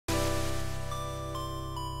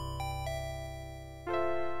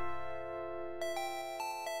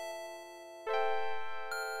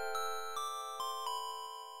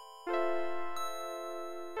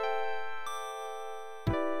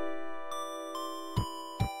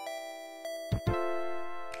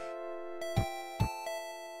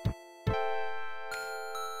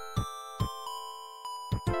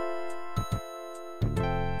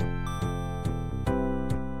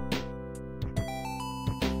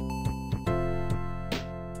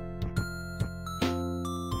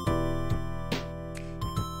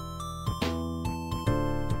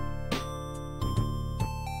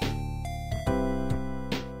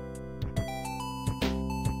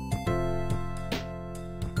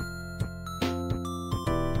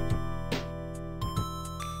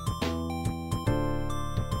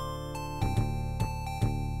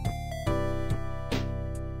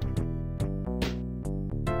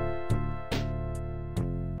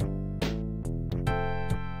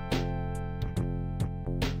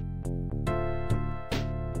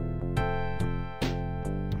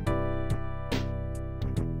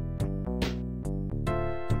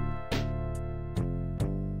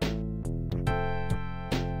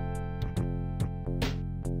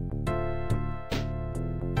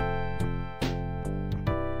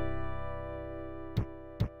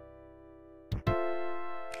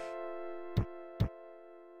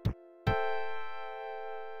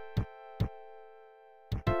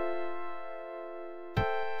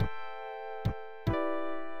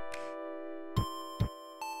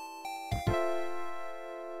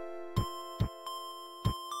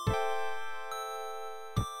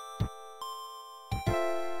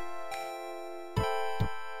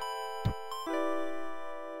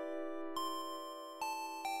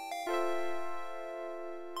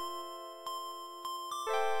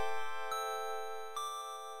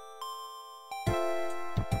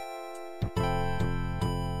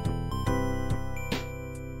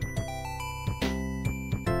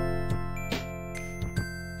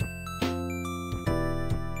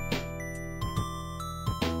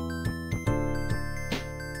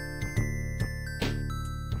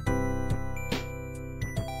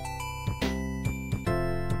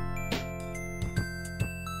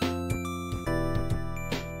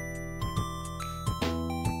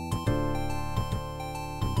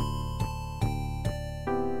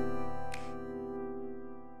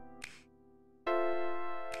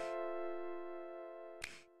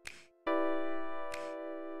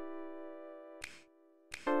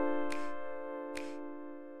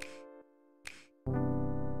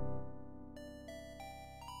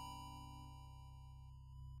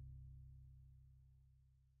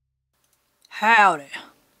Howdy.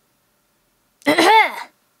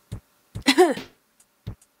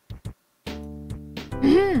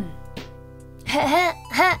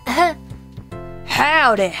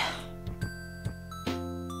 Howdy.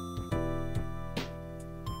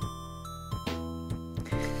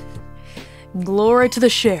 Glory to the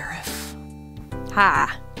sheriff. Hi.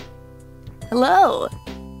 Hello.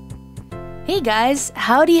 Hey guys,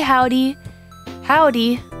 howdy howdy.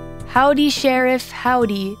 Howdy. Howdy sheriff,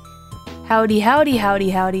 howdy. Howdy howdy howdy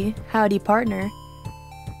howdy. Howdy partner.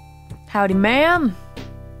 Howdy ma'am.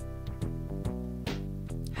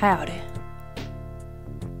 Howdy.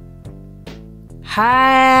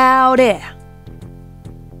 Howdy.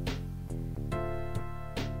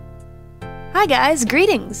 Hi guys,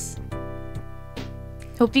 greetings.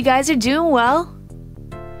 Hope you guys are doing well.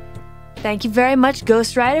 Thank you very much,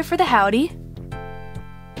 Ghost Rider, for the howdy.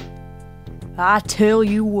 I tell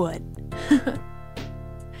you what.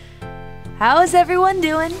 How is everyone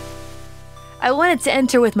doing? I wanted to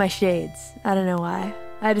enter with my shades. I don't know why.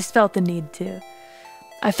 I just felt the need to.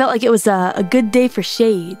 I felt like it was a good day for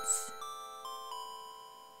shades.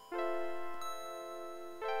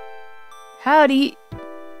 Howdy.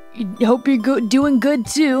 Hope you're doing good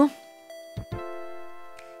too.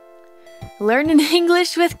 Learning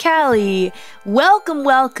English with Callie. Welcome,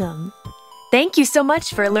 welcome. Thank you so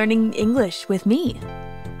much for learning English with me.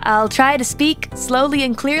 I'll try to speak slowly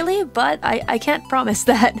and clearly, but I can't promise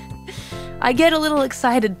that. I get a little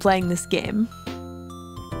excited playing this game.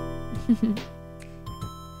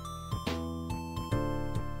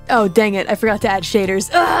 Oh, dang it. I forgot to add shaders.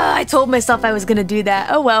 Ugh, I told myself I was gonna do that.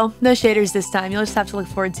 Oh well, no shaders this time. You'll just have to look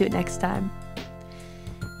forward to it next time.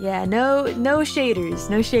 Yeah, no shaders.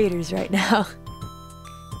 No shaders right now.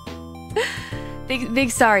 Big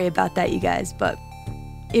sorry about that, you guys, but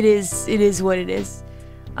it is what it is.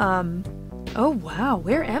 Oh wow,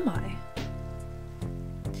 where am I?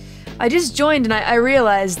 I just joined and I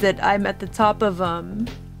realized that I'm at the top of,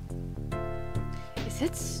 is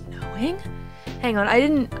it snowing? Hang on,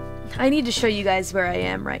 I need to show you guys where I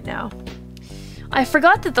am right now. I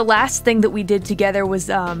forgot that the last thing that we did together was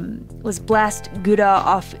blast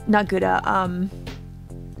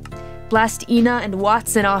blast Ina and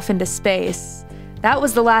Watson off into space. That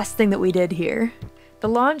was the last thing that we did here. The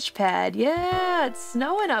launch pad, yeah, it's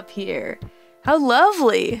snowing up here. How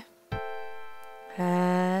lovely.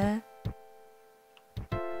 And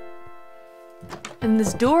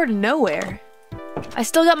this door to nowhere. I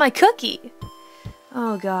still got my cookie.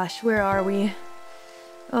 Oh gosh, where are we?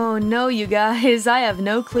 Oh no, you guys, I have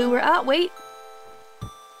no clue where. Ah, wait.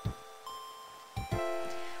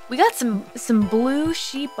 We got some blue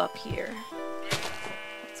sheep up here.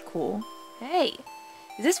 That's cool. Hey,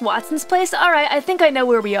 is this Watson's place? All right, I think I know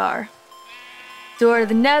where we are. Door to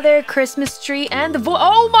the Nether, Christmas tree, and the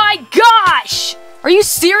oh my gosh! Are you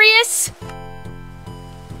serious?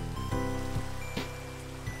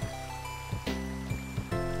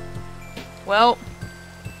 Well,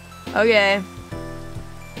 okay.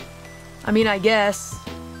 I mean, I guess.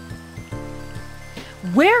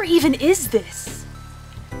 Where even is this?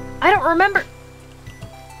 I don't remember.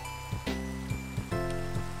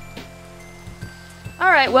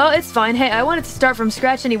 Alright, well, it's fine. Hey, I wanted to start from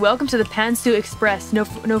scratch anyway. Welcome to the Pantsu Express. No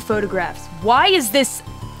photographs. Why is this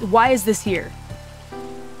here?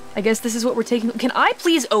 I guess this is what we're taking. Can I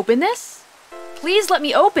please open this? Please let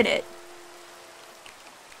me open it.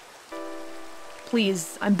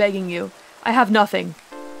 Please, I'm begging you. I have nothing.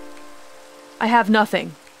 I have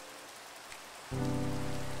nothing.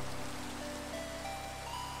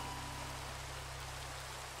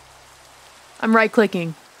 I'm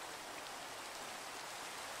right-clicking.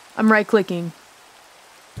 I'm right-clicking.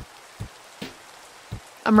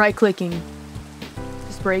 I'm right-clicking.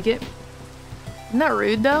 Just break it. Isn't that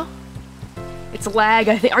rude, though? It's lag,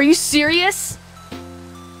 I think. Are you serious?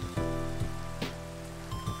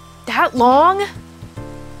 That long?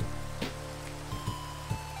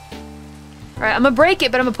 Alright, I'm gonna break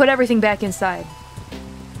it, but I'm gonna put everything back inside.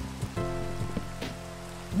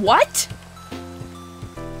 What?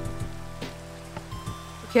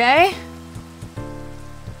 Okay.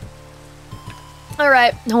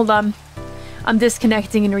 Alright, hold on. I'm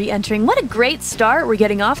disconnecting and re-entering. What a great start we're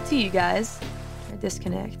getting off to, you guys.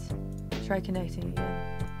 Disconnect. Try connecting again.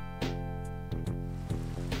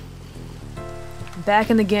 I'm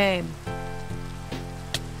back in the game.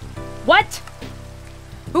 What?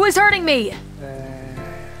 Who is hurting me?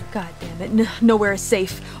 God damn it. Nowhere is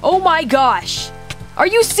safe. Oh my gosh. Are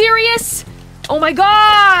you serious? Oh my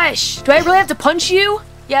gosh. Do I really have to punch you?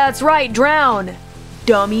 Yeah, that's right. Drown.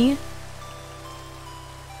 Dummy.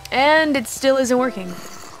 And it still isn't working.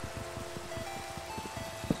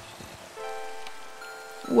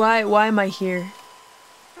 Why am I here?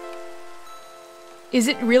 Is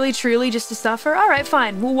it really truly just to suffer? Alright,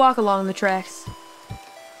 fine. We'll walk along the tracks.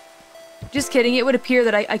 Just kidding. It would appear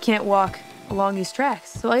that I can't walk along these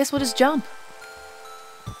tracks. So I guess we'll just jump.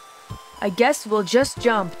 I guess we'll just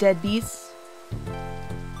jump, deadbeats.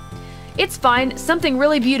 It's fine. Something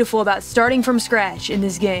really beautiful about starting from scratch in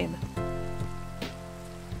this game.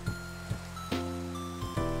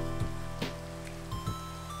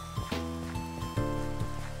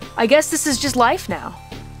 I guess this is just life now.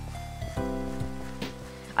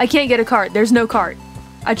 I can't get a cart. There's no cart.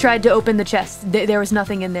 I tried to open the chest. There was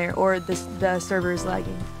nothing in there, or the server is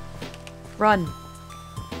lagging. Run.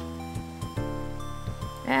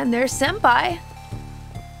 And there's Senpai.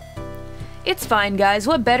 It's fine, guys.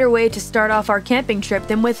 What better way to start off our camping trip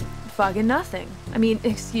than with fucking nothing? I mean,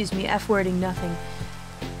 excuse me, F-wording nothing.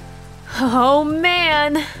 Oh,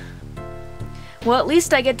 man. Well, at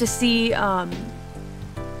least I get to see,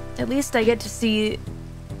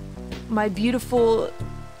 my beautiful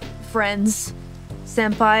friends,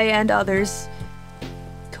 Senpai and others,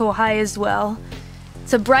 Kohai as well,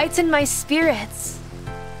 to brighten my spirits.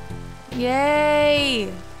 Yay!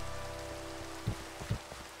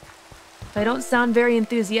 If I don't sound very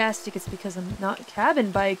enthusiastic, it's because I'm not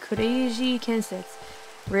cabined by Kureiji Kensetsu.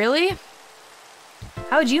 Really?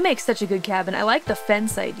 How would you make such a good cabin? I like the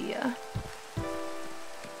fence idea.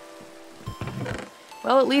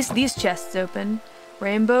 Well, at least these chests open.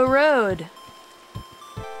 Rainbow Road.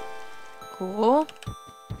 Cool.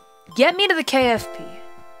 Get me to the KFP.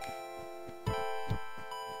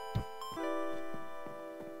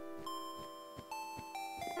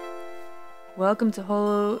 Welcome to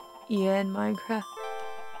hololive-EN Minecraft.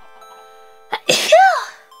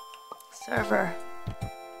 Server.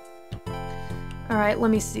 Alright, let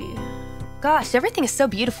me see. Gosh, everything is so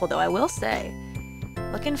beautiful though, I will say.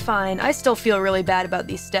 Looking fine. I still feel really bad about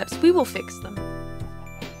these steps. We will fix them.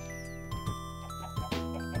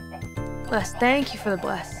 Bless. Thank you for the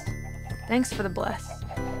bless. Thanks for the bless.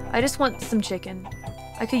 I just want some chicken.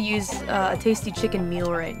 I could use a tasty chicken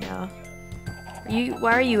meal right now.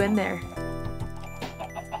 Why are you in there?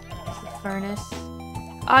 The furnace.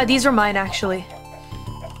 Ah, these are mine actually.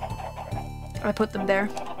 I put them there.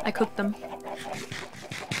 I cooked them.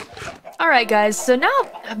 Alright guys, so now,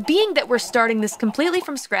 being that we're starting this completely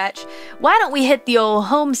from scratch, why don't we hit the old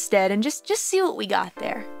homestead and just see what we got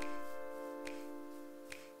there.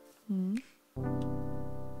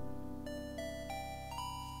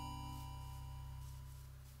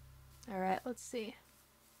 Alright, let's see.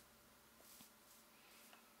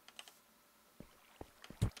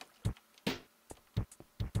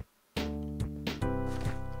 There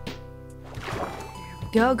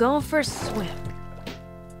we go, going for a swim.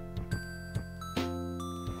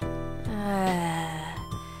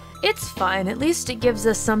 It's fine, at least it gives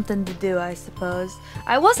us something to do, I suppose.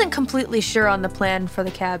 I wasn't completely sure on the plan for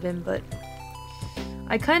the cabin, but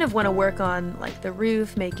I kind of want to work on, like, the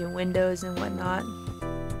roof, making windows and whatnot.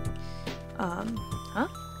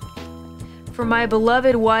 For my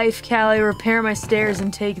beloved wife, Callie, repair my stairs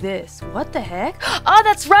and take this. What the heck? Oh,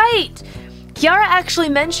 that's right! Kiara actually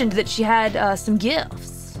mentioned that she had some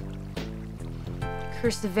gifts.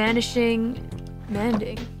 Curse of vanishing,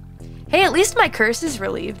 mending. Hey, at least my curse is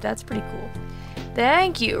relieved. That's pretty cool.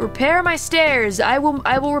 Thank you. Repair my stairs. I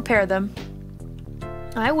will repair them.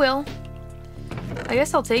 I will. I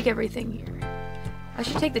guess I'll take everything here. I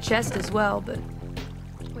should take the chest as well, but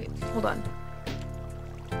wait, hold on.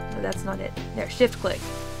 No, that's not it. There, shift click.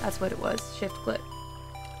 That's what it was. Shift click.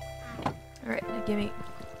 Alright, now give me...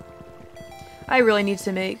 I really need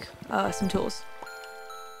to make some tools.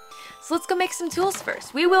 So let's go make some tools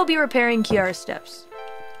first. We will be repairing Kiara's steps.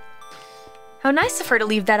 How nice of her to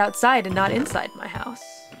leave that outside and not inside my house.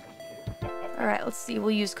 Alright, let's see.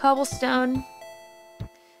 We'll use cobblestone.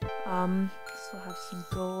 Still have some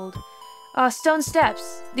gold. Stone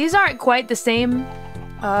steps. These aren't quite the same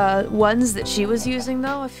ones that she was using,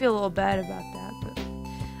 though. I feel a little bad about that. But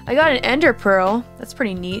I got an ender pearl. That's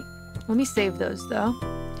pretty neat. Let me save those, though.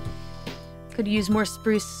 Could use more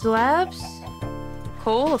spruce slabs.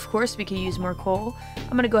 Coal, of course we could use more coal.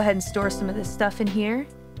 I'm gonna go ahead and store some of this stuff in here.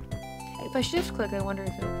 If I shift click, I wonder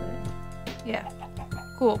if it'll put it. Yeah.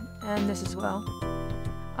 Cool. And this as well.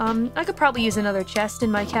 I could probably use another chest in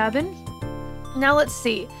my cabin. Now let's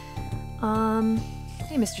see.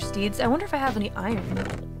 Hey, Mr. Steeds. I wonder if I have any iron.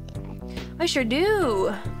 I sure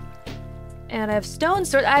do. And I have stone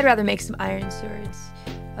swords. I'd rather make some iron swords.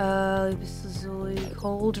 This is a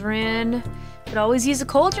cauldron. Could always use a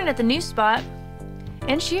cauldron at the new spot.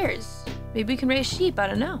 And shears. Maybe we can raise sheep. I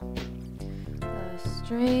don't know.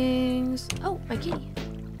 Strings. Oh, my kitty.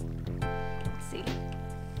 Let's see.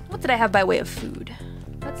 What did I have by way of food?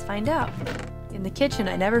 Let's find out. In the kitchen,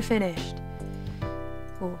 I never finished.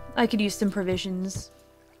 Oh, I could use some provisions.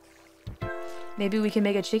 Maybe we can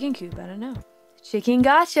make a chicken coop, I don't know. Chicken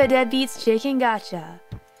gotcha, deadbeats, chicken gotcha.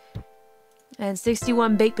 And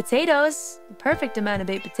 61 baked potatoes. Perfect amount of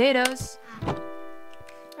baked potatoes.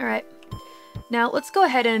 Alright. Now, let's go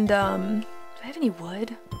ahead and, do I have any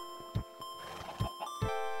wood?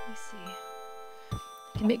 Let me see.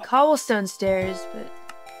 I can make cobblestone stairs, but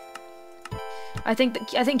I think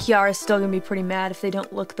Kiara's still gonna be pretty mad if they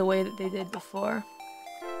don't look the way that they did before.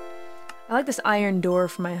 I like this iron door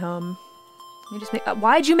for my home. Let me just make.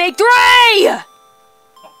 Why'd you make 3?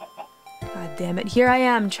 God damn it! Here I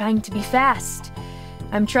am trying to be fast.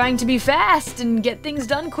 I'm trying to be fast and get things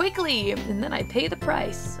done quickly, and then I pay the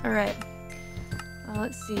price. All right.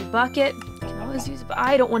 Let's see. Bucket. I can always use it, but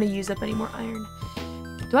I don't want to use up any more iron.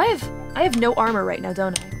 Do I have? I have no armor right now,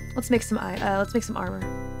 don't I? Let's make some. Let's make some armor.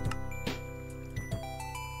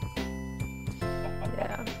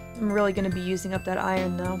 Yeah, I'm really gonna be using up that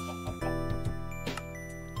iron though.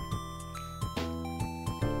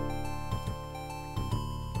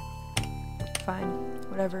 Fine,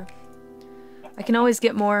 whatever. I can always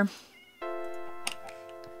get more.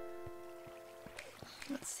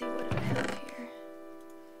 Let's see what I have here.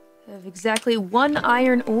 I have exactly 1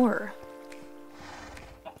 iron ore.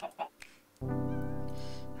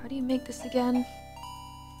 How do you make this again?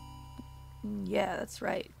 Yeah, that's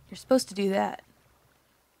right. You're supposed to do that.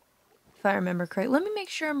 If I remember correctly. Let me make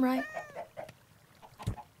sure I'm right.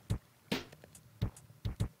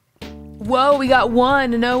 Whoa, we got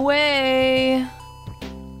 1. No way.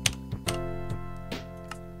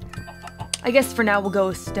 I guess for now we'll go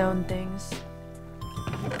with stone things.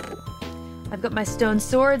 I've got my stone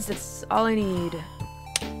swords. That's all I need.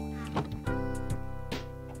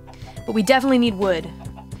 But we definitely need wood.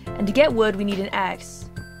 And to get wood, we need an axe.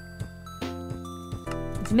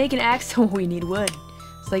 And to make an axe, we need wood.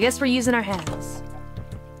 So I guess we're using our hands.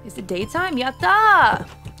 Is it daytime? Yatta!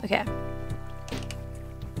 Okay.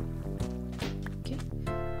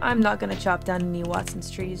 I'm not gonna chop down any Watson's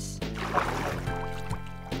trees.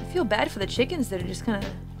 I feel bad for the chickens that are just kind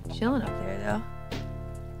of chilling up there,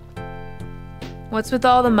 though. What's with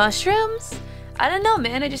all the mushrooms? I don't know,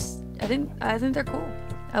 man. I think they're cool.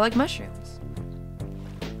 I like mushrooms.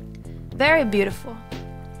 Very beautiful.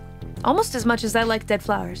 Almost as much as I like dead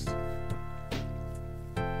flowers.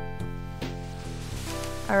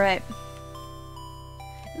 All right.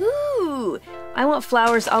 Ooh, I want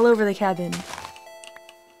flowers all over the cabin.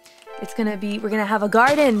 It's gonna be, we're gonna have a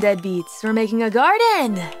garden, deadbeats. We're making a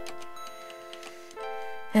garden!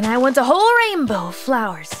 And I want a whole rainbow of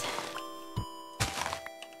flowers.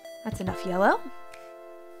 That's enough yellow.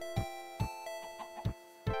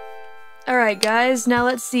 Alright guys, now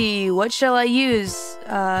let's see. What shall I use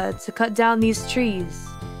to cut down these trees?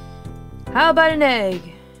 How about an egg?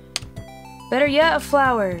 Better yet, a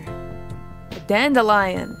flower. A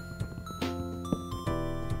dandelion.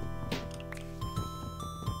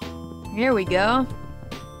 Here we go.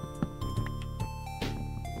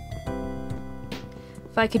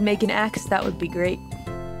 If I could make an axe, that would be great.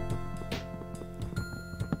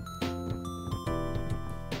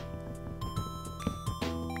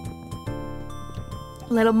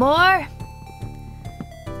 A little more.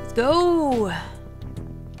 Let's go.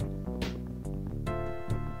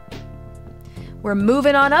 We're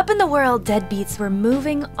moving on up in the world, deadbeats. We're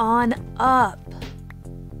moving on up.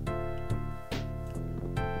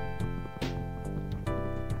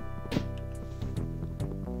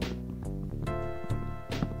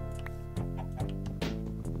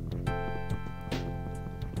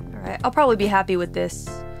 Alright, I'll probably be happy with this.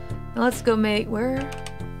 Now let's go make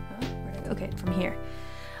okay, from here.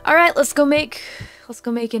 Alright, let's go make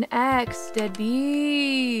an axe,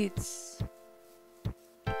 deadbeats.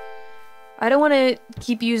 I don't want to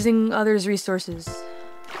keep using others' resources.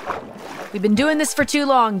 We've been doing this for too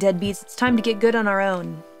long, deadbeats. It's time to get good on our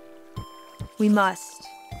own. We must.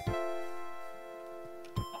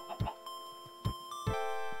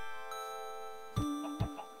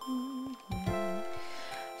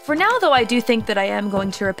 For now, though, I do think that I am going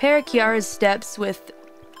to repair Kiara's steps with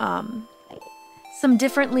some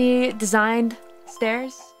differently designed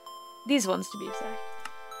stairs. These ones, to be exact.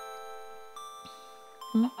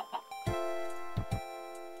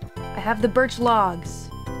 I have the birch logs.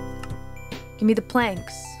 Give me the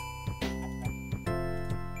planks.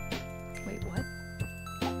 Wait, what?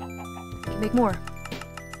 I can make more.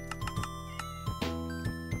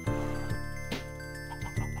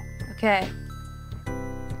 Okay.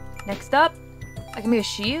 Next up, I can make a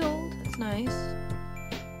shield. That's nice.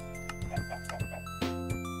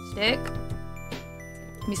 Stick.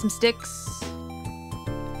 Give me some sticks.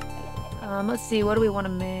 Let's see, what do we want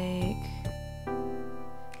to make?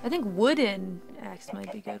 I think wooden axe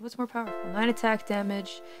might be good. What's more powerful? 9 attack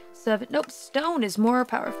damage, 7... Nope, stone is more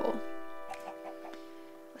powerful.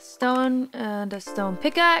 A stone and a stone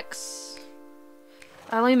pickaxe.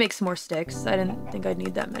 Let me make some more sticks. I didn't think I'd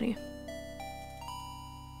need that many.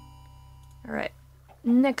 Alright.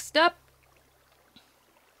 Next up.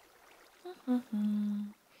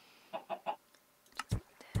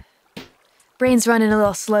 Brain's running a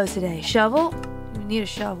little slow today. Shovel? We need a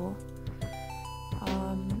shovel.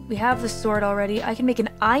 We have the sword already. I can make an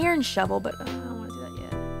iron shovel, but I don't want to do that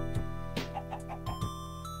yet.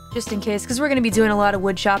 Just in case, because we're going to be doing a lot of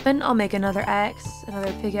wood chopping. I'll make another axe,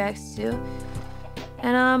 another pickaxe too.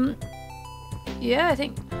 And, yeah, I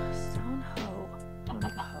think... Stone hoe. I'll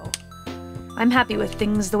make a hoe. I'm happy with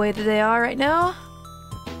things the way that they are right now.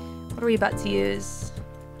 What are we about to use?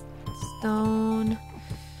 Stone.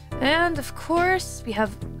 And, of course, we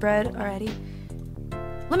have bread already.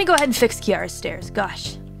 Let me go ahead and fix Kiara's stairs.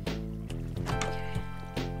 Gosh. Okay.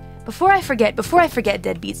 Before I forget,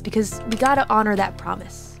 Deadbeats, because we gotta honor that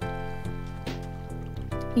promise.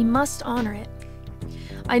 We must honor it.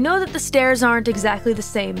 I know that the stairs aren't exactly the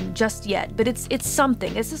same just yet, but it's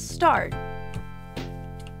something. It's a start.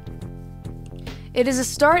 It is a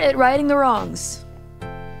start at righting the wrongs.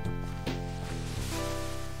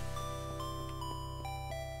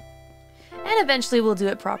 And eventually we'll do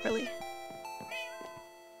it properly.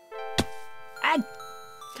 God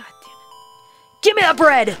damn it. Give me that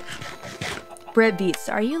bread! Bread beats.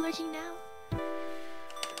 Are you lurking now?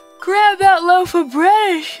 Grab that loaf of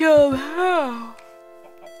bread and show 'em.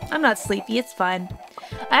 I'm not sleepy, it's fine.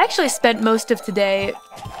 I actually spent most of today... Is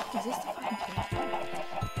this the fucking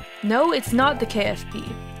KFP? No, it's not the KFP.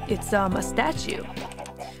 It's, a statue.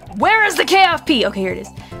 Where is the KFP? Okay, here it is.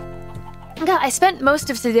 God, I spent most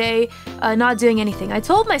of today not doing anything. I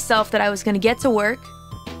told myself that I was gonna get to work.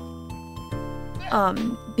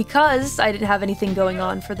 Because I didn't have anything going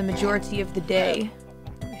on for the majority of the day.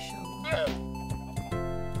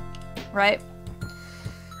 Right?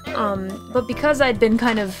 But because I'd been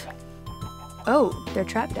kind of... Oh, they're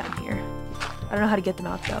trapped down here. I don't know how to get them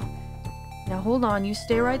out, though. Now, hold on. You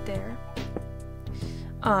stay right there.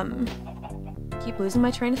 Keep losing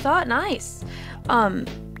my train of thought. Nice.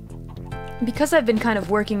 Because I've been kind of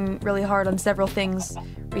working really hard on several things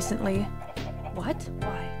recently... What?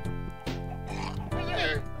 Why?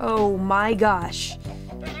 Oh my gosh.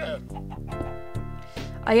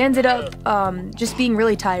 I ended up, just being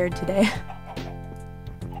really tired today.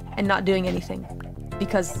 And not doing anything.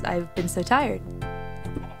 Because I've been so tired.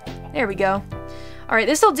 There we go. Alright,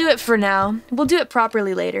 this'll do it for now. We'll do it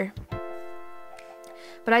properly later.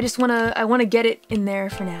 But I just wanna get it in there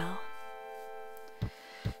for now.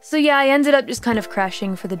 So yeah, I ended up just kind of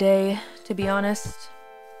crashing for the day, to be honest.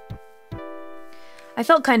 I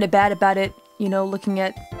felt kind of bad about it, you know, looking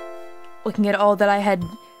at all that I had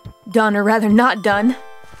done, or rather not done,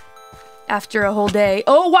 after a whole day.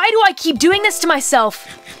 Oh, why do I keep doing this to myself?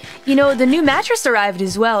 You know, the new mattress arrived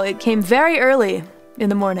as well. It came very early in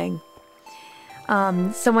the morning.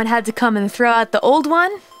 Someone had to come and throw out the old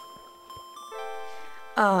one.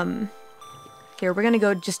 Here, we're gonna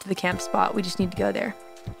go just to the camp spot. We just need to go there.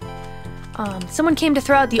 Someone came to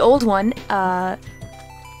throw out the old one.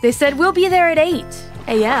 They said, we'll be there at 8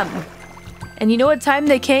 a.m. And you know what time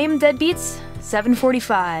they came, Deadbeats?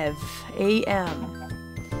 7:45 a.m.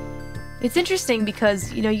 It's interesting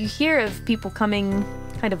because, you know, you hear of people coming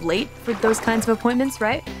kind of late for those kinds of appointments,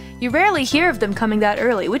 right? You rarely hear of them coming that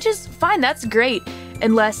early, which is fine, that's great.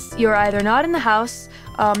 Unless you're either not in the house,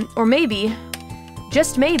 or maybe,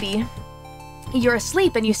 just maybe, you're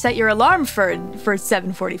asleep and you set your alarm for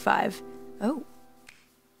 7:45. Oh.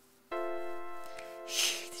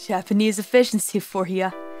 Japanese efficiency for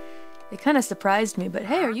ya. It kind of surprised me, but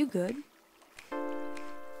hey, are you good?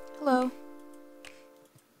 Hello.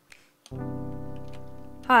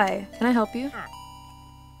 Hi, can I help you?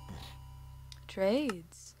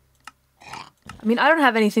 Trades. I mean, I don't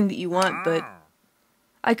have anything that you want, but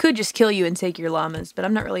I could just kill you and take your llamas, but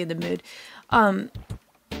I'm not really in the mood.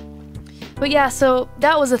 But yeah, so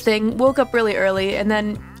that was a thing. Woke up really early and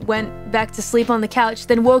then went back to sleep on the couch,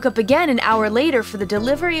 then woke up again an hour later for the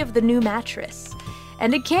delivery of the new mattress.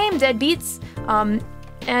 And it came, Deadbeats.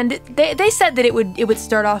 And they said that it would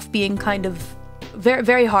start off being kind of very,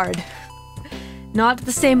 very hard. Not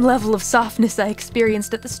the same level of softness I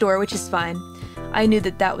experienced at the store, which is fine. I knew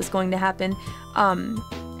that that was going to happen.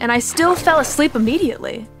 And I still fell asleep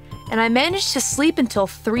immediately. And I managed to sleep until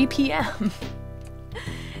 3 p.m.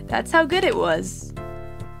 That's how good it was.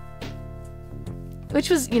 which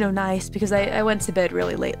was, you know, nice because I went to bed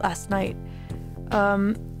really late last night.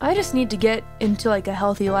 I just need to get into like a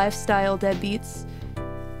healthy lifestyle, deadbeats.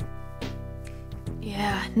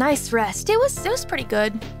 Yeah, nice rest. It was pretty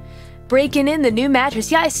good. Breaking in the new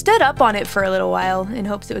mattress. Yeah, I stood up on it for a little while in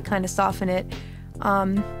hopes it would kind of soften it.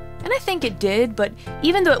 And I think it did, but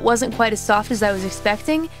even though it wasn't quite as soft as I was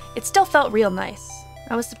expecting, it still felt real nice.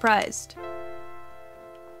 I was surprised.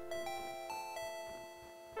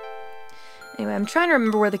 Anyway, I'm trying to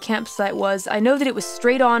remember where the campsite was. I know that it was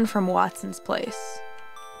straight on from Watson's place.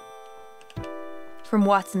 From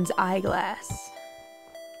Watson's eyeglass.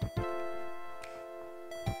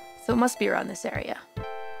 So it must be around this area.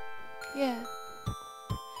 Yeah.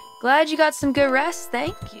 Glad you got some good rest,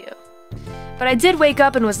 thank you. But I did wake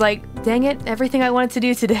up and was like, dang it, everything I wanted to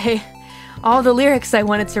do today. All the lyrics I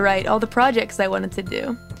wanted to write, all the projects I wanted to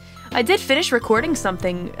do. I did finish recording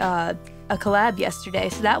something, a collab yesterday,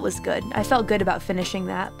 so that was good. I felt good about finishing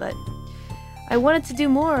that, but I wanted to do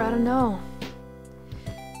more, I don't know.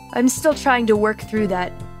 I'm still trying to work through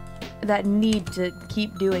that need to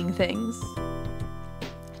keep doing things.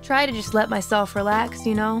 Try to just let myself relax,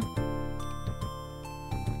 you know?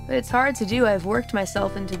 But it's hard to do. I've worked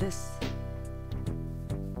myself into this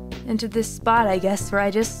spot, I guess, where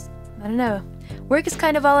I don't know. Work is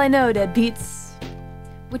kind of all I know, deadbeats.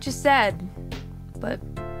 Which is sad. But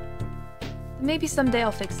maybe someday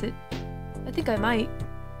I'll fix it. I think I might.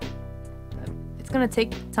 But it's gonna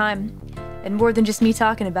take time. And more than just me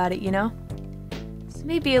talking about it, you know? So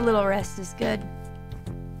maybe a little rest is good.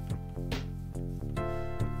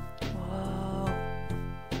 Whoa.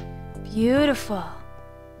 Beautiful.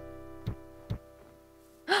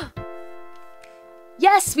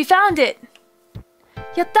 Yes, we found it!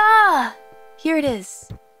 Yatta! Here it is.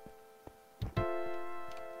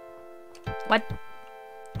 What?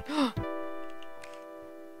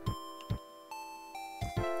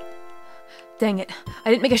 Dang it. I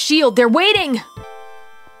didn't make a shield. They're waiting!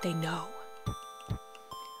 They know.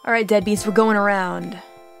 Alright, deadbeats, we're going around.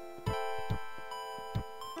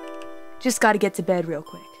 Just gotta get to bed real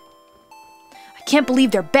quick. I can't believe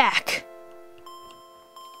they're back!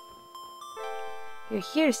 You're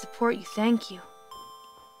here to support you, thank you.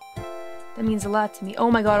 That means a lot to me. Oh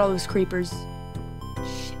my god, all those creepers.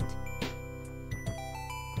 Shit.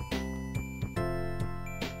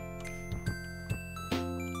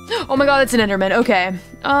 Oh my god, that's an Enderman. Okay.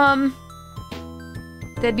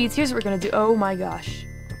 Deadbeats, here's what we're gonna do. Oh my gosh.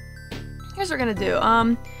 Here's what we're gonna do.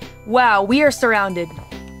 Wow, we are surrounded.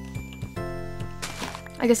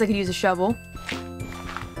 I guess I could use a shovel.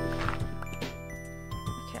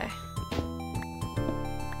 Okay.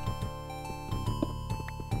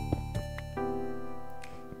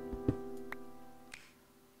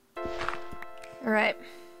 Alright.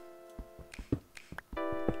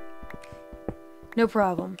 No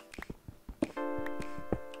problem.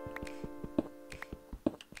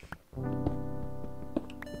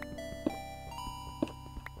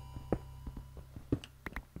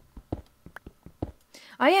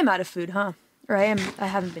 I am out of food, huh? Or I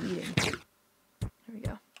haven't been eating. There we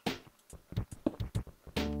go.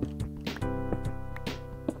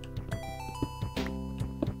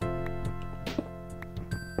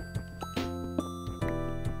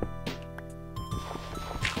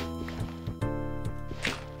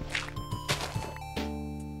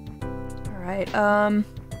 Alright, I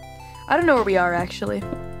don't know where we are, actually.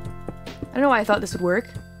 I don't know why I thought this would work.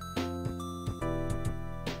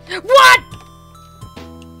 What?!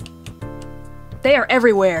 They are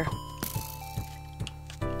everywhere.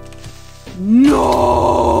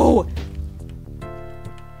 No!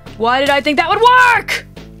 Why did I think that would work?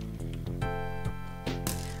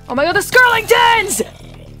 Oh my god, the Skirlingtons!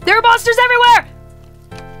 There are monsters everywhere!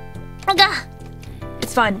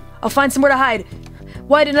 It's fine. I'll find somewhere to hide.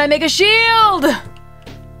 Why didn't I make a shield?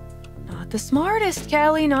 Not the smartest,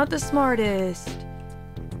 Callie. Not the smartest.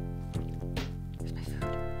 Where's my food?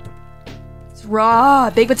 It's raw.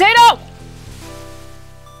 Baked potato!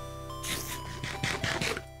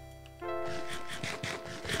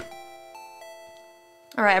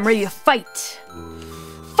 Alright, I'm ready to fight.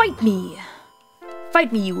 Fight me!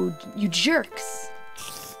 Fight me, you jerks.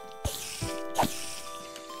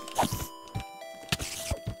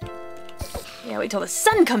 Yeah, wait till the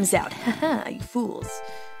sun comes out. Haha, you fools.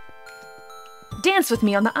 Dance with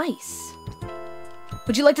me on the ice.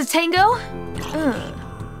 Would you like to tango?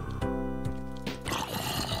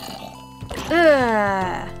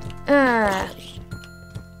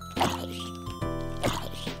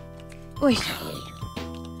 Oy.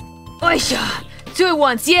 Oisha! 2 at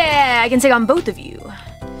once, yeah! I can take on both of you.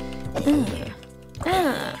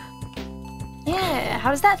 Yeah, how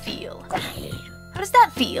does that feel? How does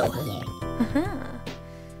that feel?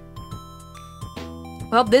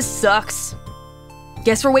 Well, this sucks.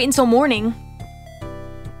 Guess we're waiting till morning.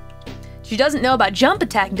 She doesn't know about jump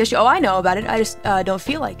attacking, does she? Oh, I know about it. I just don't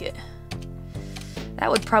feel like it. That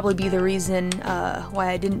would probably be the reason why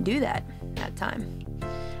I didn't do that time.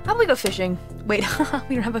 How about we go fishing? Wait,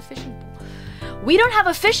 we don't have a fishing pole. We don't have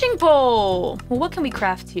a fishing pole! Well, what can we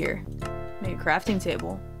craft here? Maybe a crafting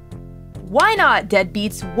table. Why not,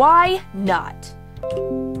 deadbeats? Why not?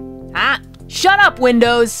 Ah! Shut up,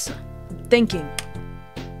 Windows! I'm thinking.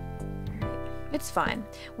 It's fine.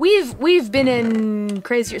 We've been in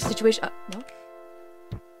crazier situations. No.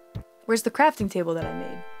 Where's the crafting table that I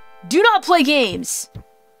made? Do not play games!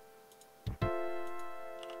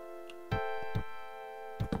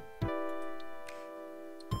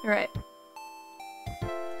 Alright.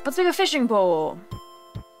 Let's make a fishing pole.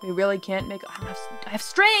 We really can't make... I have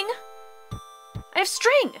string! I have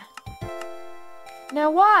string! Now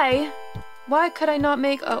why? Why could I not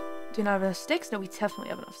make... Oh, do you not have enough sticks? No, we definitely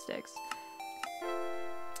have enough sticks.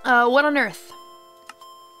 What on earth?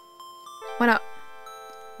 Why not?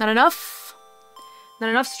 Not enough? Not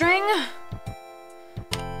enough string?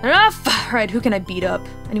 Not enough! Alright, who can I beat up?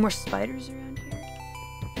 Any more spiders around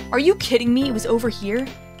here? Are you kidding me? It was over here?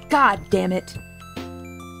 God damn it.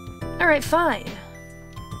 Alright, fine.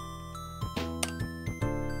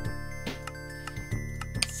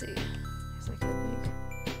 Let's see. Guess I could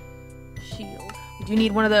make shield. We do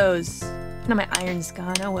need one of those. Now my iron's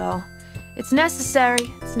gone, oh well. It's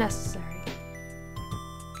necessary. It's necessary.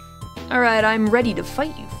 Alright, I'm ready to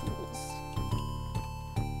fight you fools.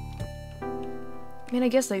 I mean, I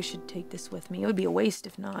guess I should take this with me. It would be a waste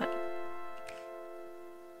if not.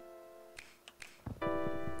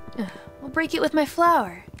 I'll break it with my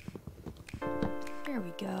flour. There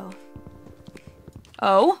we go.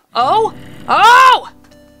 Oh! Oh! Oh!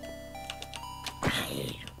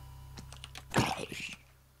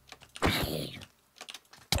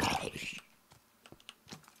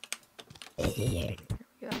 There we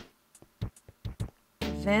go.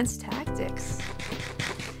 Advanced tactics.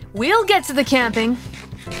 We'll get to the camping.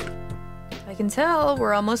 I can tell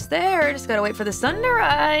we're almost there. Just gotta wait for the sun to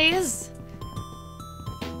rise.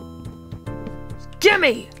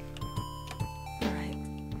 Gimme! Alright.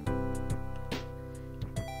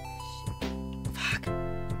 Fuck.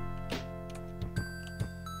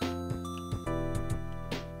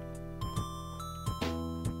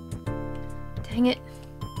 Dang it.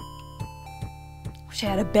 Wish I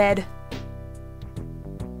had a bed.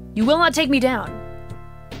 You will not take me down.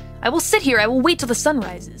 I will sit here. I will wait till the sun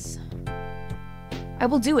rises. I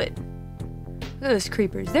will do it. Look at those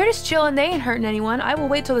creepers. They're just chilling. They ain't hurting anyone. I will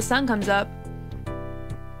wait till the sun comes up.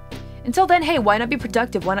 Until then, hey, why not be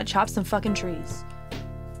productive? Why not chop some fucking trees?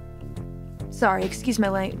 Sorry, excuse my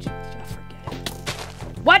language. Oh, forget it.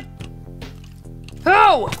 What?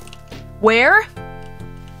 Who? Where?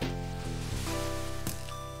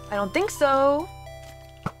 I don't think so.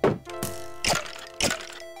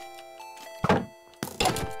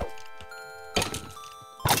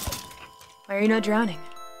 Why are you not drowning?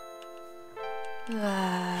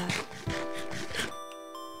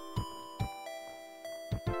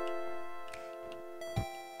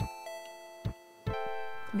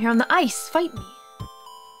 I'm here on the ice. Fight me.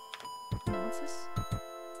 Oh, what's this?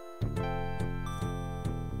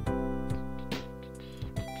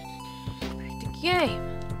 Back to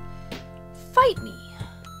game. Fight me.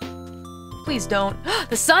 Please don't.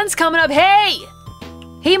 The sun's coming up. Hey!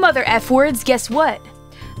 Hey, mother F-words. Guess what?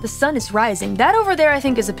 The sun is rising. That over there, I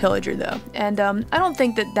think, is a pillager, though. And I don't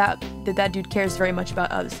think that dude cares very much about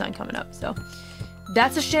the sun coming up. So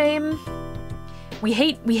that's a shame. We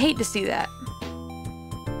hate to see that.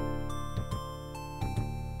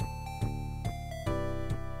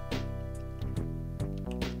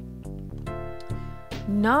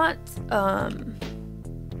 Not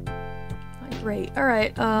great. All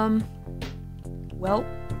right. Well,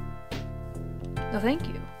 no, thank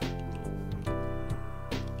you.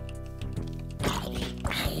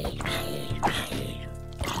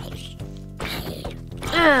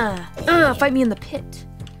 Fight me in the pit.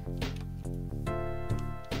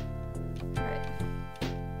 Alright.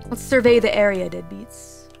 Let's survey the area,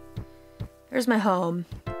 deadbeats. There's my home.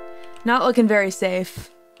 Not looking very safe.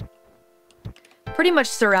 Pretty much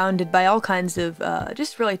surrounded by all kinds of,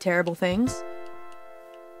 just really terrible things.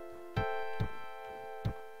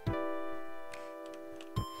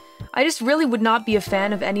 I just really would not be a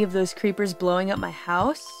fan of any of those creepers blowing up my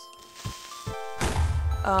house.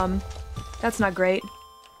 That's not great.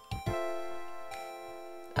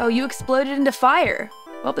 Oh, you exploded into fire.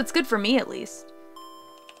 Well, that's good for me, at least.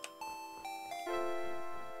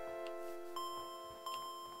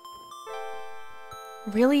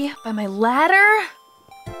 Really? By my ladder?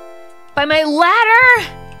 By my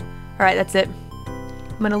ladder? Alright, that's it.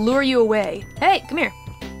 I'm gonna lure you away. Hey, come here.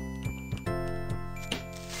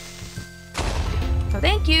 Oh,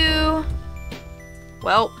 thank you.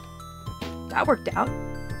 Well, that worked out.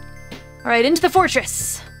 Alright, into the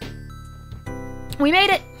fortress. We made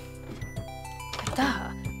it. Duh.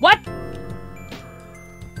 What?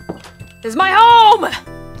 This is my home!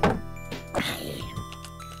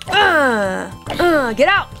 Get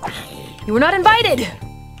out! You were not invited!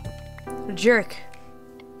 What a jerk.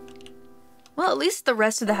 Well, at least the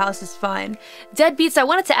rest of the house is fine. Deadbeats, I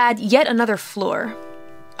wanted to add yet another floor.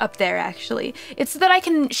 Up there, actually. It's so that I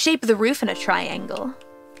can shape the roof in a triangle.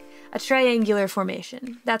 A triangular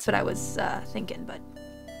formation. That's what I was thinking, but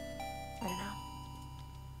I don't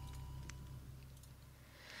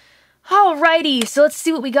know. Alrighty, so let's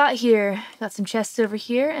see what we got here. Got some chests over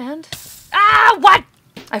here, and... Ah, what?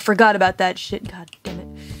 I forgot about that shit. God damn it.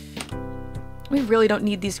 We really don't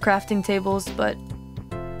need these crafting tables, but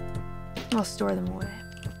I'll store them away.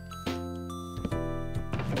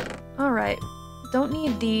 Alright. Don't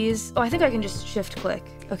need these. Oh, I think I can just shift click.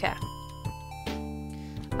 Okay.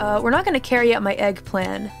 We're not going to carry out my egg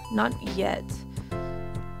plan. Not yet.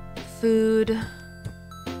 Food.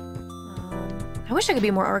 I wish I could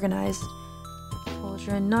be more organized.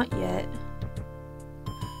 Cauldron, not yet.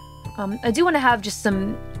 I do want to have just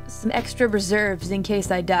some extra reserves in case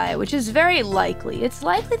I die, which is very likely. It's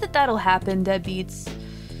likely that that'll happen, deadbeats.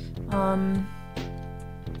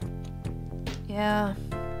 Yeah.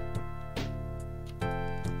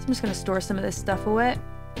 I'm just gonna store some of this stuff away.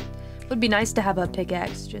 Would be nice to have a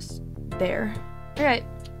pickaxe just there. Alright.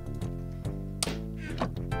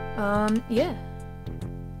 Yeah.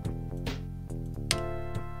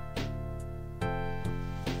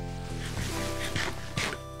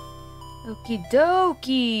 Okie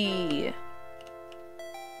dokie.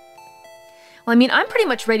 Well, I mean, I'm pretty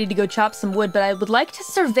much ready to go chop some wood, but I would like to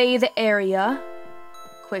survey the area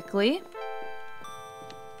quickly.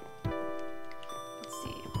 Let's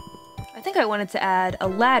see. I think I wanted to add a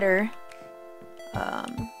ladder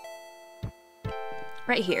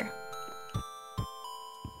right here.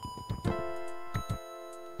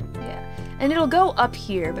 Yeah, and it'll go up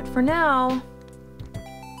here, but for now,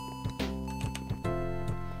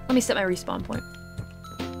 let me set my respawn point.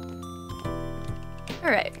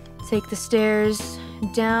 Alright, take the stairs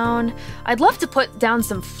down. I'd love to put down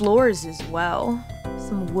some floors as well.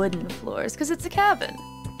 Some wooden floors, because it's a cabin.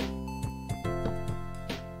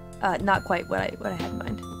 Not quite what I had in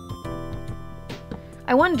mind.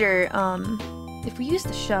 I wonder, if we use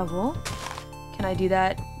the shovel, can I do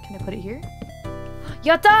that? Can I put it here?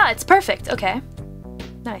 Yatta! It's perfect! Okay.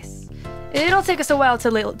 Nice. It'll take us a while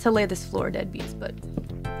to lay this floor, deadbeats, but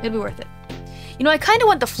it'll be worth it. You know, I kind of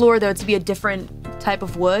want the floor, though, to be a different type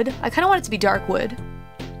of wood. I kind of want it to be dark wood.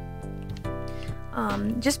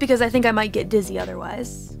 Just because I think I might get dizzy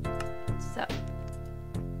otherwise. So,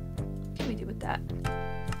 what can we do with that?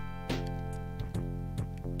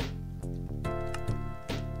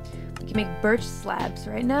 We can make birch slabs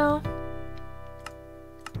right now.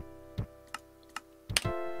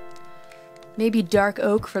 Maybe dark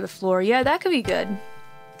oak for the floor. Yeah, that could be good.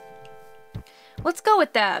 Let's go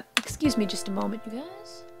with that. Excuse me just a moment, you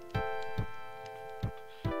guys.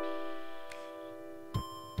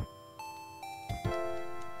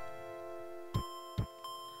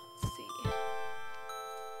 Let's see.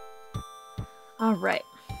 All right.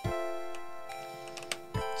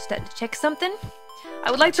 Just had to check something. I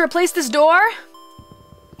would like to replace this door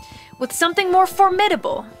with something more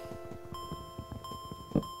formidable.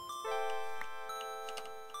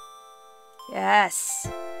 Yes.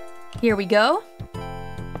 Here we go.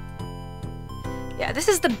 Yeah, this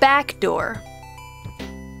is the back door.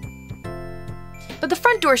 But the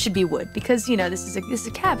front door should be wood because, you know, this is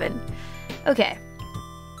a cabin. Okay.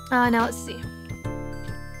 Now let's see.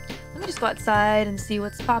 Let me just go outside and see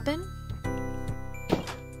what's poppin'.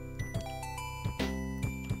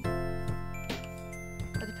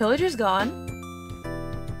 Are the pillagers gone?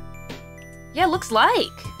 Yeah, looks like.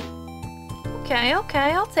 Okay,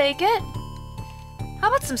 I'll take it. How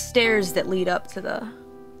about some stairs that lead up to the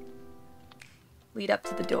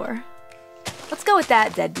door? Let's go with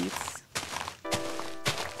that, deadbeats.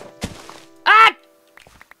 Ah!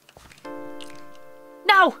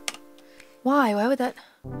 No! Why? Why would that?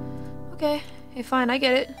 Okay. Hey, fine. I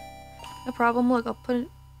get it. No problem. Look, I'll put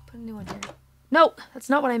a new one here. No, that's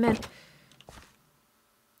not what I meant.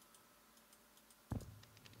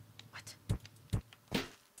 What?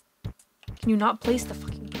 Can you not place the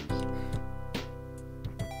fucking...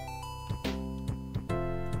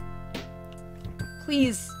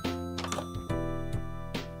 Please.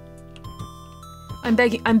 I'm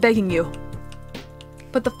begging you.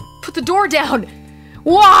 Put the door down!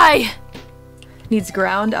 Why? Needs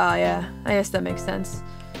ground? Ah, yeah. I guess that makes sense.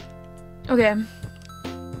 Okay.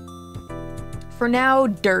 For now,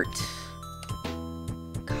 dirt.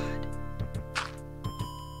 God.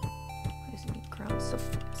 Why does it need ground so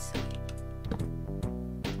fast?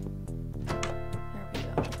 There we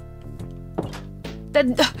go.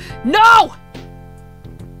 Then, no!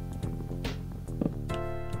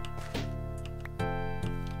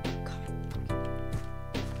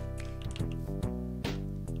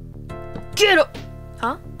 Get up!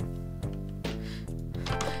 Huh?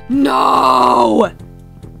 No!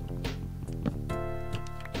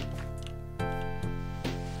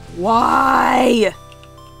 Why?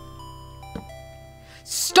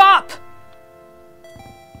 Stop!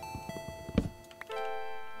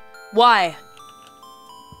 Why?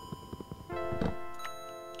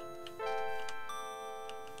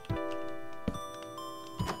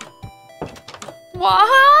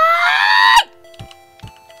 Why?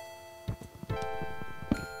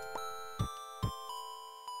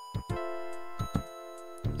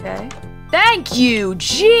 Okay. Thank you!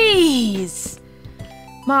 Jeez!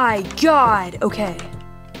 My God! Okay.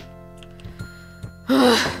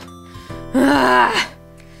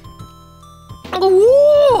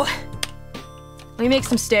 Ooh! Let me make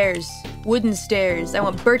some stairs. Wooden stairs. I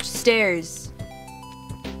want birch stairs.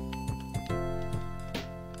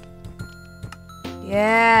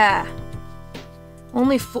 Yeah.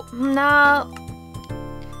 Only four. No.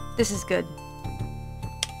 This is good.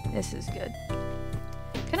 This is good.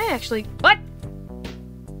 Can I actually... What?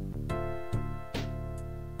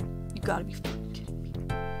 You gotta be fucking kidding me.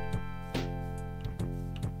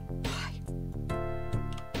 Why?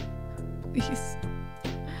 Please.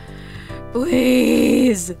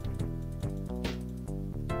 Please.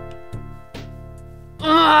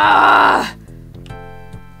 Ah!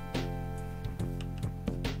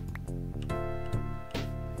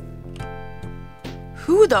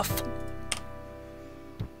 Who the f...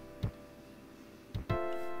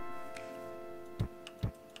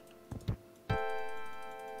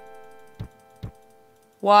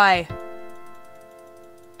 Why?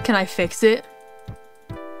 Can I fix it?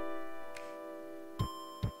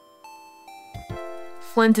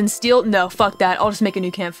 Flint and steel? No, fuck that. I'll just make a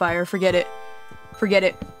new campfire. Forget it. Forget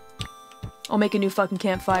it. I'll make a new fucking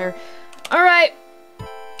campfire. Alright.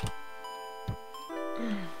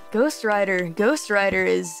 Ghost Rider. Ghost Rider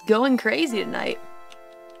is going crazy tonight.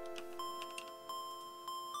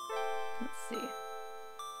 Let's see.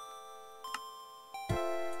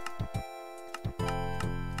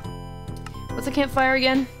 What's a campfire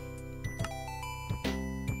again?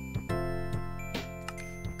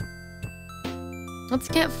 What's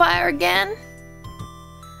a campfire again?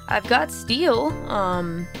 I've got steel.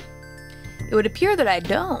 It would appear that I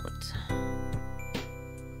don't.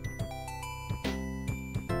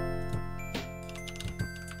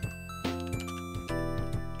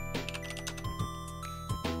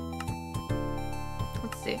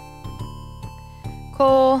 Let's see.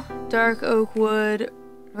 Coal, dark oak wood,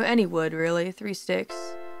 or any wood really, 3 sticks.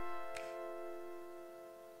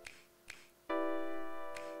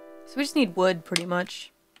 So we just need wood pretty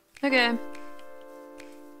much. Okay.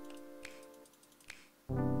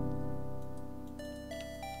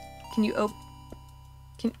 Can you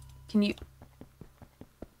can you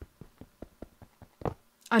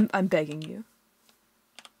I'm begging you.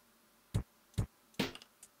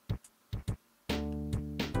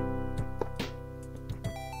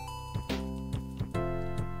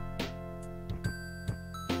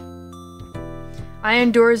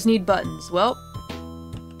 Iron doors need buttons. Well,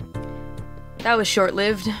 that was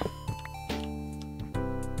short-lived.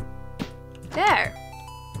 There.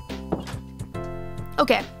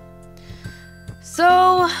 Okay.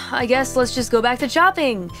 So, I guess let's just go back to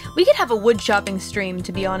chopping. We could have a wood chopping stream,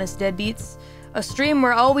 to be honest, deadbeats. A stream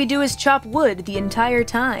where all we do is chop wood the entire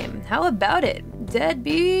time. How about it?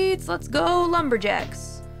 Deadbeats, let's go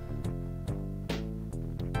lumberjacks.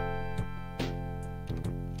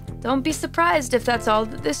 Don't be surprised if that's all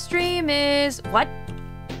that this stream is. What?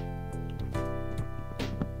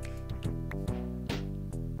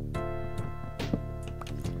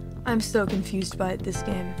 I'm so confused by this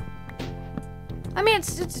game. I mean,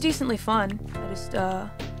 it's decently fun.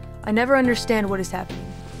 I never understand what is happening.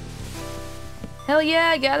 Hell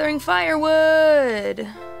yeah, gathering firewood!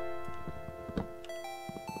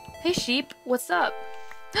 Hey sheep, what's up?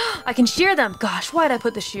 I can shear them! Gosh, why'd I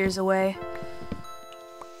put the shears away?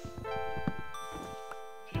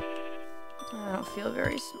 I don't feel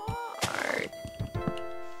very smart.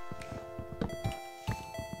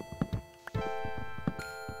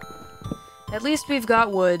 At least we've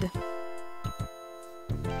got wood.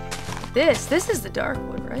 This is the dark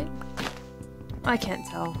wood, right? I can't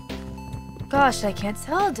tell. Gosh, I can't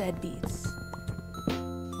tell, deadbeats.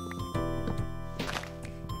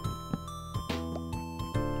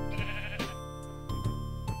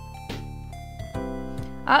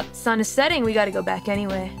 Ah, sun is setting. We gotta go back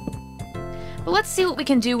anyway. But let's see what we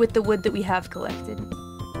can do with the wood that we have collected.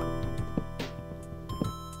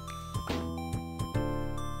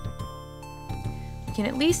 We can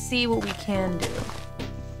at least see what we can do.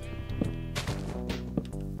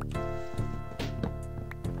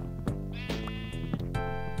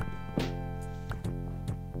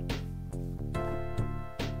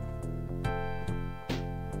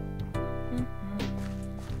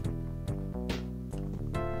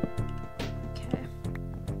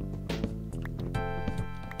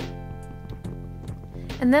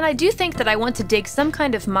 And then I do think that I want to dig some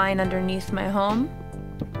kind of mine underneath my home.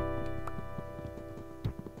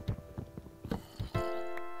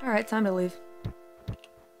 Alright, time to leave.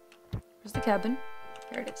 Where's the cabin?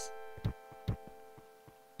 Here it is.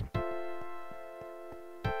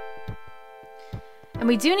 And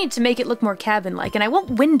we do need to make it look more cabin-like. And I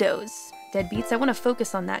want windows, deadbeats. I want to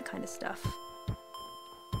focus on that kind of stuff.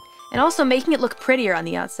 And also making it look prettier on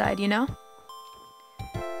the outside, you know?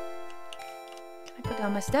 Put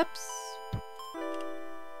down my steps.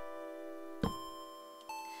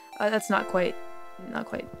 That's not quite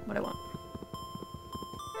what I want.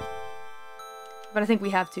 But I think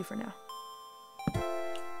we have to for now.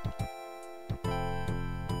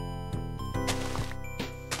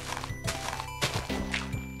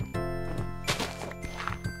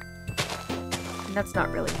 And that's not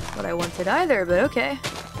really what I wanted either, but okay.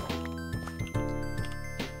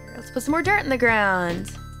 Here, let's put some more dirt in the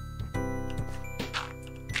ground.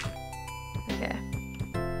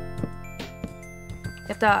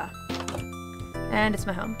 And it's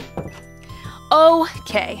my home.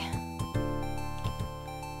 Okay.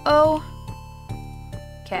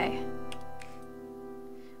 Okay.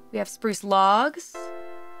 We have spruce logs.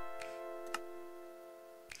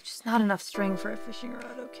 Just not enough string for a fishing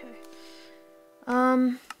rod, okay.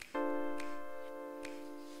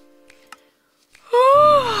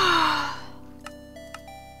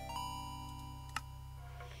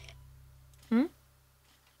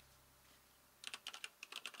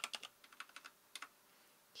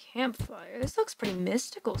 Campfire. This looks pretty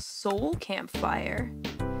mystical. Soul campfire.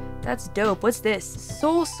 That's dope. What's this?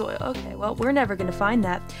 Soul soil. Okay, well, we're never gonna find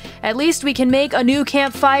that. At least we can make a new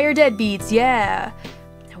campfire, deadbeats. Yeah.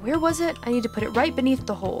 Now, where was it? I need to put it right beneath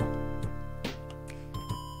the hole.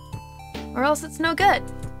 Or else it's no good.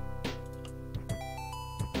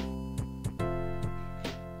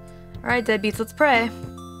 Alright, deadbeats, let's pray.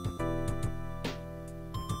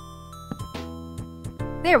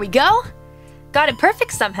 There we go. Got it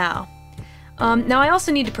perfect somehow. Now I also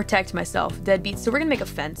need to protect myself, deadbeats, so we're gonna make a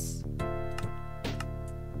fence.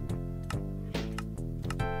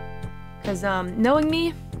 Cause, knowing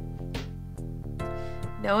me,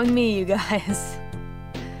 you guys.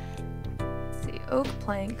 Let's see, oak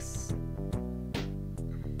planks.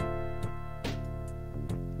 I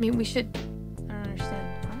mean, we should, I don't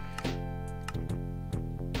understand,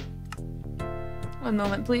 huh? One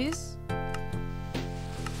moment, please.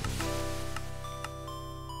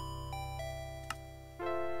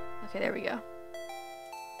 Okay, there we go.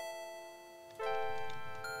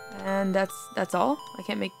 And that's all? I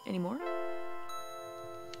can't make any more?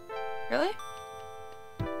 Really?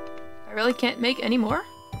 I really can't make any more?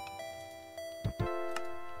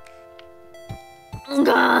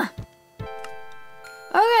 Gah.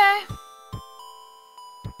 Okay.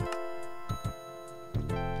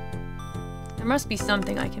 There must be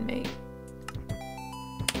something I can make.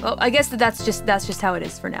 Well, I guess that's just how it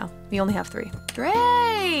is for now. We only have 3.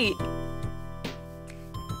 Great!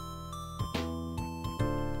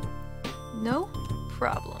 No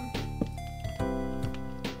problem.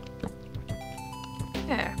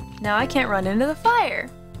 There. Now I can't run into the fire.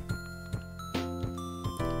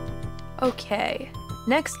 Okay.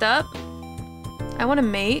 Next up, I want to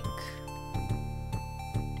make...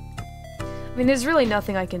 I mean, there's really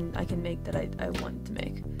nothing I can make that I want to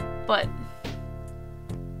make. But...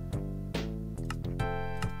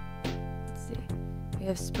 we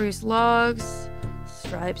have spruce logs,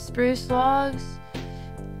 striped spruce logs.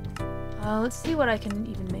 Let's see what I can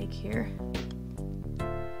even make here.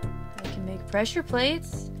 I can make pressure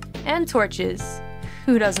plates and torches.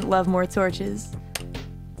 Who doesn't love more torches?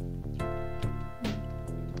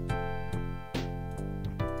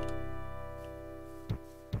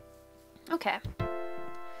 Okay.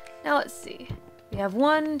 Now let's see. We have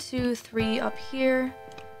 1, 2, 3 up here.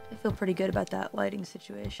 I feel pretty good about that lighting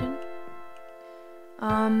situation.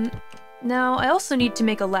 Now I also need to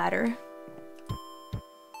make a ladder.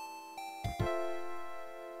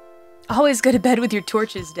 Always go to bed with your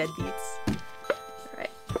torches, deadbeats. Alright.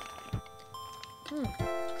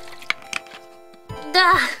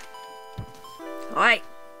 Alright.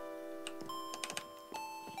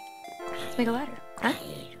 Let's make a ladder. Huh?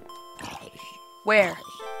 Where?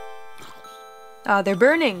 Ah, they're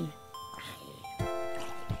burning.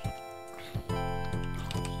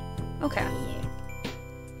 Okay.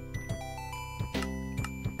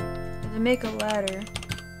 And I make a ladder.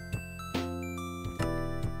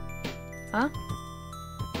 Huh?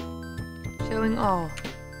 Showing all.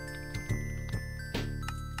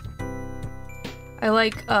 I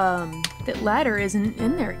like, that ladder isn't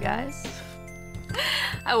in there, guys.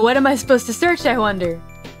 What am I supposed to search, I wonder?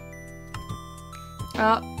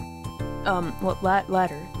 What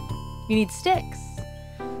ladder? You need sticks.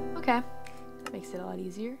 Okay. That makes it a lot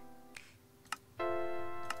easier.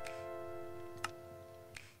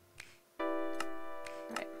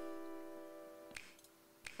 Right.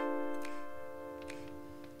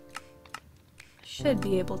 Should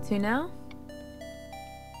be able to now.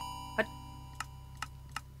 What?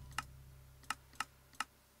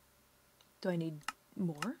 Do I need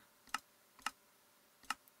more?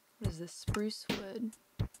 What is this? Spruce wood.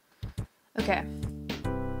 Okay.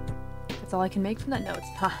 That's all I can make from that? No,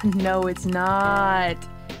 it's not. No, it's not.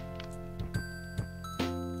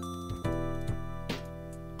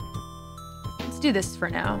 Let's do this for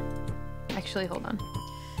now. Actually, hold on.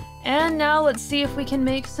 And now let's see if we can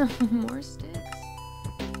make some more sticks.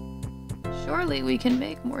 Surely we can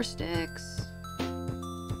make more sticks.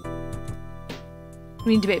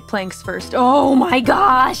 We need to make planks first. Oh my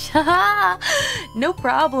gosh! No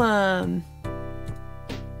problem.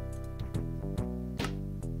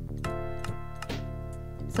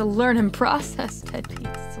 It's a learning process, deadbeat.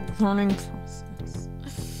 It's a learning process.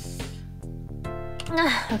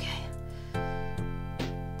 Okay.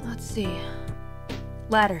 Let's see.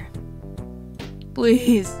 Ladder.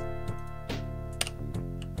 Please.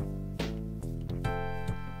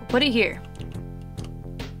 We'll put it here.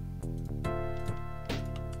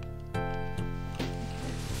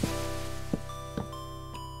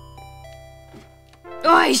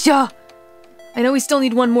 Aisha! I know we still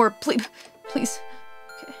need one more. Please. Please.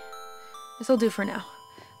 Okay. This will do for now.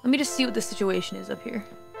 Let me just see what the situation is up here.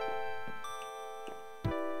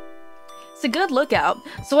 It's a good lookout.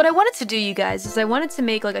 So what I wanted to do, you guys, is I wanted to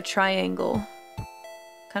make like a triangle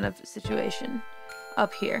kind of situation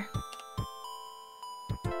up here.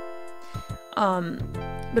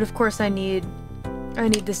 But of course I need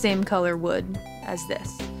the same color wood as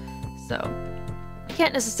this. So I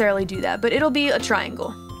can't necessarily do that, but it'll be a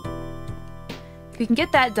triangle. If we can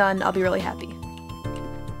get that done, I'll be really happy.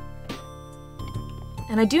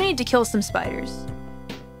 And I do need to kill some spiders,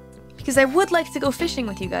 because I would like to go fishing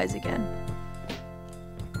with you guys again.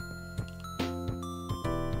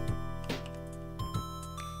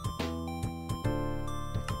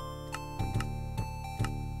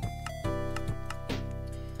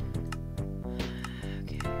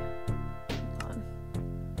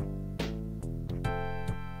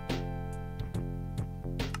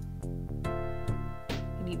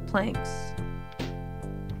 Planks.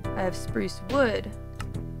 I have spruce wood,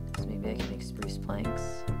 so maybe I can make spruce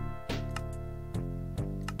planks. Hold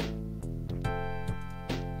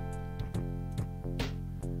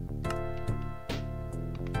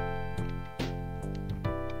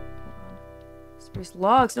on. Spruce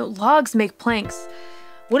logs. No, logs make planks.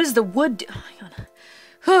 What does the wood do?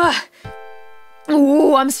 Oh, hang on.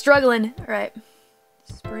 Ooh, I'm struggling. All right.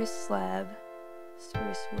 Spruce slab.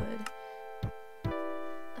 Spruce wood.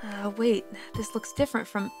 Wait, this looks different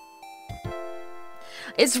from...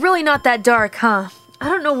 It's really not that dark, huh? I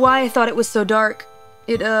don't know why I thought it was so dark.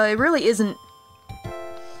 It really isn't.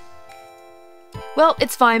 Well,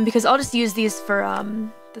 it's fine, because I'll just use these for,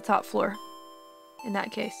 the top floor. In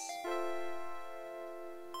that case.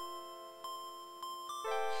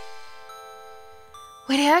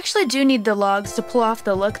 Wait, I actually do need the logs to pull off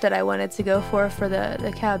the look that I wanted to go for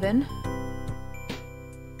the cabin.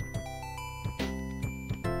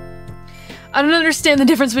 I don't understand the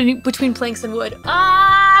difference between planks and wood.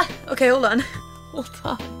 Ah! Okay, hold on. Hold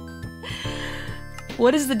on.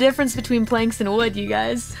 What is the difference between planks and wood, you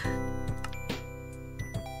guys?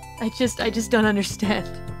 I just don't understand.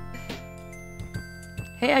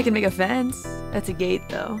 Hey, I can make a fence. That's a gate,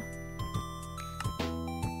 though.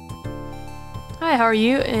 Hi, how are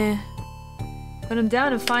you? Put them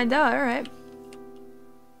down and find out. Alright.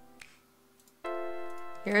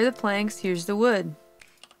 Here are the planks. Here's the wood.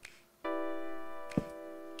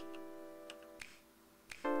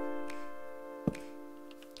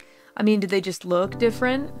 I mean, do they just look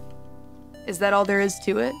different? Is that all there is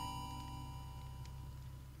to it?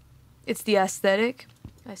 It's the aesthetic?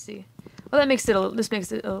 I see. Well, that makes it this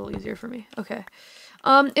makes it a little easier for me. Okay.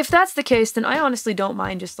 If that's the case, then I honestly don't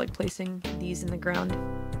mind just, like, placing these in the ground.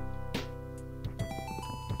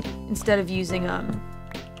 Instead of using,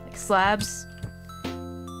 like, slabs.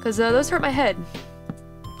 Because, those hurt my head.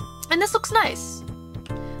 And this looks nice.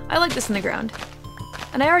 I like this in the ground.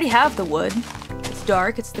 And I already have the wood. It's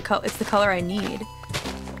dark, it's the color I need.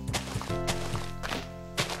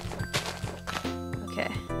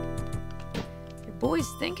 Okay. Your boys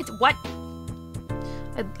think it's- what?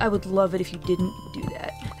 I would love it if you didn't do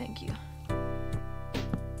that. Thank you.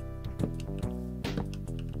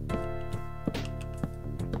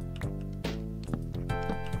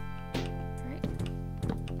 Alright.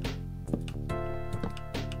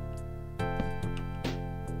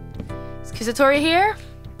 Is Kusatori here?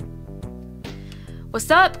 What's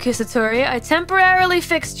up, Kusatori? I temporarily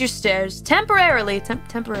fixed your stairs. Temporarily.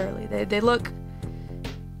 Temporarily. They look...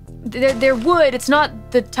 They're wood. It's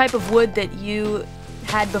not the type of wood that you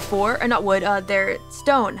had before. Or not wood, they're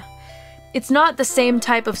stone. It's not the same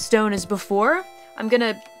type of stone as before. I'm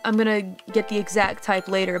gonna get the exact type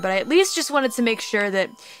later, but I at least just wanted to make sure that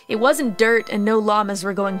it wasn't dirt and no llamas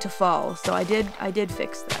were going to fall. So I did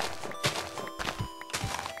fix that.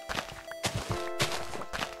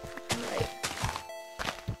 Alright.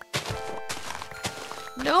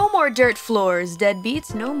 No more dirt floors,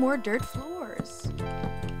 deadbeats. No more dirt floors.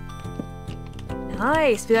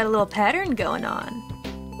 Nice, we got a little pattern going on.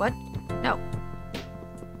 What? No.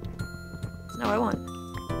 That's not what I want.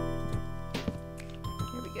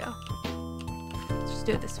 Here we go. Let's just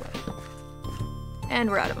do it this way. And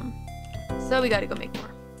we're out of them. So we gotta go make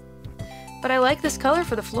more. But I like this color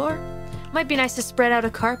for the floor. Might be nice to spread out a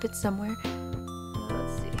carpet somewhere.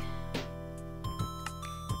 Let's see.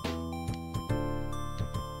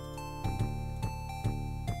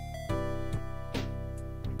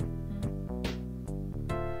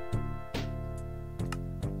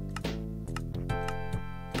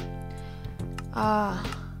 Ah.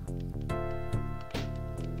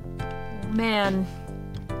 Oh, man.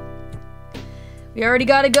 We already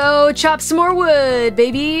gotta go chop some more wood,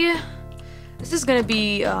 baby. This is gonna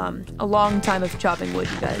be a long time of chopping wood,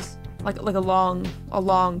 you guys. Like a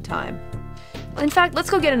long time. In fact, let's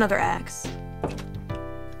go get another axe.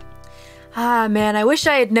 Ah, man, I wish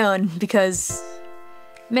I had known because,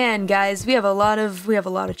 man, guys, we have a lot of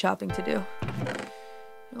chopping to do.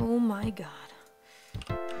 Oh my god.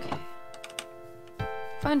 Okay.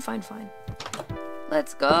 Fine.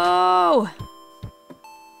 Let's go!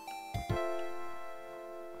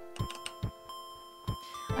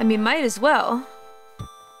 I mean, might as well.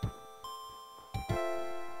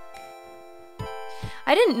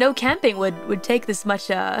 I didn't know camping would take this much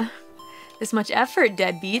effort,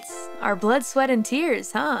 deadbeats. Our blood, sweat, and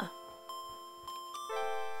tears, huh?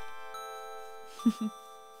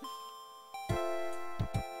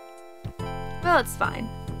 Well, it's fine.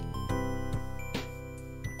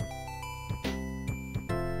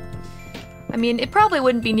 I mean, it probably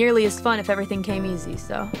wouldn't be nearly as fun if everything came easy,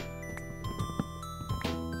 so...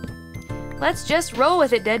 Let's just roll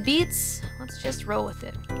with it, deadbeats. Let's just roll with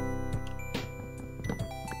it.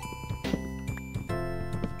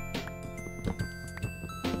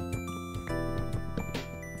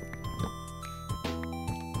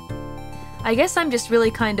 I guess I'm just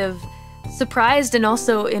really kind of surprised and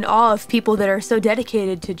also in awe of people that are so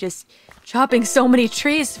dedicated to just chopping so many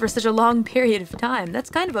trees for such a long period of time. That's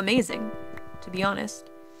kind of amazing, to be honest.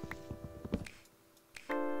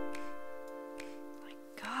 My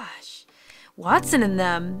gosh. Watson and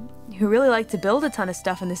them, who really like to build a ton of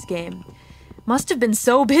stuff in this game, must have been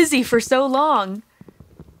so busy for so long.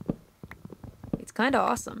 It's kind of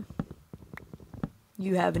awesome.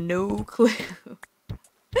 You have no clue.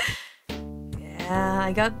 Yeah,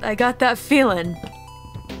 I got that feeling.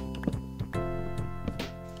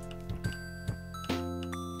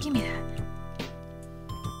 Give me that.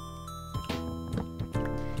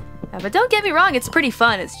 Yeah, but don't get me wrong, it's pretty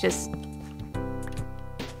fun. It's just...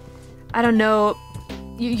 I don't know.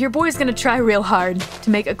 Your boy's gonna try real hard to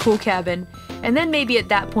make a cool cabin. And then maybe at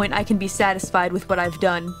that point I can be satisfied with what I've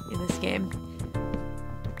done in this game.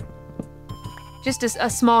 Just a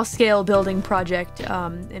small-scale building project,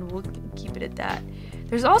 and we'll keep it at that.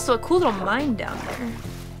 There's also a cool little mine down there.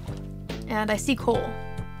 And I see coal.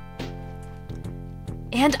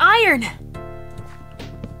 And iron!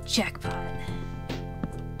 Jackpot.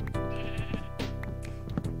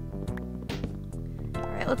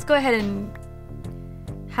 Alright, let's go ahead and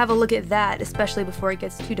have a look at that, especially before it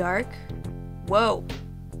gets too dark. Whoa.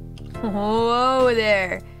 Whoa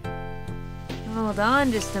there. Hold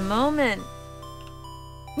on just a moment.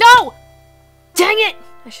 No! Dang it!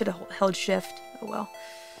 I should have held shift. Oh well.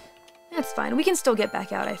 That's fine. We can still get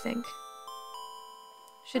back out, I think.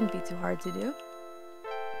 Shouldn't be too hard to do.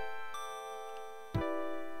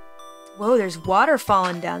 Whoa, there's water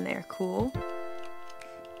falling down there. Cool.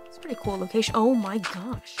 It's a pretty cool location. Oh my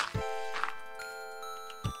gosh.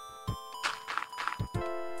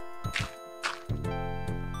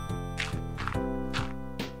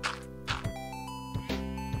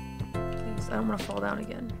 Please, I don't want to fall down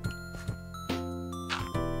again.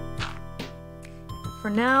 For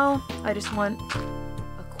now, I just want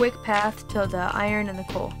a quick path to the iron and the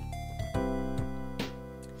coal.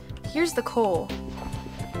 Here's the coal.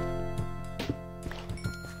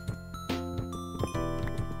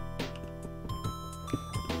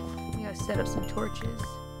 We gotta set up some torches.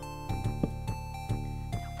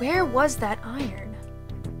 Where was that iron?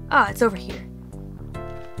 Ah, it's over here.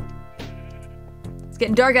 It's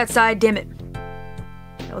getting dark outside, damn it.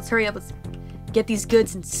 Now let's hurry up, let's get these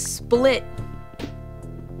goods and split.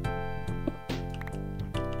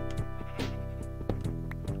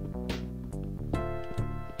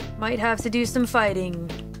 Might have to do some fighting.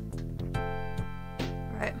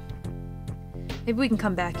 Alright. Maybe we can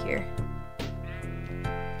come back here.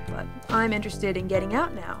 But I'm interested in getting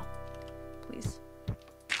out now. Please.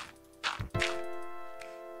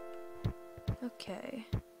 Okay.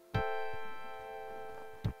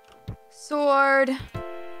 Sword.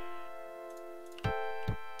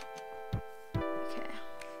 Okay.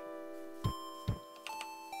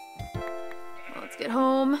 Well, let's get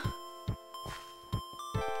home.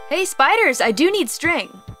 Hey, spiders! I do need string.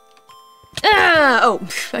 Ah! Oh,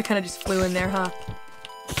 I kind of just flew in there, huh?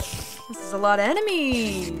 This is a lot of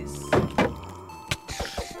enemies.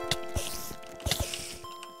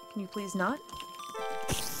 Can you please not?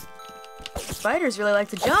 Spiders really like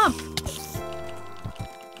to jump.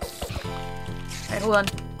 Alright, hold on.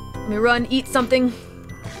 Let me run, eat something.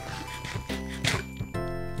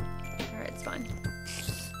 Alright, it's fine.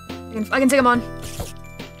 I can take them on.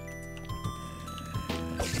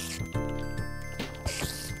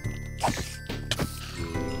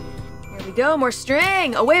 Go, more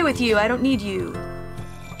string! Away with you, I don't need you.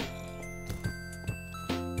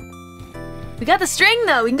 We got the string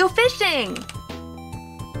though, we can go fishing!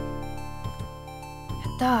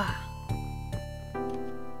 Yatta.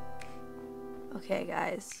 Okay,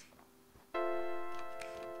 guys.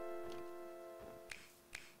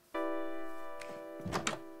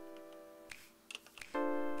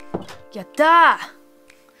 Yatta!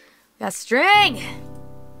 We got string!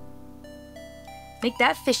 Make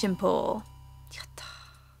that fishing pole.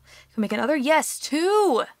 Can we make another? Yes,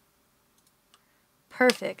 2!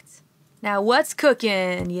 Perfect. Now what's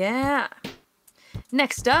cooking? Yeah.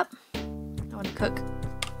 Next up, I want to cook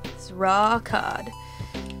this raw cod.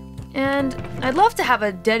 And I'd love to have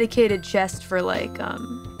a dedicated chest for like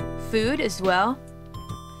food as well.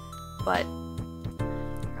 But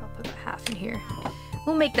I'll put about half in here.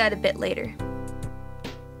 We'll make that a bit later.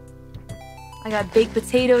 I got baked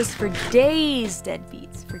potatoes for days,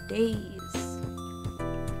 deadbeats, for days.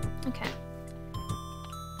 Okay.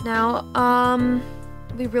 Now,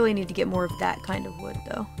 we really need to get more of that kind of wood,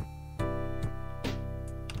 though.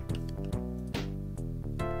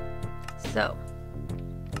 So.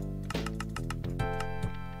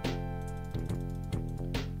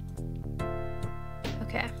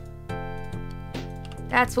 Okay.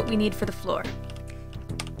 That's what we need for the floor.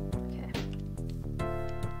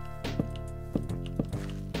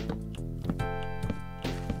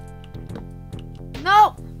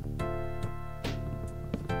 No!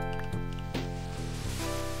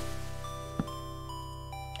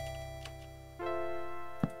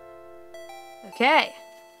 Okay.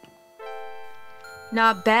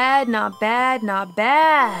 Not bad, not bad, not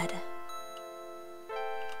bad.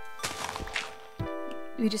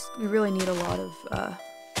 We really need a lot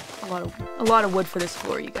of wood for this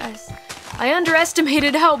floor, you guys. I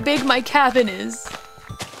underestimated how big my cabin is.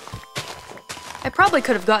 I probably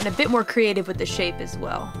could have gotten a bit more creative with the shape as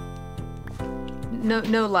well.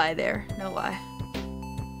 No lie there. No lie.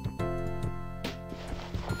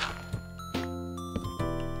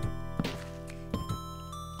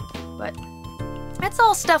 But that's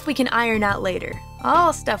all stuff we can iron out later.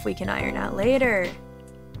 All stuff we can iron out later.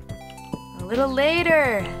 A little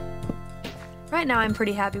later. Right now I'm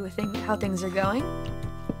pretty happy with how things are going.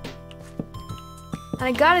 And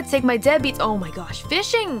I gotta take my deadbeats. Oh my gosh,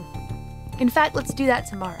 fishing! In fact, let's do that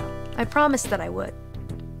tomorrow. I promised that I would.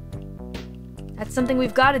 That's something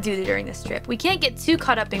we've got to do during this trip. We can't get too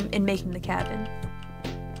caught up in making the cabin.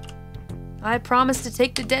 I promised to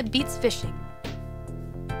take the deadbeats fishing.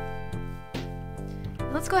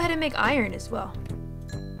 go ahead and make iron as well.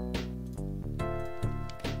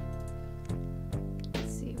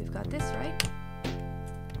 Let's see, we've got this, right?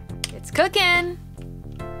 It's cooking!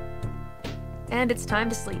 And it's time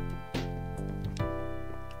to sleep.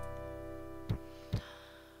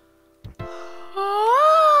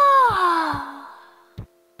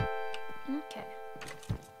 Okay.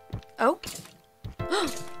 Oh.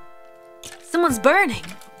 Someone's burning.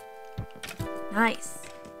 Nice.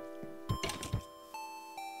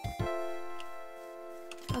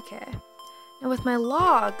 Okay. Now with my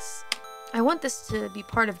logs, I want this to be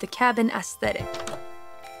part of the cabin aesthetic.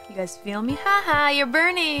 You guys feel me? Haha, you're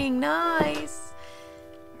burning. Nice.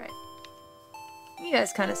 All right. You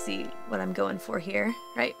guys kind of see what I'm going for here,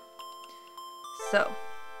 right? So.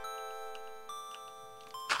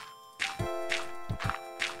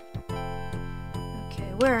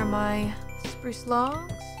 Okay, where are my spruce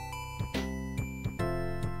logs?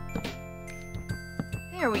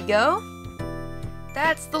 There we go.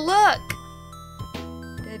 That's the look.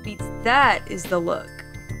 Deadbeats, that is the look.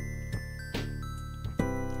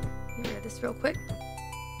 Get rid of this real quick.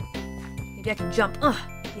 Maybe I can jump.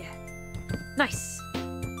 Yeah. Nice.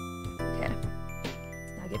 Okay.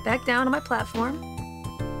 Now get back down on my platform.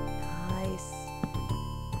 Nice.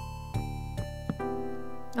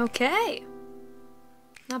 Okay.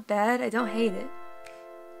 Not bad. I don't hate it.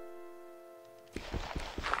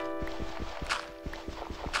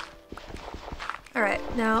 Alright,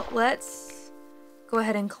 now let's go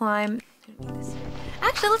ahead and climb.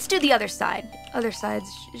 Actually, let's do the other side. Other sides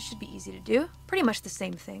should be easy to do. Pretty much the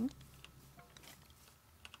same thing.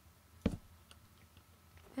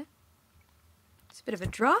 Okay. It's a bit of a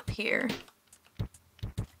drop here.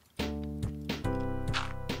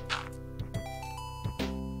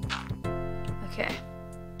 Okay.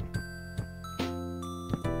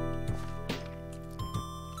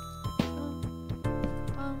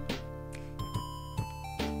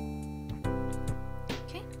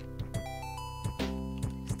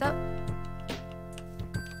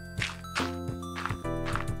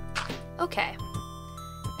 Okay,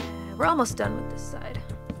 we're almost done with this side.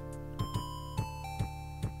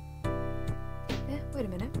 Wait a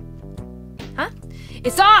minute. Huh?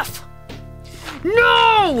 It's off!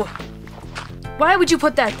 No! Why would you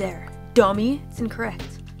put that there? Dummy, it's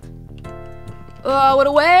incorrect. Oh, what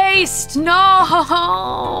a waste! No!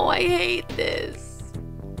 I hate this.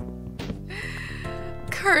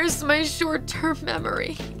 Curse my short-term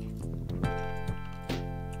memory.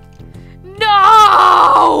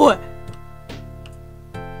 No!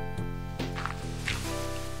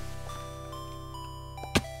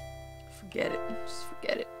 Forget it. Just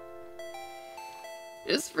forget it.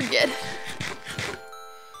 Just forget it.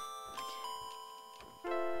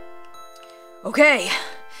 Okay.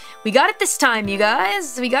 We got it this time, you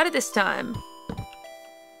guys. We got it this time.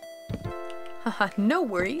 Haha, no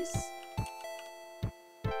worries.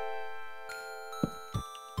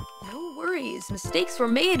 No worries. Mistakes were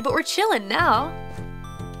made, but we're chilling now.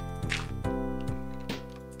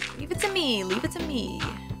 Leave it to me. Leave it to me.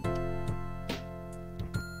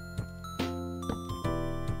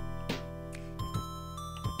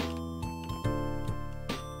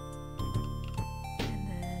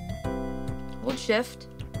 Hold shift.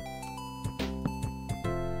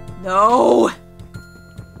 No!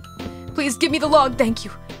 Please give me the log, thank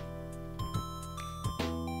you.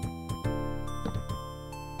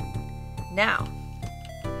 Now,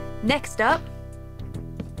 next up,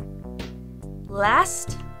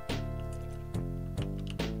 last.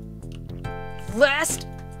 All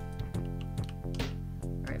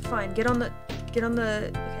right, fine. Get on the.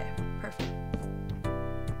 Okay, perfect.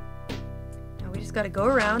 Now we just gotta go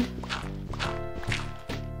around.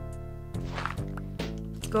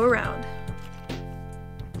 Go around.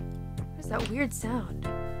 What is that weird sound?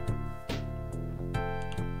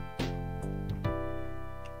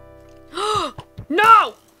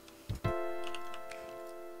 No!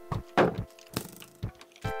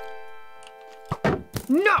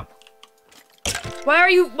 No! Why are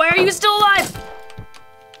you still alive?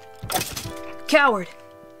 Coward.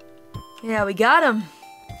 Yeah, we got him.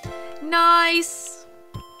 Nice.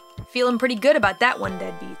 Feeling pretty good about that one,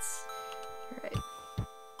 deadbeats.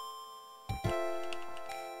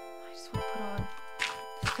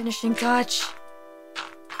 Finishing touch.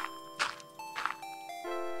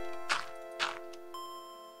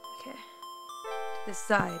 Okay. To this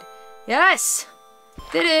side. Yes!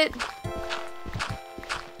 Did it!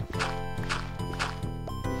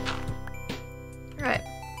 Alright.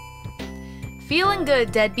 Feeling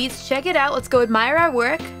good, deadbeats. Check it out. Let's go admire our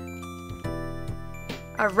work.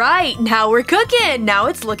 Alright, now we're cooking! Now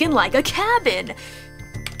it's looking like a cabin.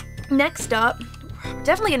 Next up, where are We're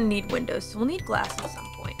definitely gonna need windows, so we'll need glass at some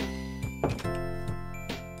point.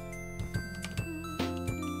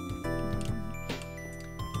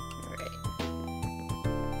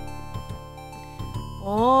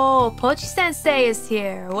 Oh, Pochi-sensei is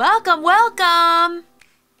here. Welcome, welcome!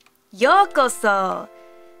 Yokoso!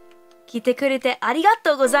 Kite kurete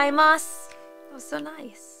arigatou gozaimasu. That was so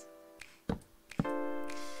nice.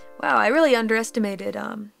 Wow, I really underestimated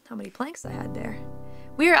how many planks I had there.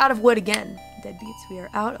 We are out of wood again, deadbeats. We are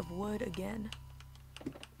out of wood again.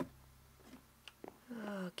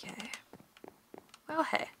 Okay. Well,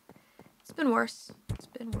 hey. It's been worse. It's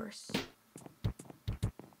been worse.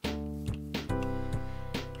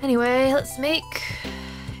 Anyway, let's make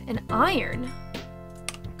an iron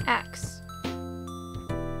axe.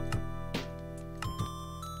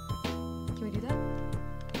 Can we do that?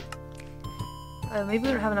 Maybe we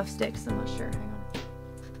don't have enough sticks. I'm not sure. Hang on.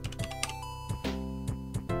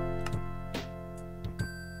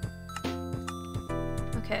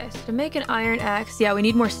 Okay, so to make an iron axe, yeah, we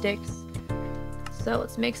need more sticks. So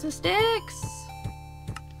let's make some sticks.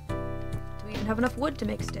 Do we even have enough wood to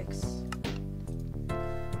make sticks?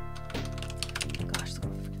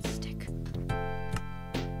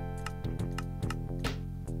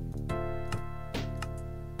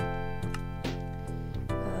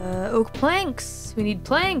 Oak planks. We need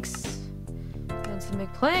planks. And to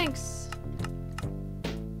make planks.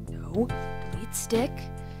 No. Delete stick.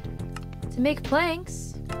 To make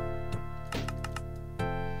planks.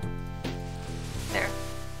 There.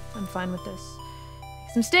 I'm fine with this.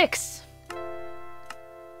 Make some sticks.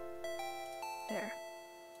 There.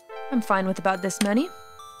 I'm fine with about this many.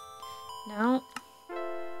 Now,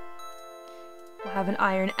 we'll have an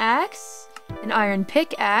iron axe, an iron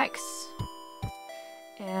pickaxe,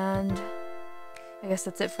 and I guess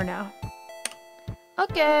that's it for now.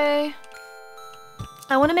 Okay.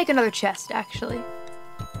 I want to make another chest, actually.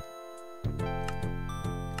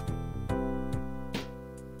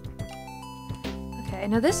 Okay,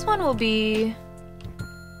 now this one will be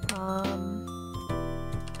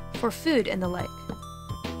for food and the like.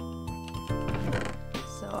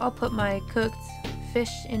 So I'll put my cooked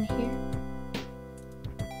fish in here.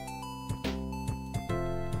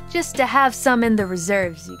 Just to have some in the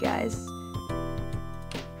reserves, you guys.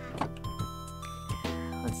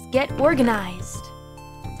 Let's get organized.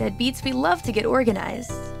 Deadbeats, we love to get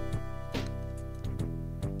organized.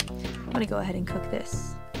 I'm gonna go ahead and cook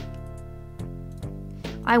this.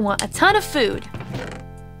 I want a ton of food.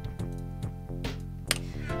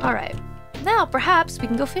 Alright, now perhaps we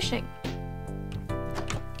can go fishing.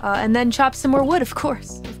 And then chop some more wood, of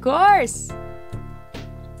course. Of course!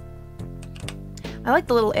 I like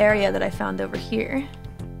the little area that I found over here.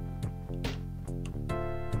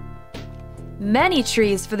 Many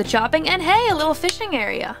trees for the chopping, and hey, a little fishing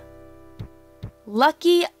area.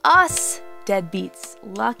 Lucky us, deadbeats.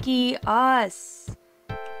 Lucky us.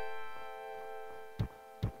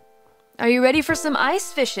 Are you ready for some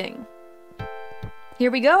ice fishing?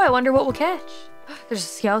 Here we go. I wonder what we'll catch. There's a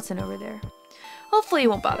skeleton over there. Hopefully he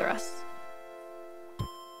won't bother us.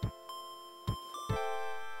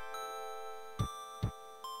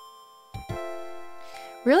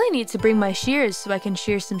 Really need to bring my shears so I can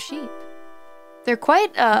shear some sheep. They're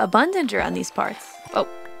quite abundant around these parts. Oh,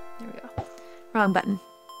 there we go. Wrong button.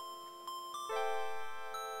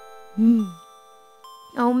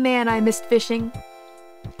 Oh man, I missed fishing.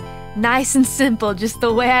 Nice and simple, just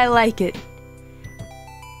the way I like it.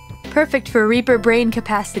 Perfect for Reaper brain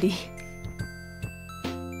capacity.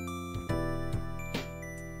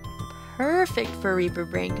 Perfect for Reaper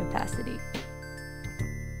brain capacity.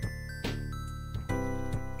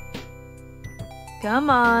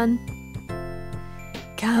 Come on.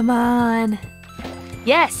 Come on.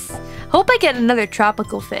 Yes! Hope I get another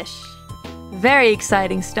tropical fish. Very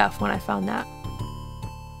exciting stuff when I found that.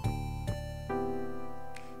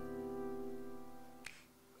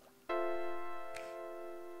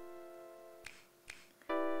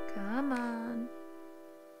 Come on.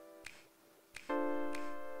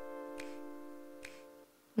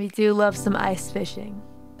 We do love some ice fishing.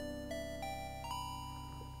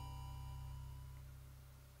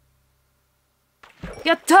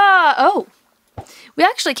 Yatta! Oh! We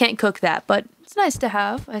actually can't cook that, but it's nice to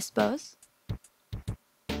have, I suppose.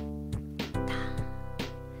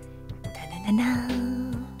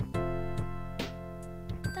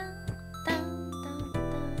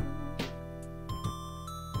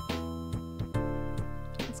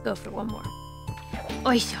 Let's go for one more.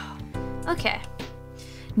 Oisho. Okay.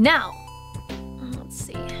 Now, let's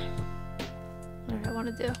see. What do I want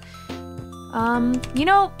to do? You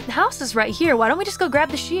know, the house is right here. Why don't we just go grab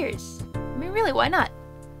the shears? I mean, really, why not?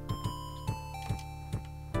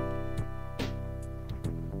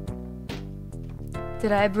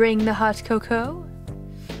 Did I bring the hot cocoa?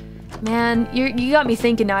 Man, you got me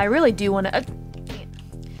thinking now. I really do want to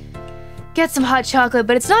get some hot chocolate,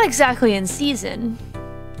 but it's not exactly in season,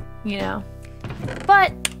 you know.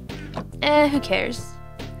 But, who cares?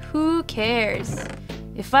 Who cares?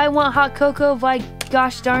 If I want hot cocoa, by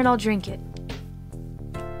gosh darn, I'll drink it.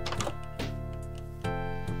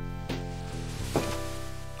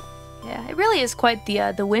 Yeah, it really is quite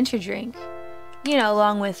the winter drink. You know,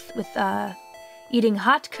 along with eating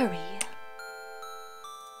hot curry.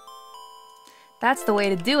 That's the way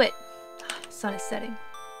to do it. Sun is setting.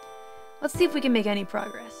 Let's see if we can make any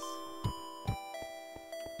progress.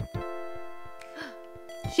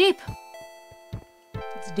 Sheep!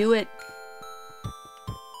 Let's do it.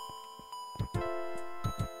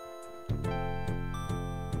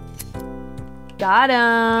 Got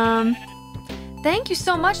him! Thank you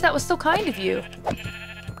so much, that was so kind of you.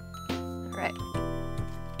 Alright.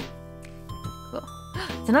 Cool.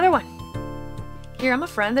 It's another one. Here, I'm a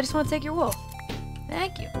friend, I just want to take your wool.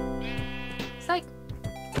 Thank you. Psych.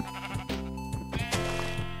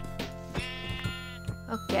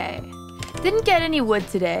 Okay. Didn't get any wood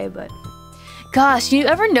today, but... Gosh, you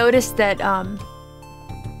ever notice that,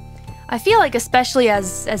 I feel like especially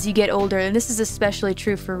as you get older, and this is especially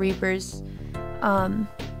true for Reapers, time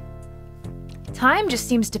just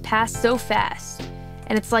seems to pass so fast.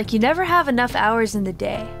 And it's like you never have enough hours in the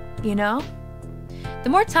day, you know? The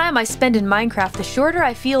more time I spend in Minecraft, the shorter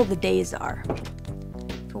I feel the days are.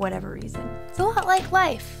 For whatever reason. It's a lot like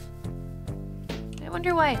life. I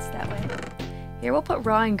wonder why it's that way. Here, we'll put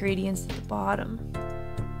raw ingredients at the bottom.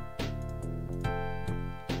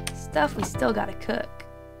 Stuff we still gotta cook.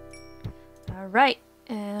 Alright,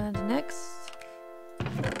 and next.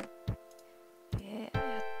 Yeah,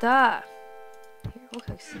 yatta. Here, we'll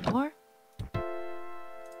cook some more.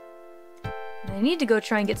 And I need to go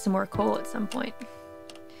try and get some more coal at some point.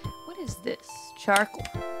 What is this? Charcoal.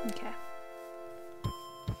 Okay.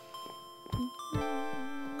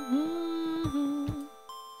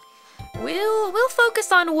 We'll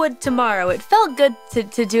focus on wood tomorrow. It felt good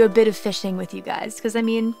to do a bit of fishing with you guys, because I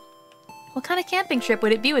mean, what kind of camping trip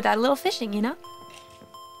would it be without a little fishing, you know?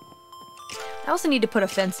 I also need to put a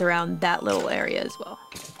fence around that little area as well.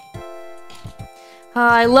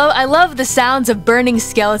 I love the sounds of burning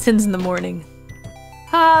skeletons in the morning.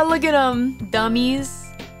 Ah, look at them, dummies.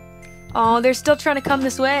 Oh, they're still trying to come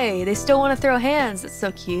this way. They still want to throw hands. That's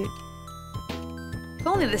so cute. If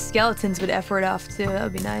only the skeletons would effort off too, that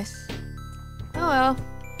would be nice. Oh well.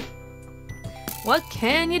 What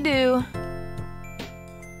can you do?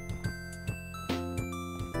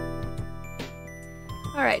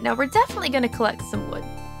 Alright, now we're definitely gonna collect some wood.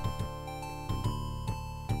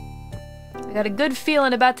 I got a good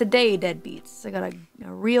feeling about today, deadbeats. I got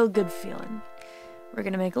a real good feeling. We're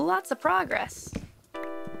gonna make lots of progress.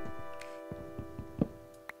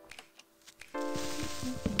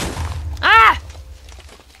 Ah!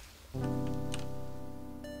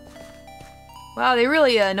 Wow, they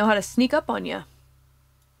really know how to sneak up on you.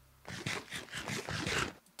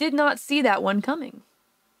 Did not see that one coming.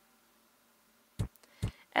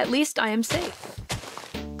 At least I am safe.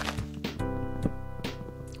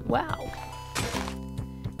 Wow.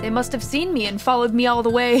 They must have seen me and followed me all the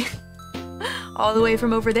way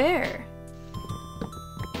from over there.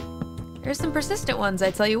 There's some persistent ones, I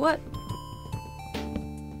tell you what.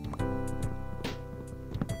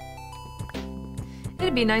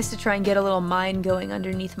 It'd be nice to try and get a little mine going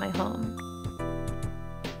underneath my home.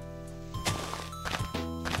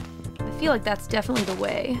 I feel like that's definitely the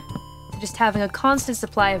way. Just having a constant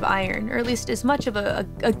supply of iron, or at least as much of a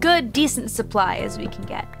good, decent supply as we can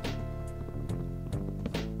get.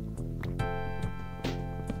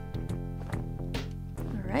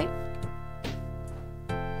 Alright.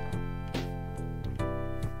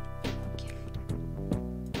 Okay.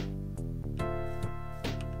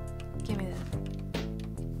 Give me that.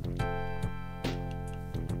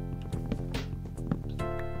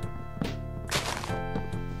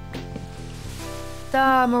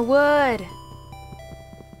 More wood.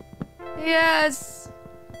 Yes.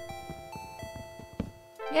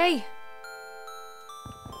 Yay.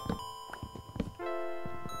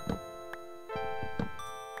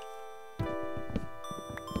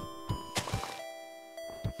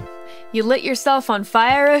 You lit yourself on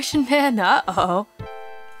fire, Ocean Man? Uh-oh.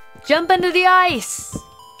 Jump into the ice.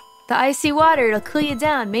 The icy water, it'll cool you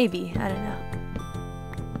down, maybe. I don't know.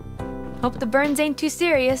 Hope the burns ain't too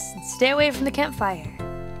serious, and stay away from the campfire.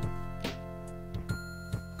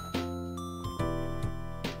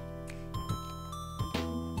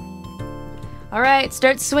 Alright,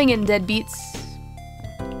 start swinging, deadbeats.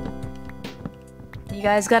 You You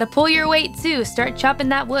guys gotta pull your weight too. Start chopping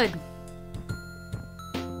that wood.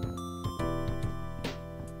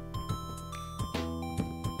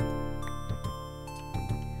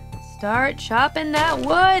 Start chopping that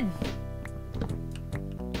wood.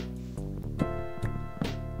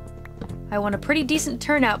 I want a pretty decent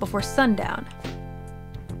turnout before sundown.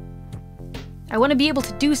 I want to be able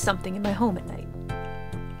to do something in my home at night.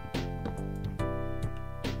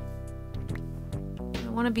 I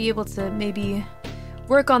want to be able to maybe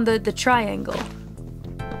work on the triangle.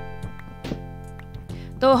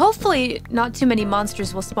 Though hopefully not too many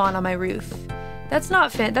monsters will spawn on my roof. That's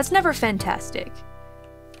never fantastic.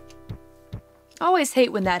 Always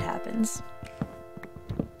hate when that happens.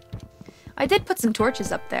 I did put some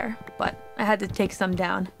torches up there, but I had to take some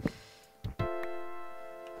down. Okay.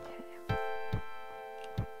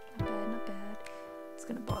 Not bad. It's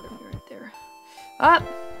gonna bother me right there. Up!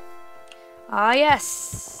 Ah,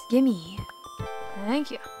 yes! Gimme.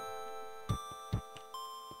 Thank you.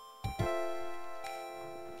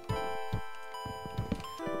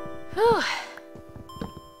 Whew.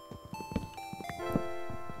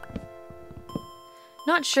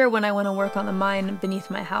 Not sure when I want to work on the mine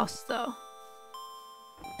beneath my house, though.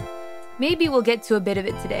 Maybe we'll get to a bit of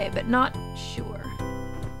it today, but not sure.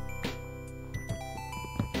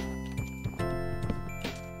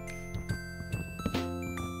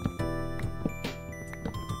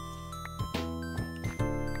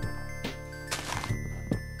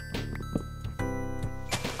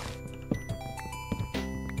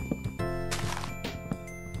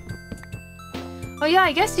 Oh yeah,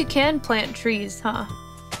 I guess you can plant trees, huh?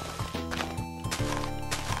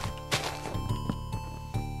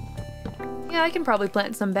 Yeah, I can probably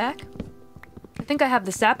plant some back. I think I have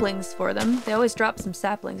the saplings for them. They always drop some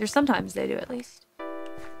saplings, or sometimes they do at least.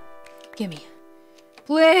 Gimme.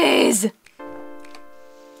 Please! There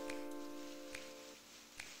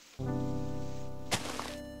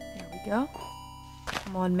we go.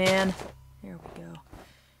 Come on, man. There we go.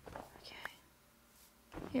 Okay.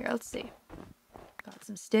 Here, let's see. Got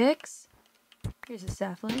some sticks. Here's a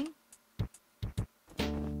sapling.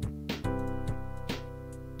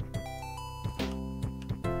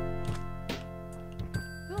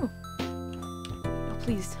 Ooh. Oh,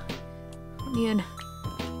 please. Let me in.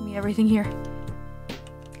 Give me everything here.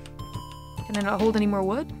 Can I not hold any more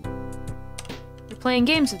wood? You're playing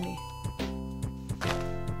games with me.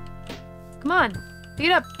 Come on. Pick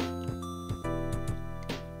it up.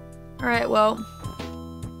 Alright, well.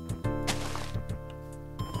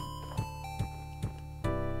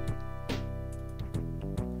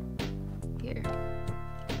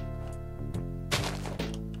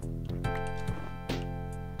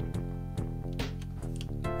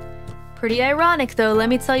 Pretty ironic, though, let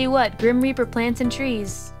me tell you what. Grim Reaper planting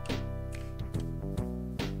trees.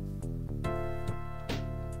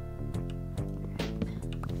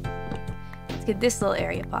 Let's get this little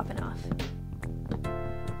area popping off.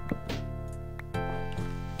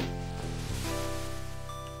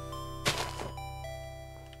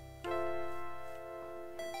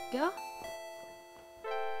 Go.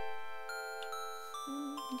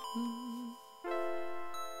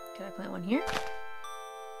 Can I plant one here?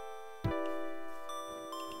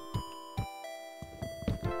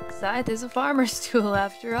 Scythe is a farmer's tool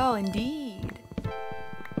after all, indeed.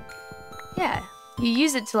 Yeah, you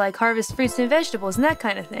use it to like harvest fruits and vegetables and that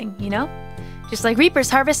kind of thing, you know? Just like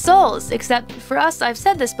reapers harvest souls, except for us, I've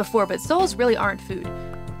said this before, but souls really aren't food.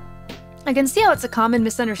 I can see how it's a common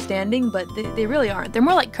misunderstanding, but they really aren't. They're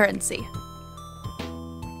more like currency.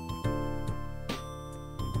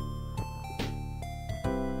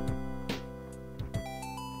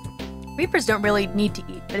 Reapers don't really need to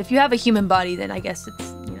eat, but if you have a human body, then I guess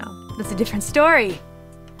it's, you know, that's a different story.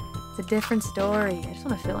 It's a different story. I just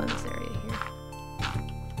want to fill in this area here.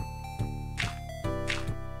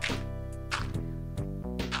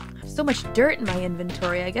 I have so much dirt in my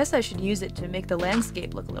inventory. I guess I should use it to make the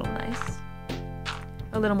landscape look a little nice.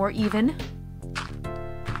 A little more even.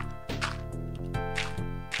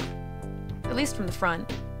 At least from the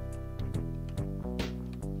front.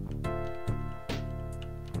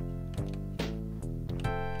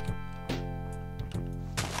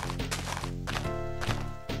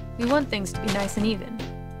 We want things to be nice and even.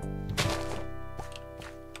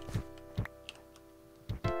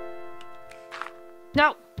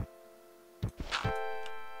 No!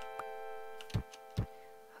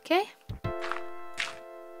 Okay.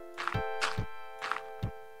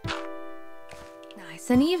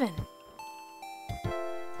 Nice and even.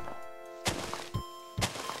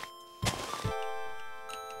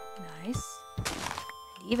 Nice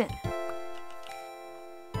and even.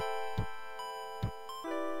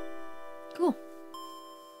 Cool.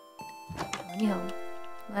 me home.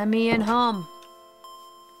 Let me in home.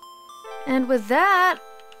 And with that,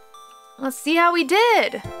 let's see how we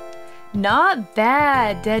did. Not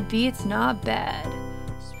bad, deadbeats, not bad.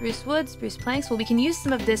 Spruce wood, spruce planks. Well, we can use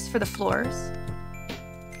some of this for the floors.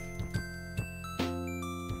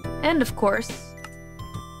 And of course,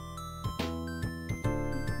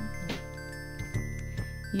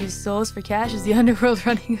 use souls for cash as the underworld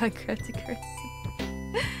running on cryptocurrency.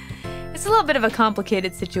 It's a little bit of a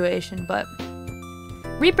complicated situation, but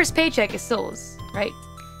Reaper's paycheck is souls, right?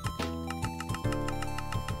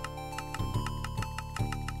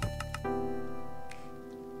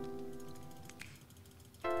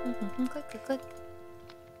 Click, click, click.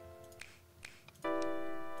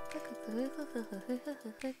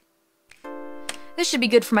 This should be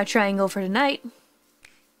good for my triangle for tonight.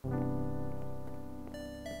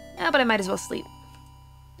 Yeah, but I might as well sleep.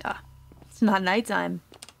 Ah, it's not nighttime.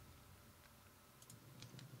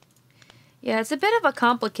 Yeah, it's a bit of a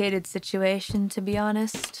complicated situation, to be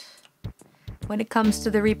honest, when it comes to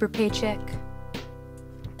the Reaper paycheck.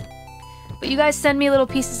 But you guys send me little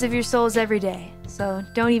pieces of your souls every day, so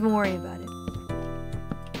don't even worry about it.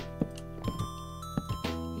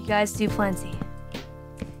 You guys do plenty.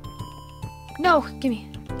 No,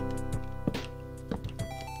 gimme.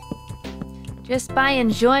 Just by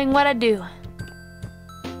enjoying what I do.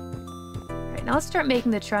 Alright, now let's start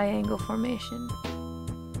making the triangle formation.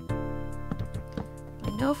 I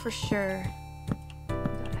know for sure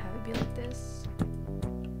gotta have it be like this.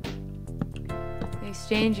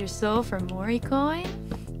 Exchange your soul for Mori coin?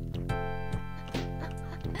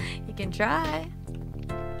 You can try.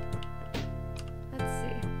 Let's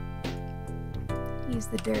see. Use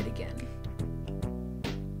the dirt again.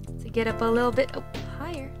 To get up a little bit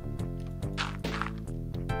higher.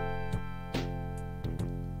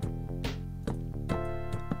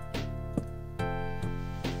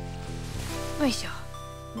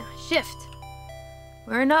 Now shift.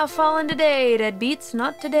 We're not falling today, deadbeats.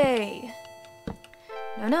 Not today.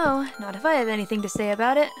 No, not if I have anything to say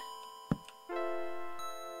about it.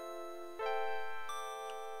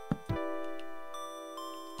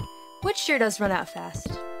 Which sure does run out fast.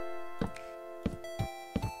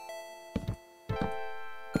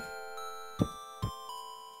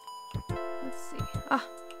 Let's see. Ah.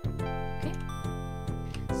 Okay.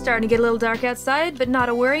 Starting to get a little dark outside, but not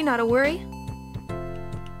a worry, not a worry.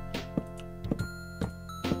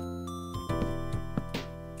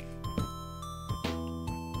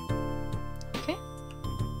 Okay.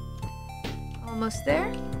 Almost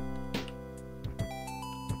there.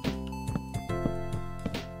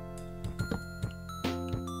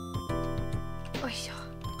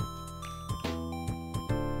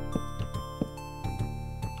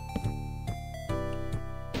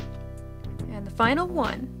 And the final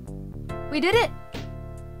one. We did it!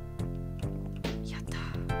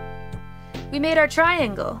 Yatta. We made our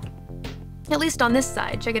triangle. At least on this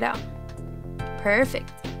side. Check it out.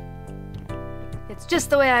 Perfect. It's just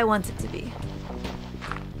the way I want it to be.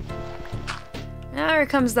 Now here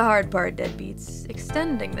comes the hard part, deadbeats.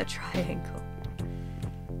 Extending the triangle.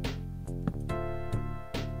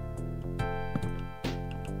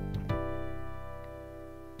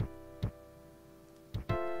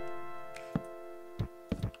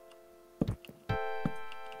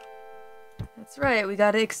 That's right, we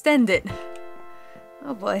gotta extend it.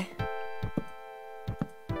 Oh boy.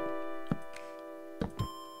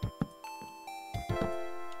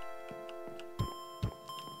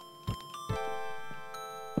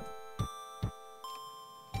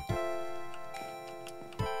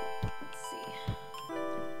 Let's see.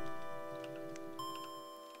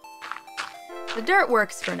 The dirt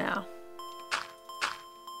works for now.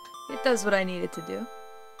 It does what I need it to do.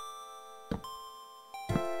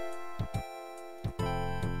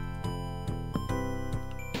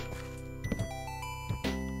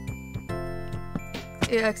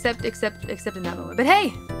 Yeah, except in that moment. But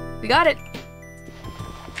hey, we got it.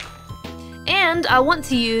 And I want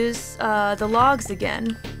to use the logs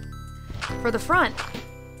again for the front.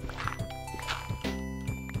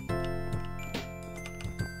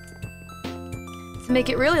 To make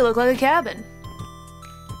it really look like a cabin.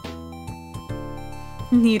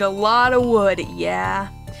 Need a lot of wood, yeah.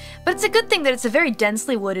 But it's a good thing that it's a very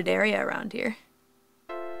densely wooded area around here.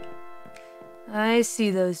 I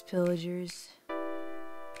see those pillagers.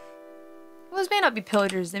 Well, those may not be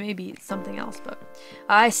pillagers, they may be something else, but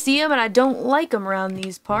I see them and I don't like them around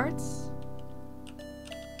these parts.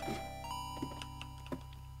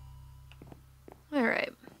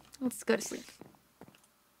 Alright, let's go to sleep.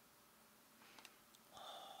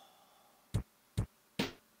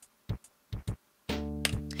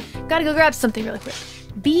 Gotta go grab something really quick.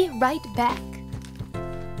 Be right back.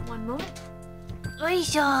 One moment.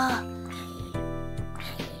 Oisha.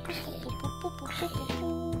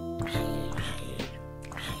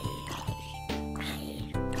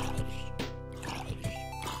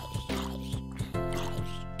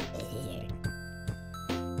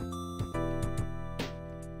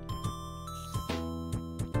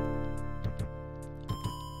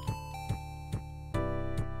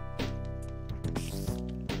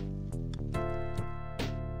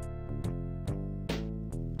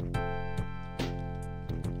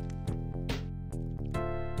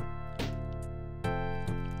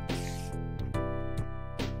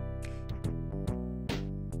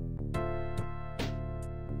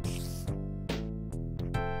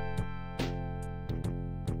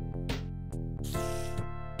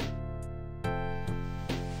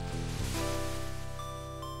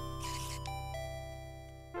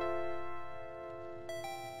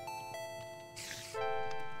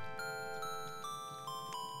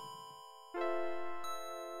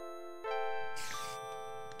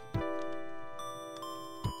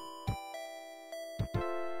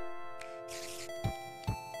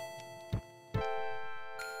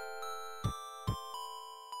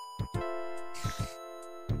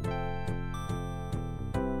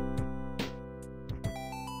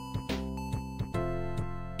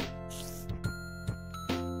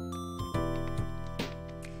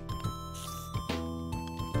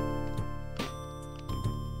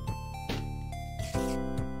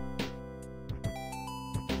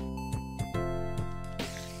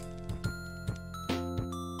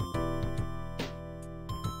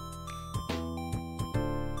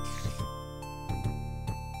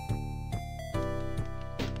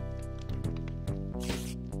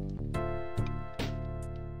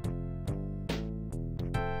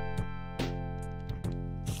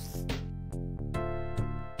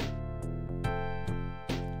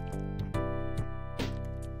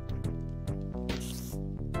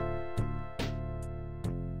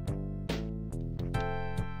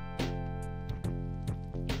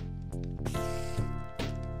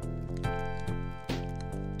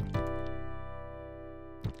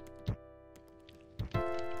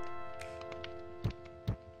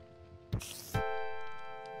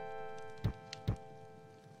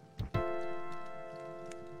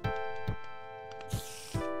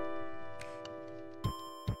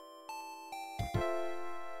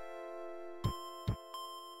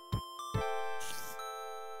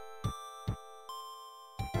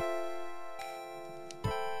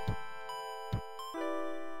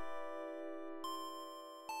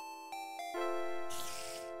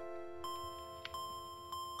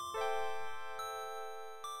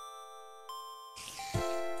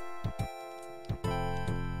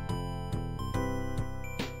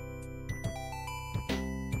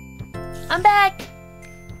 I'm back!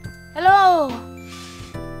 Hello!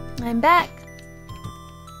 I'm back.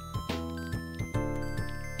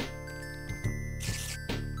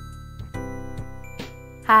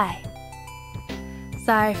 Hi.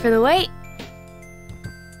 Sorry for the wait.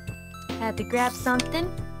 Had to grab something.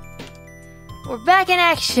 We're back in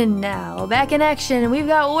action now. Back in action, and we've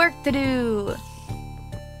got work to do.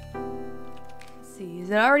 Let's see, is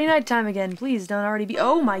it already nighttime again? Please don't already be.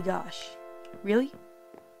 Oh my gosh. Really?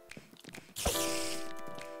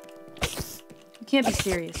 You can't be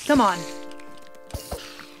serious. Come on.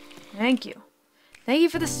 Thank you. Thank you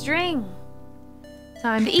for the string.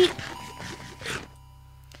 Time to eat.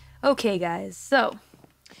 Okay, guys, so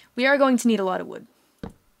we are going to need a lot of wood.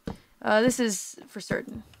 This is for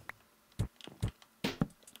certain.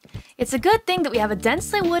 It's a good thing that we have a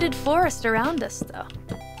densely wooded forest around us, though.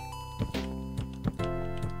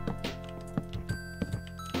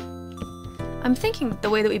 I'm thinking that the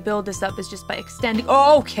way that we build this up is just by extending.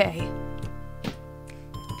 Oh, okay.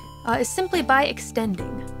 Is simply by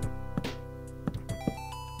extending.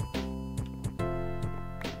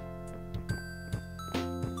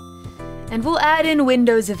 And we'll add in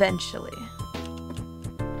windows eventually.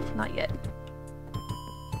 Not yet.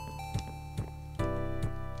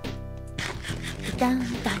 Dun,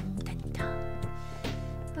 dun, dun, dun.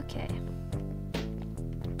 Okay.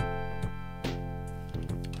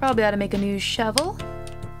 Probably ought to make a new shovel.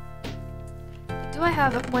 Do I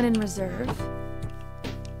have one in reserve?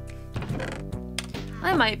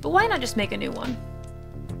 I might, but why not just make a new one?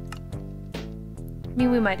 I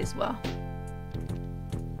mean, we might as well.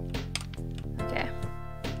 Okay.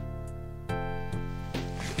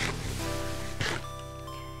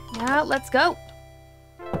 Now, let's go.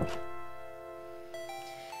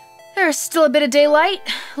 There's still a bit of daylight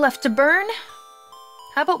left to burn.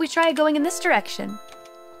 How about we try going in this direction?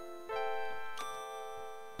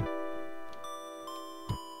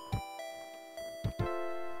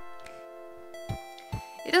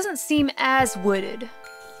 It doesn't seem as wooded.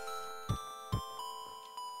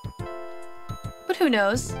 But who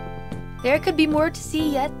knows? There could be more to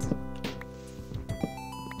see yet.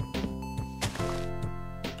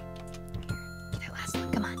 Get that last one,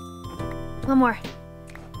 come on. One more.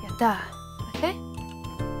 Yatta. Okay?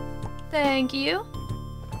 Thank you.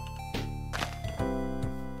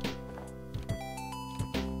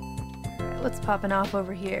 Alright, what's popping off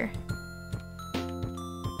over here?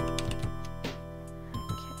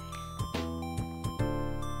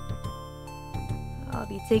 I'll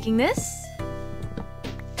be taking this.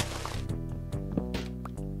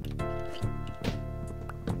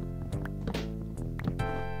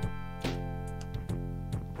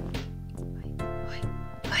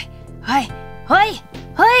 Hi! Hi!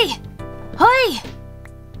 Hi! Hi!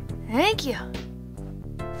 Thank you.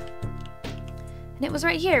 And it was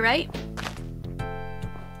right here, right?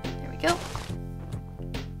 There we go.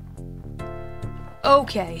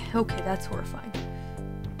 Okay, that's horrifying.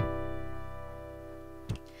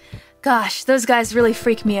 Gosh, those guys really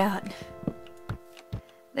freak me out.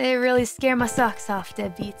 They really scare my socks off,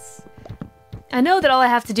 deadbeats. I know that all I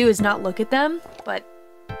have to do is not look at them, but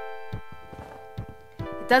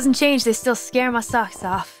it doesn't change, they still scare my socks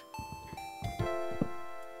off.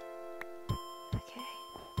 Okay.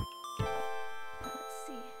 Let's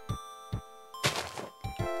see.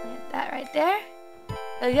 Plant that right there.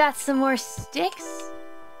 I got some more sticks.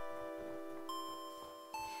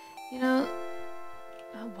 You know,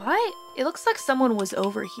 why? It looks like someone was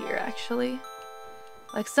over here, actually.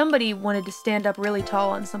 Like somebody wanted to stand up really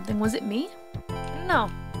tall on something. Was it me? I don't know.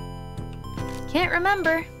 Can't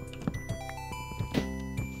remember.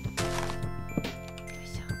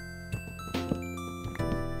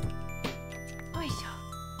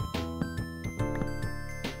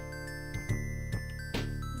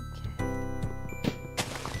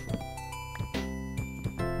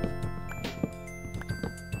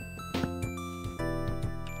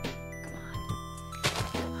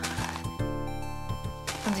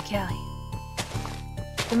 Callie.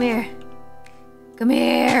 Come here. Come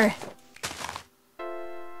here.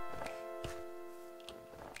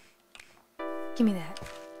 Give me that.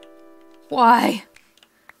 Why?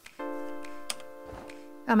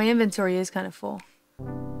 Oh, my inventory is kind of full.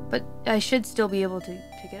 But I should still be able to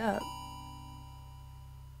pick it up.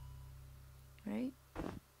 Right?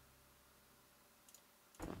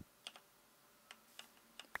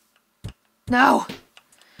 No!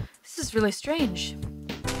 This is really strange.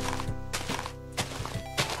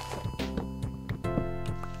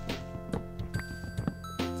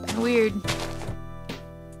 Weird.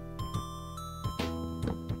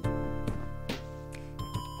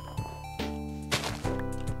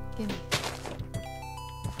 Gimme.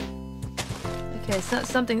 Okay, so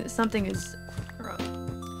something is wrong.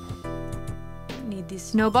 I need these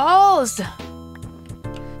snowballs.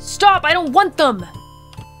 Stop! I don't want them.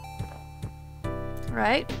 All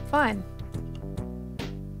right, fine.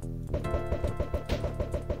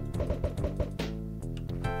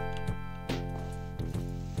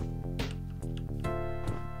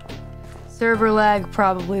 Server lag,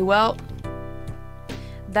 probably. Well,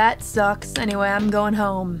 that sucks. Anyway, I'm going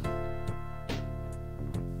home.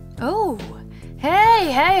 Oh,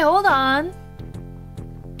 hey, hold on.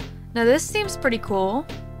 Now this seems pretty cool.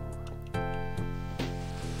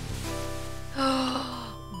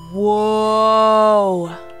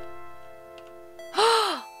 Whoa.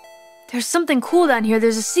 There's something cool down here.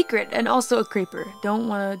 There's a secret and also a creeper. Don't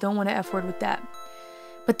wanna F word with that.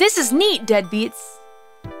 But this is neat, deadbeats.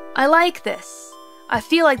 I like this. I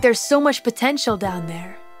feel like there's so much potential down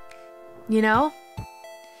there. You know?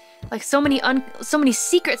 Like so many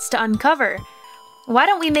secrets to uncover. Why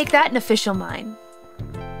don't we make that an official mine?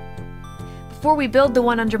 Before we build the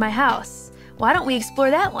one under my house, why don't we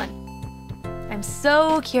explore that one? I'm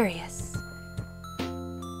so curious.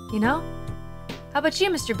 You know? How about you,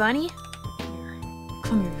 Mr. Bunny?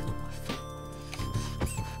 Come here.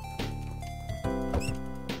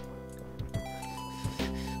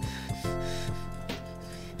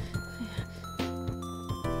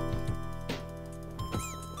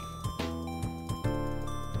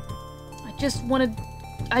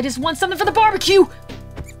 I just want something for the barbecue!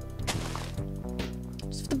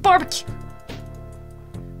 Just for the barbecue.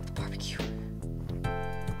 The barbecue.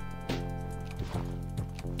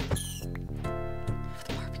 For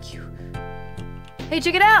the barbecue. Hey,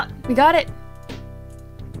 check it out! We got it!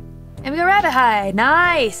 And we got rabbit hide.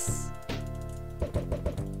 Nice!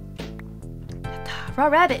 Raw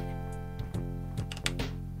rabbit.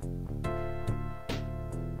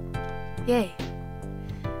 Yay.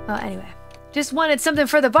 Well, anyway. Just wanted something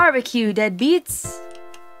for the barbecue, deadbeats.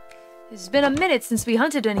 It's been a minute since we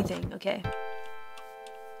hunted anything. Okay.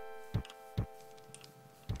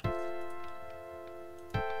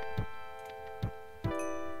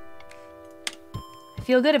 I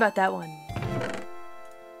feel good about that one.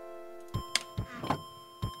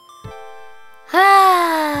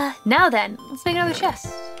 Ah! Now then, let's make another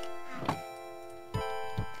chest.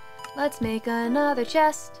 Let's make another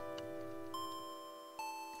chest.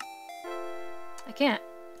 I can't.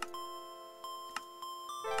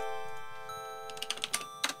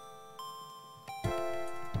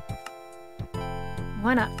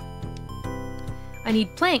 Why not? I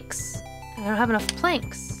need planks, and I don't have enough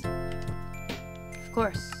planks. Of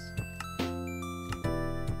course.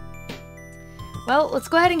 Well, let's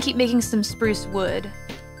go ahead and keep making some spruce wood.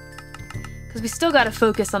 Because we still gotta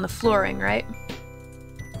focus on the flooring, right?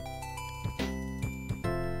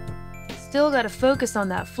 Still gotta focus on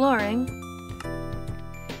that flooring.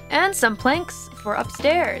 And some planks for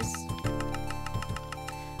upstairs.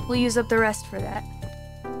 We'll use up the rest for that.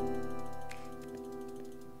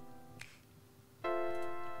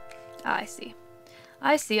 Ah, I see.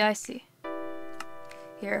 I see, I see.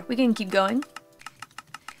 Here, we can keep going.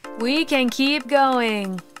 We can keep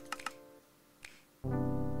going.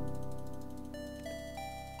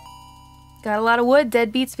 Got a lot of wood,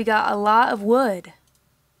 deadbeats. We got a lot of wood.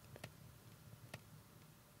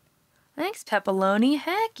 Thanks, Pepperoni.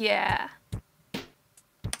 Heck yeah.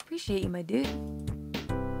 Appreciate you, my dude.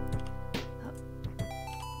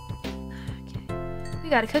 Okay. We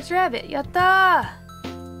got a cooked rabbit. Yatta!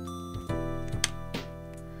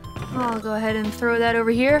 I'll go ahead and throw that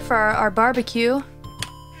over here for our barbecue.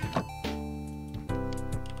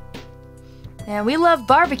 And we love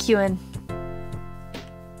barbecuing.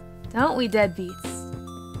 Don't we, deadbeats?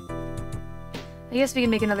 I guess we can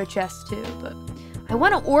make another chest too, but I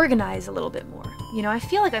want to organize a little bit more. You know, I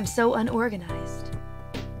feel like I'm so unorganized.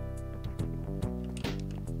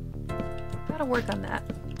 Gotta work on that.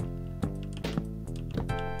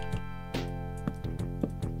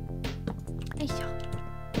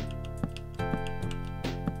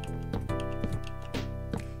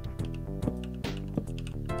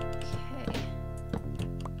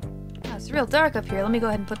 It's real dark up here. Let me go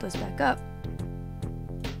ahead and put those back up.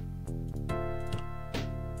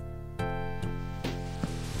 There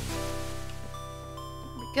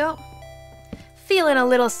we go. Feeling a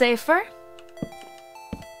little safer.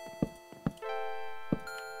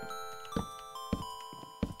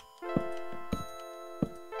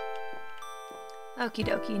 Okie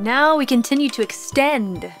dokie. Now we continue to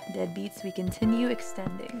extend, deadbeats. We continue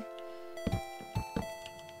extending.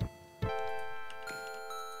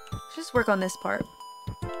 Just work on this part.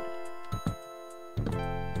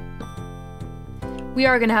 We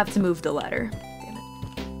are gonna have to move the ladder. Damn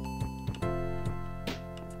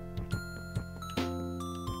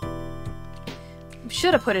it.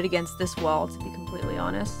 Should have put it against this wall, to be completely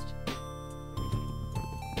honest.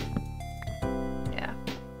 Yeah.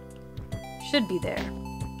 Should be there.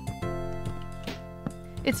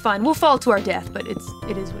 It's fine. We'll fall to our death, but it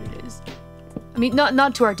is what it is. I mean,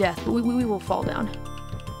 not to our death, but we will fall down.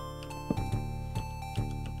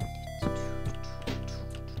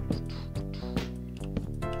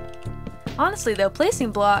 Honestly though,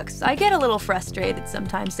 placing blocks, I get a little frustrated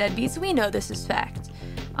sometimes, deadbeats. We know this is fact.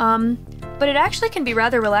 But it actually can be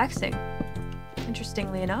rather relaxing.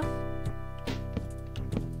 Interestingly enough.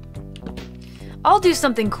 I'll do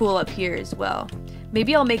something cool up here as well.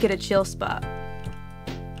 Maybe I'll make it a chill spot.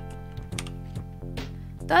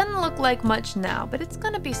 Doesn't look like much now, but it's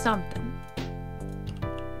gonna be something.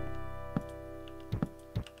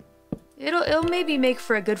 It'll maybe make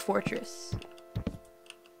for a good fortress.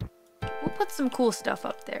 We'll put some cool stuff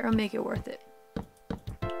up there. I'll make it worth it.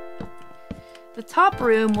 The top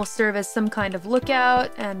room will serve as some kind of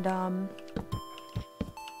lookout and, I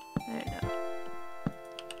don't know.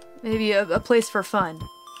 Maybe a place for fun.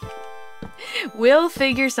 We'll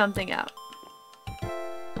figure something out.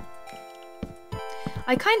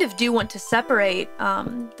 I kind of do want to separate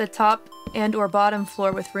the top and or bottom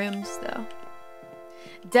floor with rooms, though.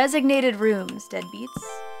 Designated rooms, deadbeats.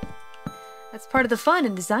 That's part of the fun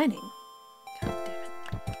in designing. God damn it.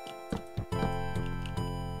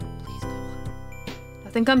 Please go.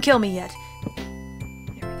 Nothing come kill me yet.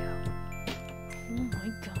 There we go. Oh my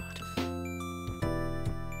god.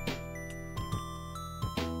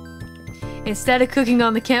 Instead of cooking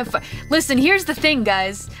on the campfire. Listen, here's the thing,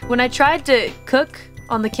 guys. When I tried to cook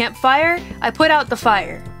on the campfire, I put out the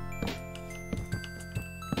fire.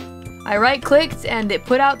 I right-clicked and it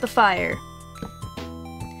put out the fire.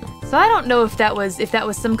 So I don't know if that was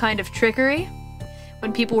some kind of trickery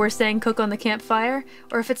when people were saying cook on the campfire,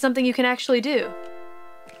 or if it's something you can actually do.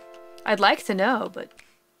 I'd like to know, but...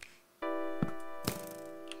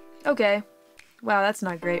 Okay. Wow, that's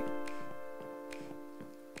not great.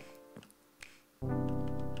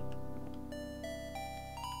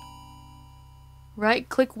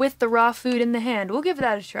 Right-click with the raw food in the hand. We'll give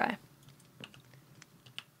that a try.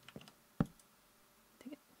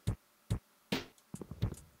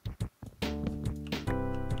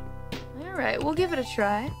 Alright, we'll give it a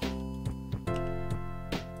try.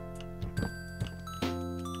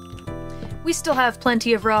 We still have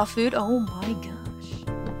plenty of raw food. Oh my gosh.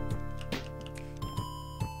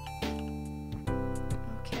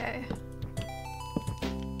 Okay.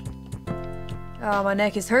 Oh, my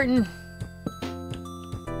neck is hurting.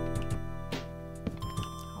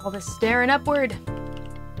 All this staring upward.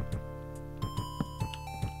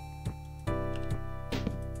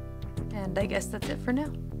 And I guess that's it for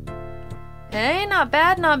now. Hey, not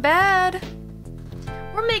bad, not bad.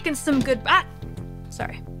 We're making some good... Ah!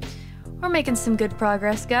 Sorry. We're making some good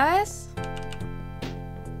progress, guys.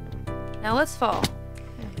 Now let's fall.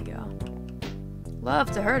 There we go.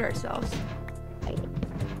 Love to hurt ourselves.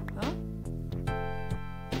 Oh.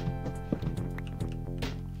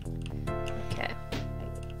 Okay.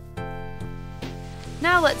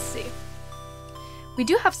 Now let's see. We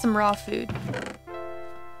do have some raw food.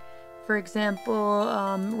 For example,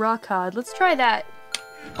 raw cod. Let's try that.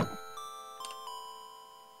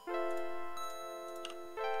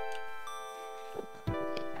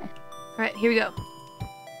 Alright, here we go.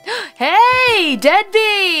 Hey!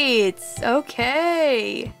 Deadbeats!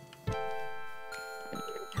 Okay.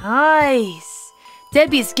 Nice.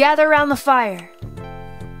 Deadbeats, gather around the fire.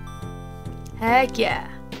 Heck yeah.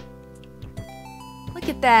 Look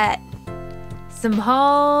at that. Some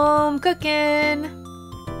home cooking.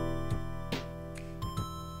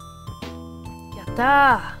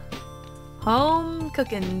 Yatta. Home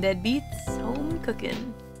cooking, deadbeats. Home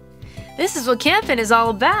cooking. This is what camping is all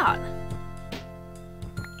about.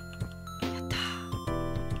 Oh,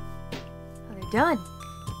 they're done.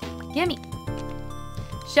 Gimme.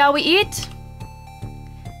 Shall we eat?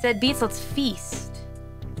 Deadbeats, let's feast.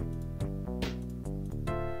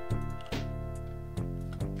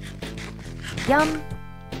 Yum.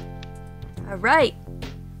 Alright.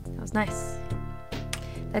 That was nice.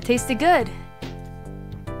 That tasted good.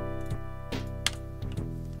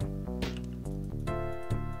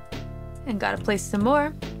 And gotta place some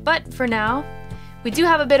more. But for now, we do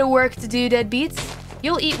have a bit of work to do, deadbeats.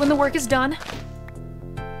 You'll eat when the work is done.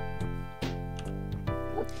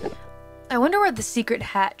 I wonder where the secret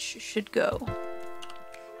hatch should go.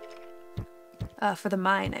 For the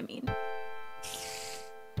mine, I mean.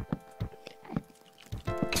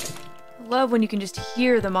 Love when you can just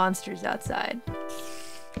hear the monsters outside.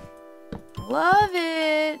 Love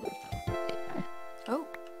it! Oh.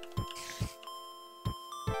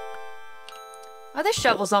 Oh, this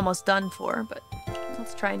shovel's almost done for, but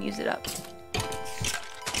let's try and use it up.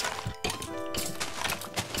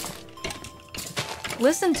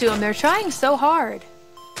 Listen to them, they're trying so hard.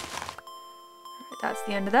 Alright, that's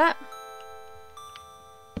the end of that.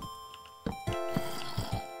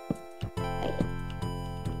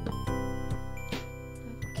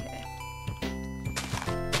 Okay.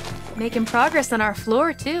 Making progress on our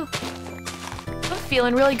floor, too. I'm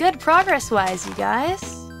feeling really good progress-wise, you guys.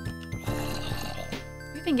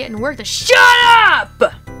 We've been getting work to— Shut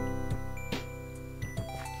up!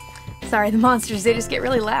 Sorry, the monsters, they just get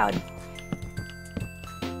really loud.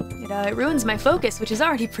 It ruins my focus, which is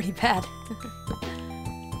already pretty bad.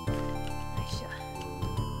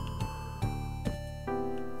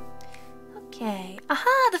 Okay.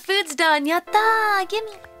 Aha! The food's done! Yatta!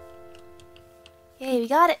 Gimme! Okay, we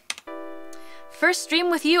got it. First stream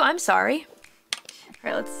with you, I'm sorry.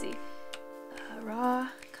 Alright, let's see. Raw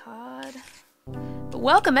cod. But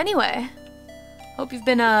welcome anyway. Hope you've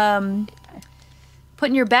been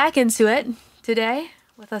putting your back into it today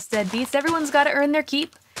with us deadbeats. Everyone's got to earn their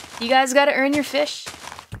keep. You guys gotta earn your fish.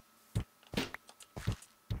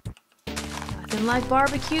 Nothing like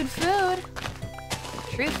barbecued food.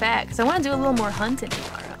 True facts. I want to do a little more hunting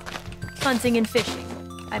tomorrow. Hunting and fishing,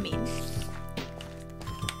 I mean.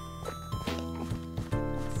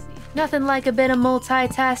 Let's see. Nothing like a bit of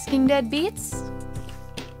multitasking, deadbeats.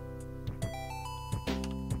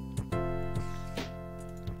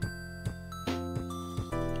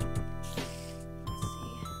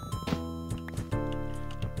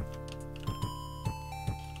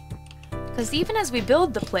 Because even as we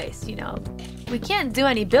build the place, you know, we can't do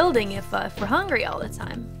any building if we're hungry all the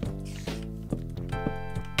time.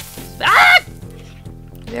 Ah!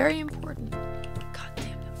 Very important. God damn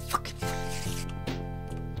it, fucking fire.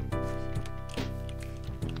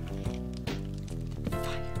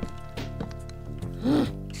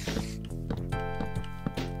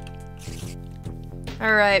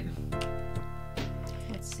 Alright.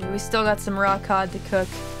 Let's see, we still got some raw cod to cook.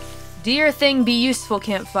 Do your thing, be useful,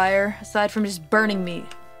 campfire. Aside from just burning me.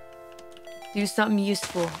 Do something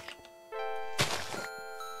useful.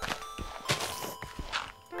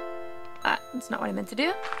 Ah, that's not what I meant to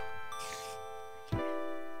do.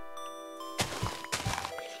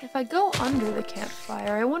 If I go under the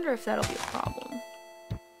campfire, I wonder if that'll be a problem.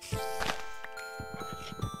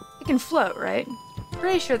 It can float, right?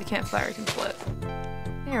 Pretty sure the campfire can float.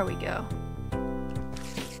 There we go.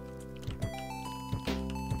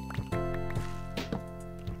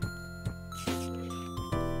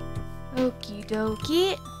 Okie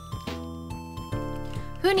dokie.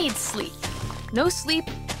 Who needs sleep? No sleep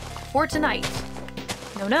for tonight.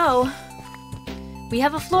 No, no. We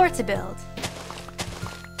have a floor to build.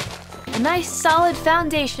 A nice solid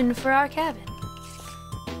foundation for our cabin.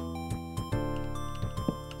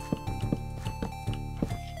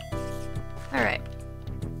 Alright.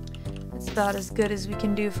 That's about as good as we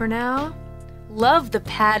can do for now. Love the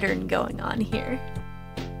pattern going on here.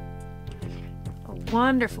 A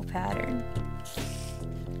wonderful pattern.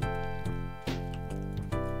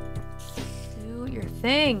 Do your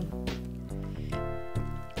thing.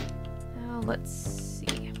 Now let's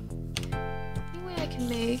see. Any way I can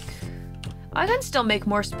make... I can still make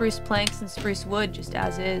more spruce planks and spruce wood just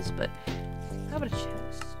as is, but how about a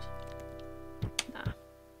chest? Nah.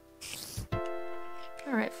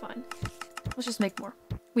 Alright, fine. Let's just make more.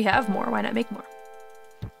 We have more, why not make more?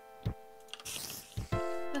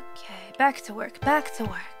 Okay, back to work, back to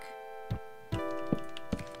work.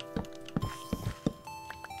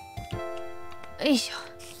 Eesh.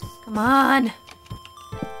 Come on!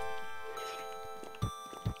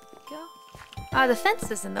 Go. Ah, the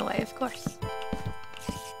fence is in the way, of course.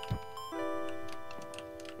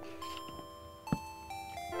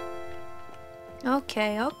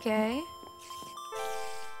 Okay, okay.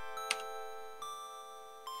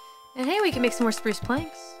 And hey, we can make some more spruce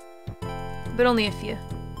planks. But only a few.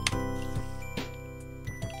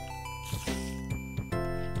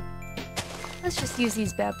 Let's just use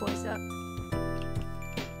these bad boys up.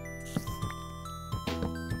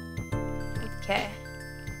 Okay.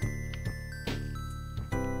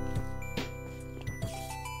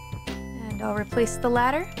 And I'll replace the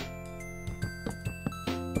ladder.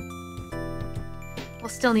 We'll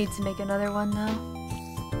still need to make another one though.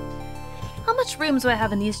 How much room do I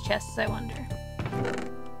have in these chests, I wonder?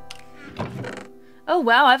 Oh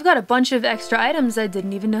wow, I've got a bunch of extra items I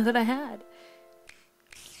didn't even know that I had.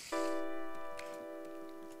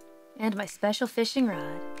 And my special fishing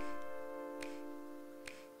rod.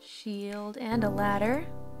 Shield and a ladder.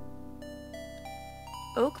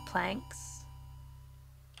 Oak planks.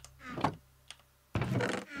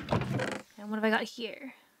 And what have I got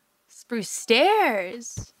here? Spruce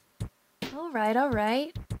stairs. Alright,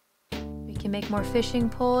 alright. We can make more fishing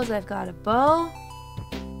poles. I've got a bow.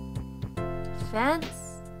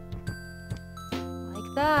 Fence.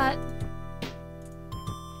 Like that.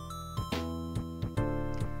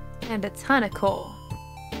 And a ton of coal.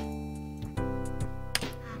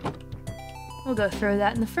 We'll go throw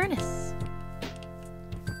that in the furnace.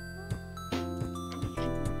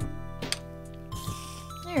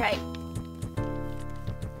 Alright.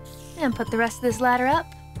 And put the rest of this ladder up.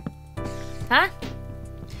 Huh?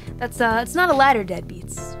 That's it's not a ladder,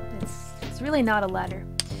 deadbeats. It's really not a ladder.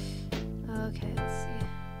 Okay, let's see.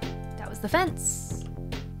 That was the fence.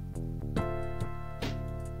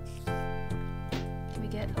 Can we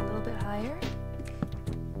get a little bit higher?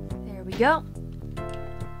 There we go.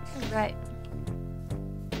 Alright.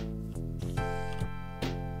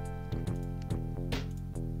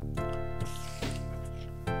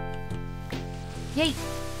 Yay!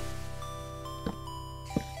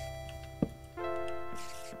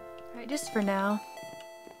 Alright, just for now.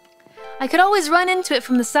 I could always run into it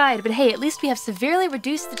from the side, but hey, at least we have severely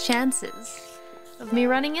reduced the chances of me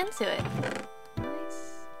running into it.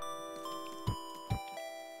 Nice.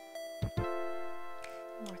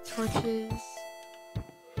 More torches.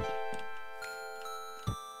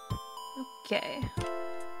 Okay.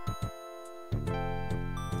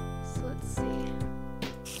 So let's see.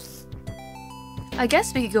 I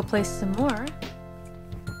guess we could go place some more.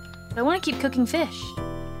 But I want to keep cooking fish.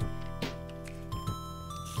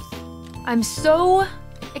 I'm so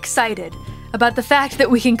excited about the fact that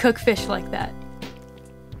we can cook fish like that.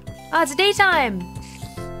 Ah, it's daytime!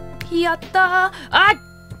 Yatta! Ah!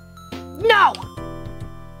 No!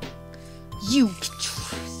 You...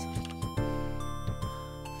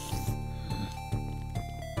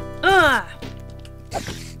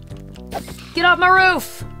 Get off my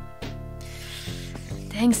roof!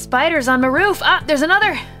 Dang spiders on my roof! Ah, there's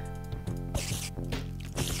another!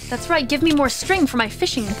 That's right, give me more string for my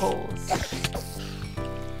fishing poles.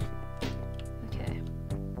 Okay.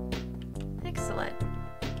 Excellent.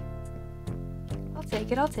 I'll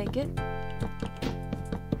take it, I'll take it.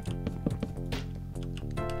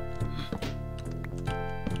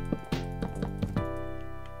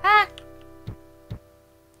 Ah!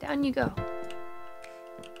 Down you go.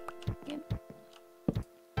 Yep.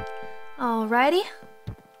 Alrighty.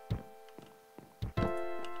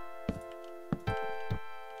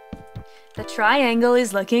 The triangle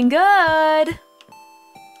is looking good.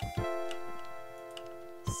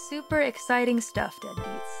 Super exciting stuff,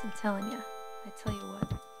 deadbeats. I'm telling you. I tell you what.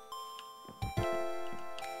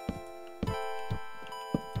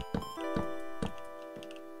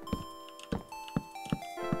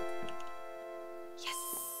 Yes.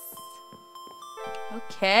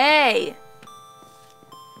 Okay.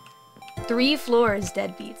 3 floors,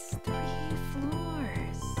 deadbeats. 3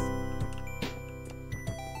 floors.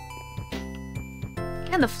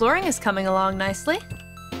 And the flooring is coming along nicely.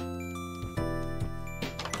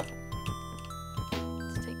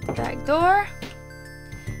 Let's take the back door.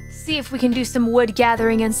 See if we can do some wood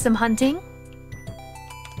gathering and some hunting.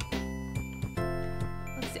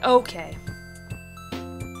 Let's see. Okay.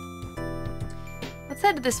 Let's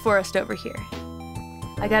head to this forest over here.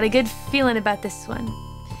 I got a good feeling about this one.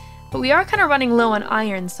 But we are kind of running low on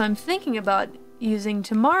iron, so I'm thinking about using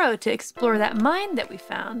tomorrow to explore that mine that we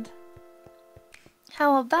found.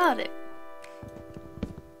 How about it?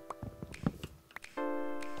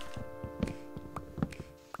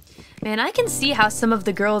 Man, I can see how some of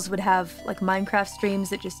the girls would have like Minecraft streams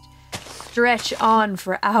that just stretch on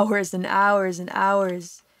for hours and hours and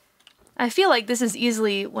hours. I feel like this is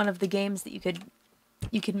easily one of the games that you could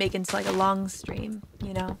make into like a long stream,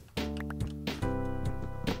 you know?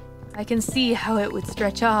 I can see how it would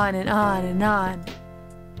stretch on and on and on.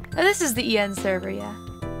 Now, this is the EN server, yeah.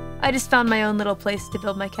 I just found my own little place to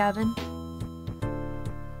build my cabin.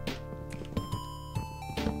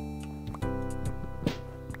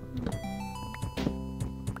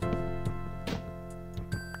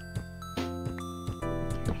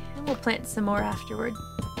 Okay, and we'll plant some more afterward.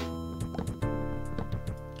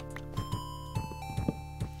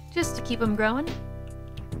 Just to keep them growing.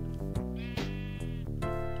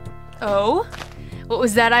 Oh? What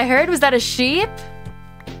was that I heard? Was that a sheep?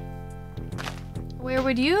 Where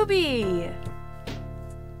would you be?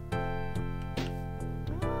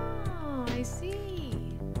 Oh, I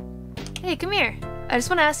see. Hey, come here. I just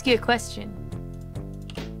want to ask you a question.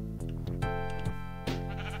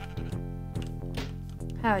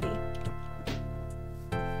 Howdy.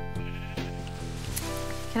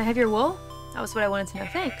 Can I have your wool? That was what I wanted to know.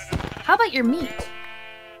 Thanks. How about your meat?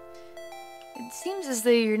 It seems as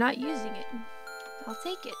though you're not using it. I'll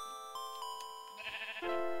take it.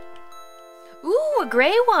 Ooh, a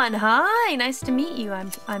gray one. Hi, nice to meet you.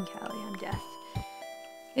 I'm Callie. I'm Death.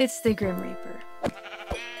 It's the Grim Reaper.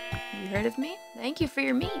 You heard of me? Thank you for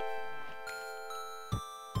your meat.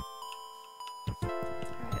 All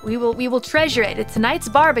right, we will treasure it. It's tonight's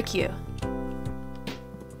barbecue.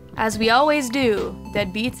 As we always do.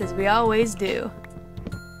 Deadbeats, as we always do.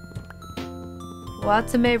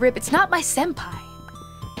 Watame Rip. It's not my senpai.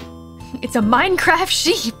 It's a Minecraft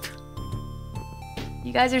sheep.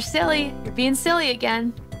 You guys are silly. You're being silly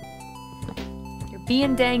again. You're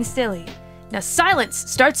being dang silly. Now silence!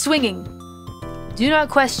 Start swinging. Do not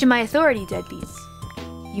question my authority, deadbeats.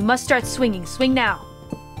 You must start swinging. Swing now.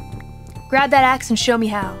 Grab that axe and show me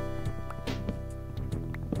how.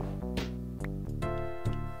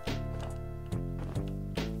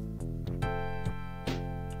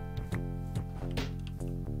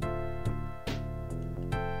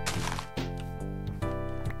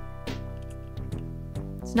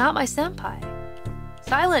 It's not my senpai.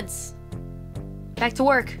 Silence! Back to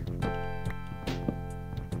work.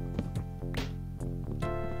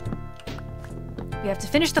 We have to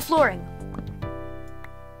finish the flooring.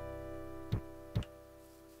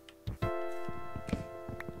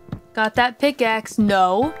 Got that pickaxe?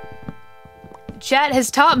 No. Chat has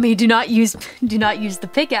taught me do not use the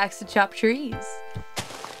pickaxe to chop trees.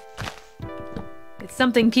 It's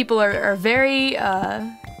something people are very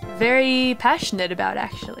very passionate about,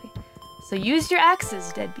 actually. So use your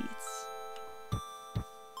axes, deadbeats.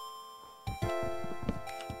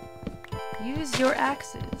 Use your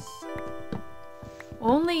axes.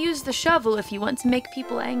 Only use the shovel if you want to make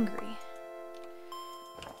people angry.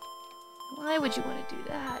 Why would you want to do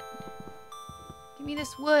that? Give me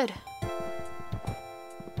this wood.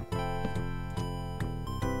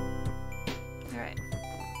 Alright.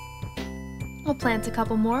 We'll plant a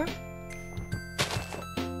couple more.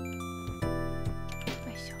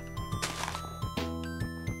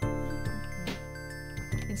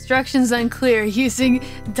 Instructions unclear. Using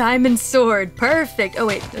diamond sword. Perfect. Oh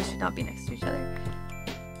wait, those should not be next to each other.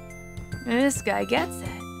 This guy gets it.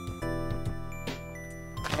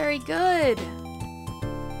 Very good.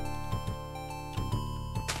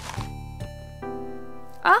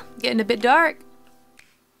 Ah, getting a bit dark.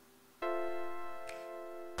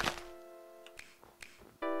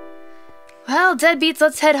 Well, deadbeats,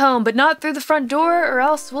 let's head home, but not through the front door, or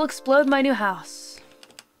else we'll explode my new house.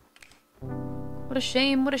 What a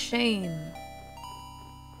shame, what a shame.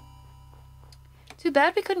 Too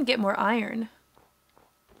bad we couldn't get more iron.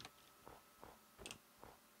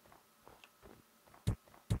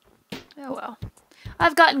 Oh well.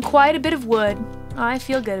 I've gotten quite a bit of wood. I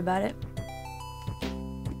feel good about it.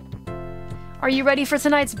 Are you ready for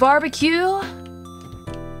tonight's barbecue?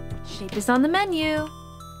 Shape is on the menu.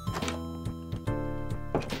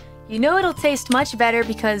 You know it'll taste much better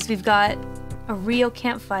because we've got a real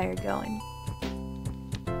campfire going.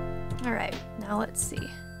 Alright, now let's see.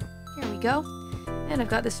 Here we go. And I've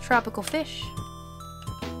got this tropical fish.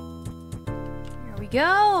 Here we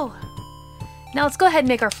go. Now let's go ahead and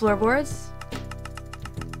make our floorboards.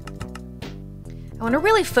 I want to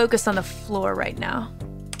really focus on the floor right now.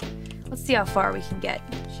 Let's see how far we can get,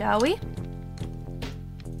 shall we?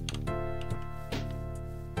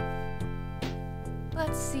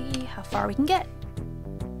 Let's see how far we can get.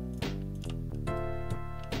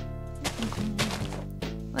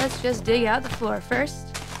 Let's just dig out the floor first.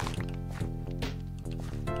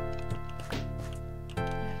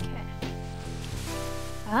 Okay.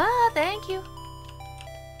 Ah, thank you.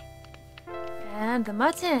 And the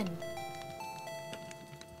mutton.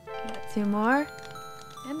 Got 2 more.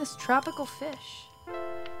 And this tropical fish.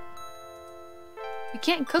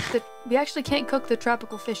 We actually can't cook the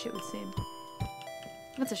tropical fish, it would seem.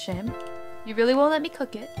 That's a shame. You really won't let me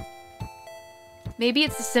cook it. Maybe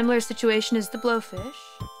it's a similar situation as the blowfish.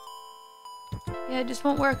 Yeah, it just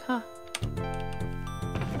won't work, huh?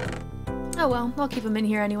 Oh well, I'll keep them in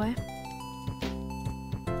here anyway.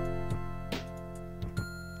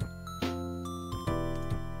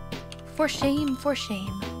 For shame, for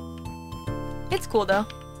shame. It's cool though.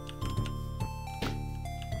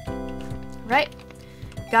 Right.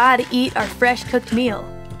 Gotta eat our fresh cooked meal.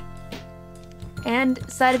 And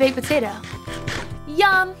side of baked potato.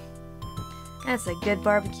 Yum! That's a good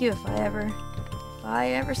barbecue if I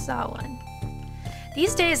ever saw one.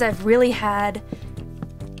 These days I've really had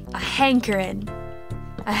a hankering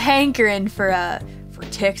for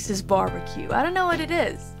Texas barbecue. I don't know what it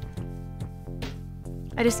is.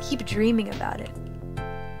 I just keep dreaming about it.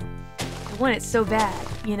 I want it so bad,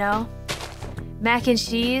 you know? Mac and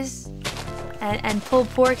cheese and pulled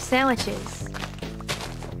pork sandwiches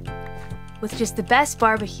with just the best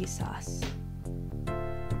barbecue sauce.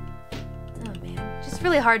 Oh man, just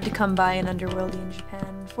really hard to come by in underworldy in Japan,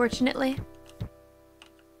 unfortunately.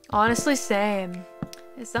 Honestly, same.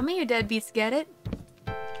 Some of you deadbeats get it.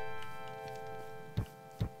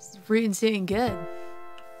 This rootin's ain't good.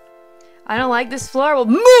 I don't like this floor. Well,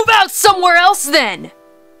 move out somewhere else then!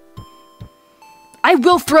 I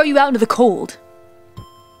will throw you out into the cold.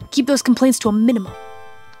 Keep those complaints to a minimum.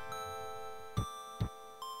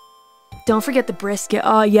 Don't forget the brisket.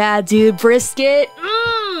 Oh yeah, dude, brisket.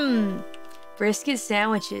 Mmm! Brisket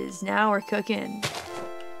sandwiches. Now we're cooking.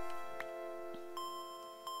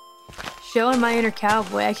 Showing my inner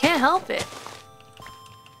cowboy. I can't help it.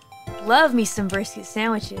 Love me some brisket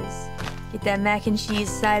sandwiches. Get that mac and cheese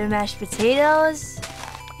side of mashed potatoes.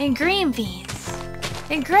 And green beans.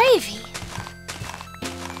 And gravy.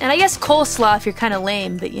 And I guess coleslaw if you're kind of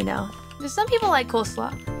lame, but you know. Some people like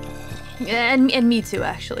coleslaw. And me too,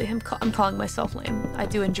 actually. I'm calling myself lame. I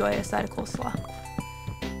do enjoy a side of coleslaw.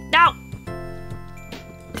 Now!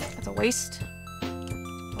 That's a waste.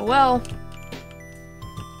 Oh well.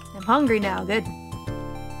 I'm hungry now, good.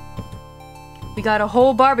 We got a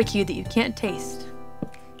whole barbecue that you can't taste.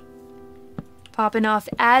 Popping off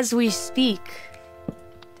as we speak.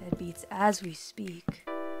 Deadbeats as we speak.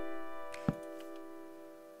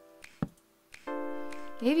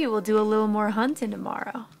 Maybe we'll do a little more hunting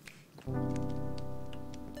tomorrow.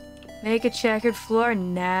 Make a checkered floor?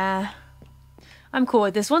 Nah. I'm cool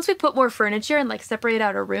with this. Once we put more furniture and like separate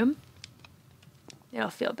out a room,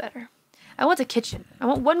 it'll feel better. I want a kitchen. I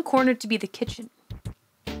want one corner to be the kitchen.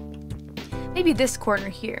 Maybe this corner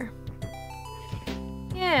here.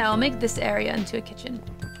 Yeah, I'll make this area into a kitchen.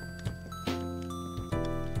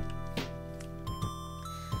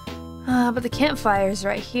 But the campfire's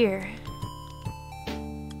right here.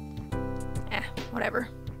 Whatever.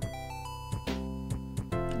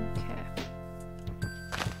 Okay.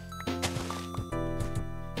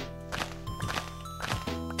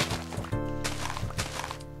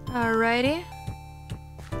 Alrighty.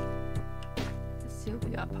 Let's see what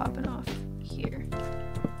we got popping off here.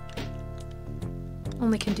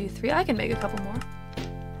 Only can do 3. I can make a couple more.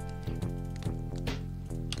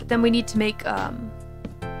 But then we need to make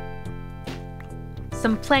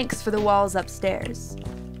some planks for the walls upstairs.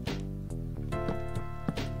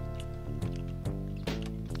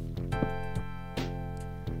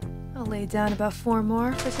 I'll lay down about 4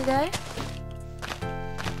 more for today.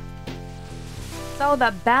 It's all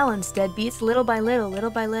about balance, deadbeats, little by little, little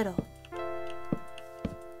by little.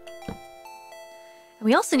 And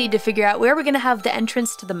we also need to figure out where we're gonna have the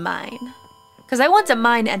entrance to the mine. Because I want a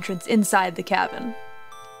mine entrance inside the cabin.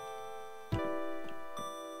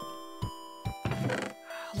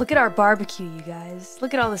 Look at our barbecue, you guys.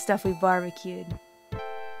 Look at all the stuff we barbecued.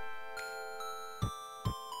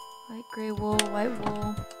 Light gray wool, white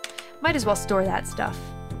wool. Might as well store that stuff.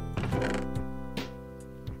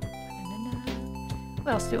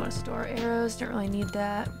 What else do we want to store? Arrows, don't really need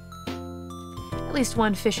that. At least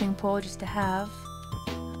 1 fishing pole just to have.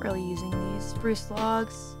 Not really using these. Spruce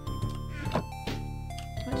logs.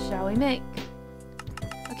 What shall we make?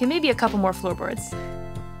 Okay, maybe a couple more floorboards.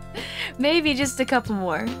 Maybe just a couple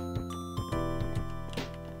more.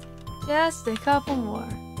 Just a couple more.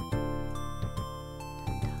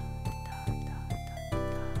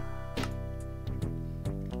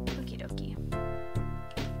 Okie dokie.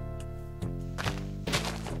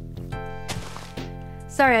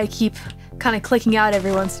 Sorry I keep kind of clicking out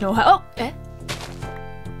every once in a while. Oh! Eh?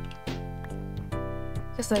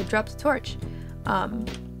 Guess I dropped a torch. I'm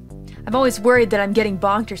always worried that I'm getting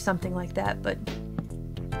bonked or something like that, but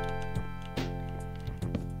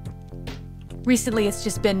recently it's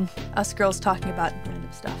just been us girls talking about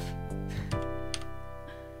random stuff.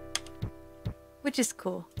 Which is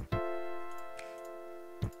cool.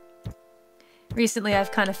 Recently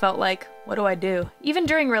I've kind of felt like, what do I do? Even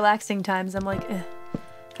during relaxing times, I'm like, I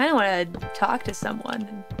kind of want to talk to someone.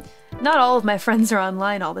 And not all of my friends are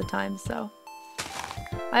online all the time, so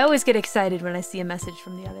I always get excited when I see a message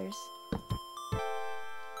from the others.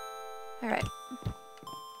 Alright.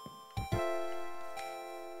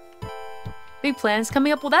 Big plans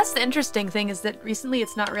coming up. Well, that's the interesting thing, is that recently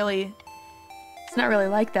it's not really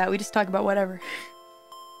like that. We just talk about whatever.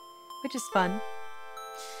 Which is fun.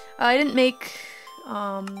 I didn't make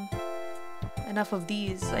enough of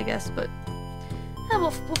these, I guess, but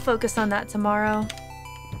we'll focus on that tomorrow.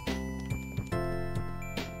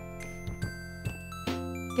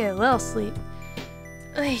 Get a little sleep.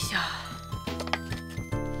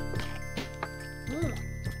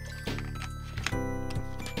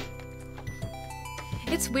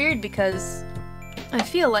 It's weird because I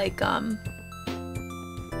feel like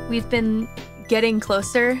we've been getting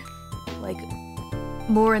closer, like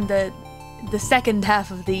more in the second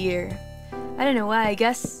half of the year. I don't know why. I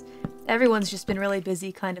guess everyone's just been really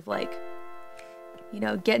busy, kind of like, you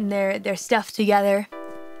know, getting their stuff together,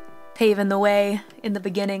 paving the way in the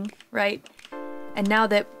beginning, right? And now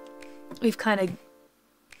that we've kind of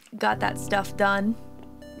got that stuff done,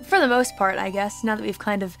 for the most part, I guess, now that we've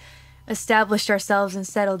kind of established ourselves and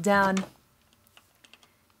settled down,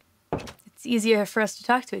 it's easier for us to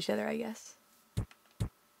talk to each other, I guess.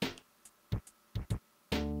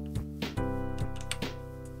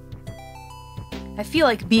 I feel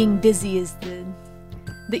like being busy is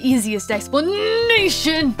the easiest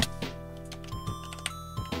explanation.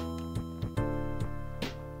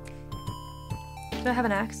 Do I have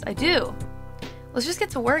an axe? I do. Let's just get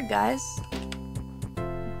to work, guys.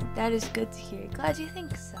 That is good to hear. Glad you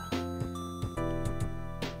think so.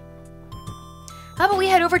 How about we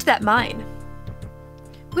head over to that mine?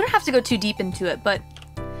 We don't have to go too deep into it, but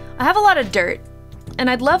I have a lot of dirt, and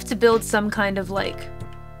I'd love to build some kind of, like,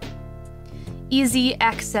 easy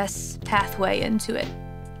access pathway into it.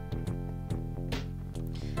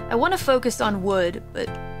 I want to focus on wood, but...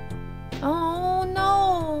 Oh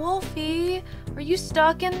no, Wolfie! Are you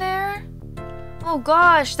stuck in there? Oh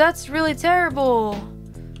gosh, that's really terrible.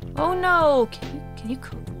 Oh no, can you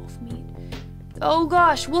cook wolf meat? Oh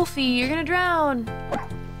gosh, Wolfie, you're gonna drown.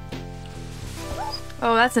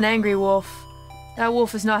 Oh, that's an angry wolf. That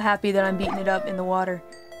wolf is not happy that I'm beating it up in the water.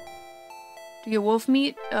 Do we get wolf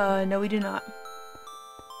meat? No we do not.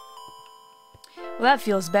 Well, that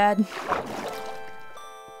feels bad.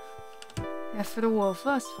 Yeah, for the wolf.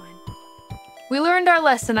 Oh, that's fine. We learned our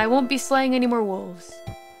lesson. I won't be slaying any more wolves.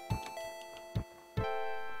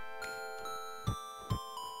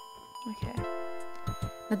 Okay.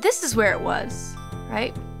 Now this is where it was,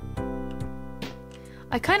 right?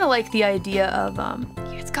 I kind of like the idea of,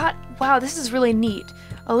 it's got, wow, this is really neat.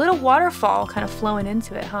 A little waterfall kind of flowing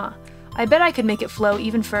into it, huh? I bet I could make it flow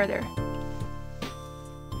even further.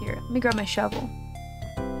 Here, Let me grab my shovel.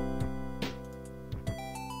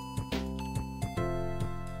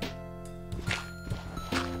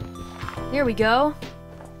 There we go.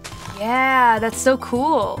 Yeah, that's so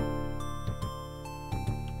cool.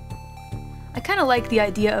 I kind of like the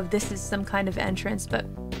idea of this as some kind of entrance, but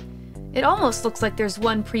it almost looks like there's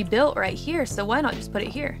one pre-built right here, so why not just put it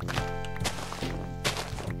here?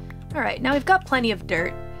 Alright, now we've got plenty of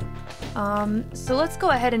dirt. So let's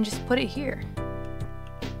go ahead and just put it here.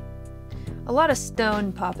 A lot of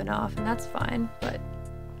stone popping off, and that's fine, but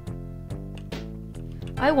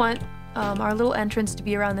I want our little entrance to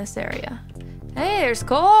be around this area. Hey, there's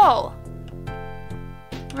coal!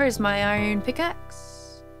 Where's my iron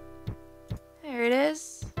pickaxe? There it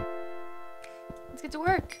is. Let's get to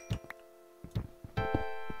work.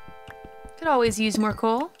 Could always use more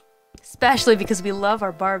coal. Especially because we love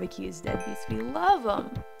our barbecues, deadbeats. We love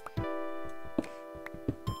them.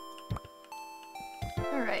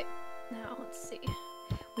 Alright, now let's see.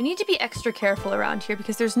 We need to be extra careful around here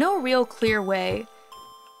because there's no real clear way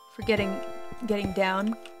for getting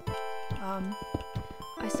down.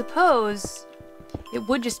 I suppose it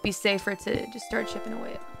would just be safer to just start chipping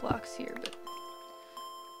away at the blocks here, but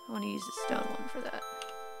I want to use the stone one for that.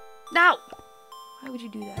 Now! Why would you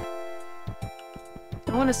do that?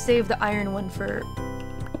 I want to save the iron one for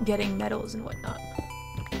getting metals and whatnot.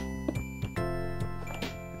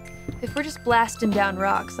 If we're just blasting down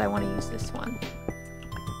rocks, I want to use this one.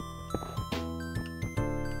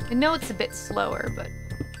 I know it's a bit slower, but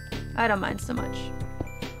I don't mind so much.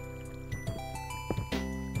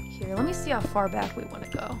 Here, let me see how far back we want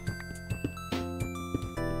to go.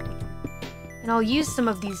 And I'll use some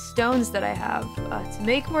of these stones that I have to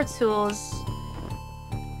make more tools.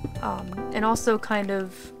 And also kind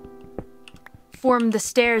of form the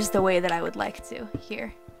stairs the way that I would like to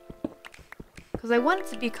here. Because I want it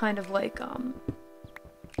to be kind of like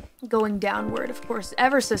going downward, of course,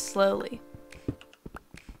 ever so slowly.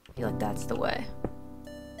 I feel like that's the way.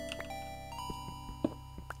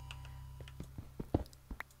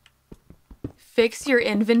 Fix your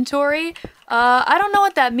inventory? I don't know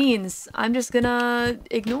what that means. I'm just gonna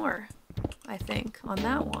ignore, I think, on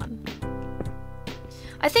that one.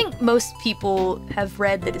 I think most people have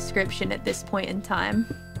read the description at this point in time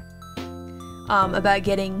about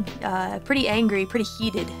getting pretty angry, pretty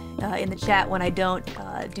heated in the chat when I don't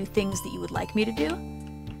do things that you would like me to do.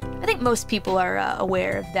 I think most people are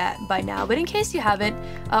aware of that by now, but in case you haven't,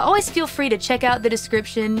 always feel free to check out the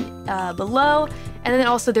description below, and then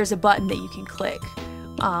also there's a button that you can click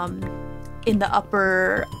in the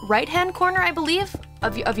upper right-hand corner, I believe,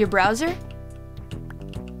 of your browser.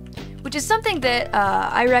 Which is something that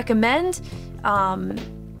I recommend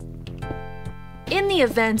in the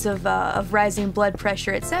event of rising blood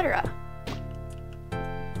pressure, etc.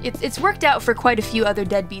 It's worked out for quite a few other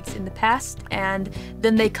deadbeats in the past, and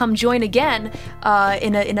then they come join again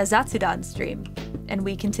in a Zatsudan stream, and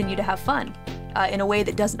we continue to have fun in a way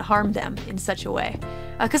that doesn't harm them in such a way.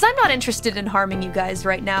 Because I'm not interested in harming you guys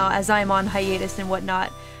right now, as I'm on hiatus and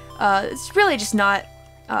whatnot. It's really just not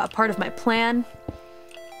part of my plan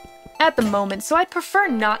at the moment, so I'd prefer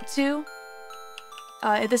not to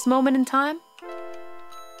at this moment in time.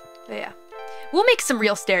 But yeah, we'll make some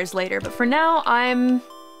real stairs later, but for now I'm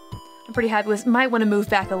pretty happy with. Might want to move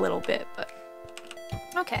back a little bit, but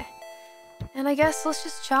okay. And I guess let's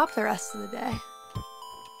just chop the rest of the day.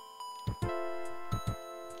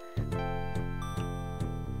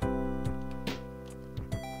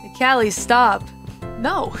 Callie, stop.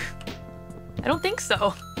 No, I don't think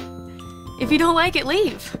so. If you don't like it,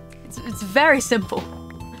 leave. It's very simple.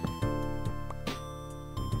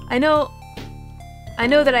 I know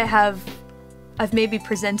that I've maybe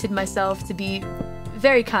presented myself to be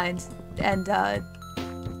very kind and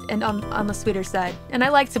on the sweeter side, and I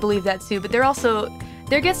like to believe that too. But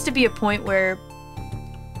there gets to be a point where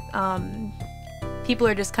people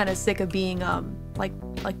are just kind of sick of being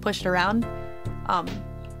like pushed around,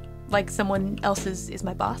 like someone else is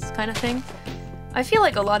my boss kind of thing. I feel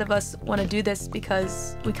like a lot of us want to do this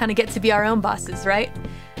because we kind of get to be our own bosses, right?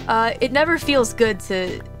 It never feels good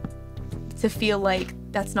to feel like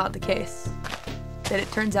that's not the case. That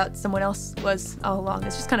it turns out someone else was all along.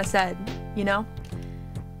 It's just kind of sad, you know?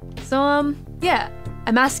 So, yeah.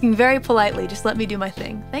 I'm asking very politely, just let me do my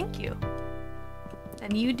thing. Thank you.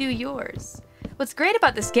 And you do yours. What's great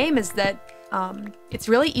about this game is that it's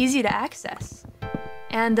really easy to access.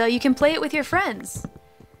 And you can play it with your friends.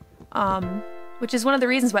 Which is one of the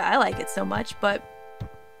reasons why I like it so much, but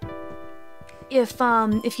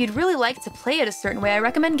if you'd really like to play it a certain way, I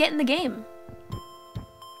recommend getting the game.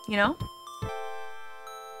 You know?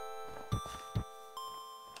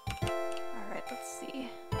 Alright, let's see.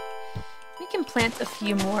 can plant a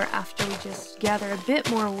few more after we just gather a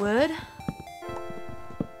bit more wood.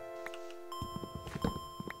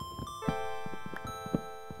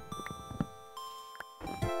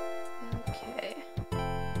 Okay.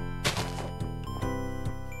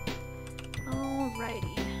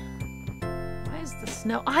 Alrighty. Why is the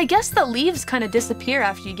snow? I guess the leaves kind of disappear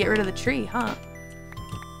after you get rid of the tree, huh?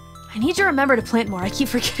 I need to remember to plant more. I keep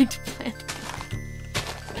forgetting to plant.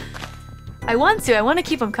 I want to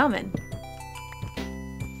keep them coming.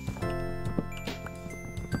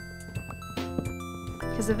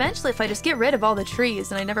 Because eventually if I just get rid of all the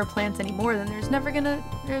trees and I never plant any more, then there's not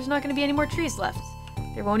gonna be any more trees left.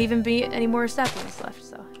 There won't even be any more saplings left,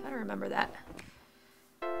 so I gotta remember that.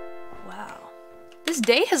 Wow. This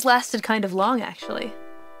day has lasted kind of long, actually.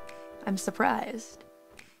 I'm surprised.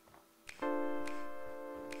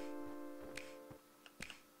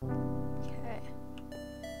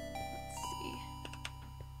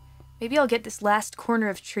 Maybe I'll get this last corner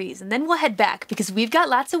of trees, and then we'll head back, because we've got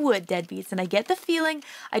lots of wood, deadbeats, and I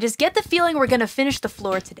just get the feeling we're gonna finish the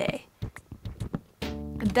floor today.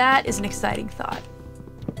 And that is an exciting thought.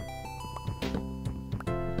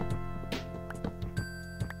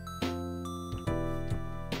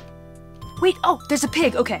 Wait, oh, there's a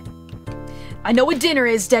pig, okay. I know what dinner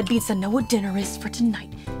is, deadbeats, I know what dinner is for tonight.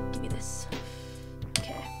 Give me this.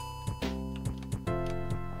 Okay.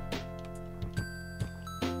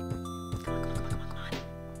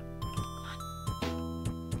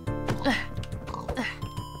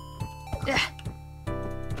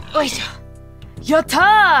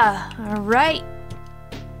 Yatta! Alright.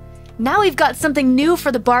 Now we've got something new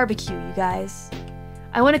for the barbecue, you guys.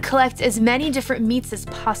 I want to collect as many different meats as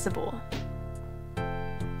possible.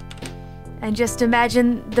 And just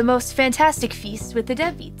imagine the most fantastic feast with the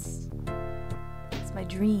deadbeats. It's my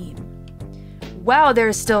dream. Wow, there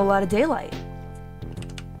is still a lot of daylight.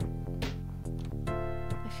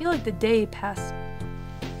 I feel like the day passed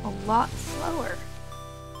a lot slower.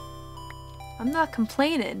 I'm not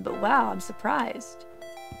complaining, but wow, I'm surprised.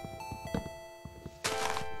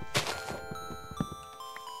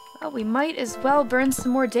 Well, we might as well burn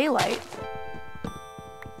some more daylight.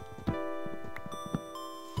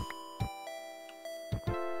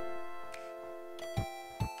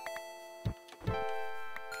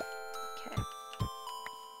 Okay.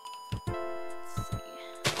 Let's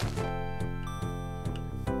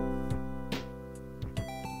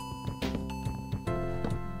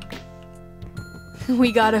see.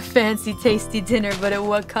 We got a fancy, tasty dinner, but at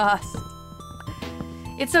what cost?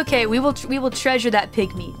 It's okay. We will treasure that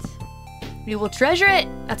pig meat. We will treasure it.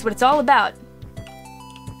 That's what it's all about.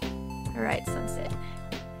 All right, sunset.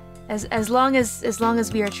 As long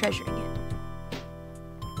as we are treasuring it.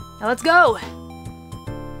 Now let's go.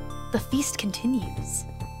 The feast continues.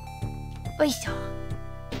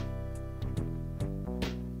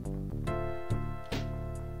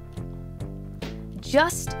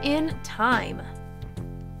 Just in time.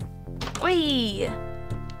 Whee!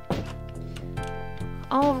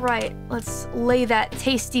 All right, let's lay that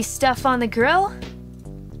tasty stuff on the grill.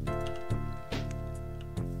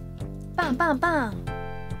 Bam, bam, bam.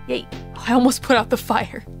 Yay. I almost put out the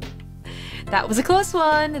fire. That was a close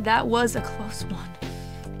one. That was a close one.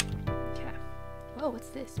 Okay. Whoa, what's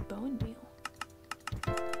this? Bone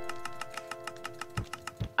meal.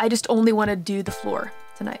 I just only want to do the floor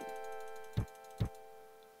tonight.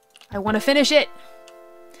 I want to finish it.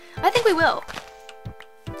 I think we will.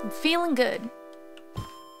 I'm feeling good.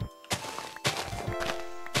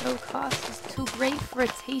 No cost is too great for a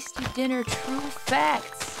tasty dinner. True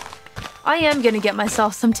facts. I am gonna get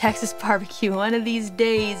myself some Texas barbecue one of these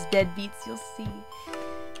days, deadbeats. You'll see.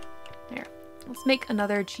 Here, let's make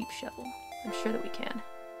another cheap shovel. I'm sure that we can.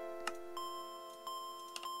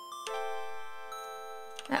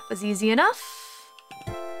 That was easy enough.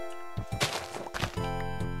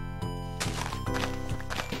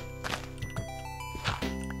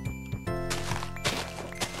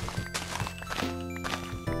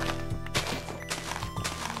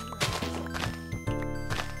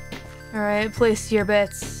 Alright, place your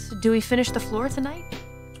bets. Do we finish the floor tonight?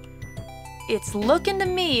 It's looking to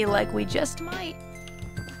me like we just might.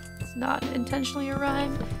 It's not intentionally a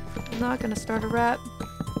rhyme. I'm not gonna start a rap.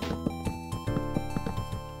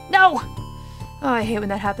 No! Oh, I hate when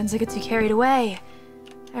that happens. I get too carried away.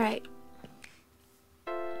 Alright.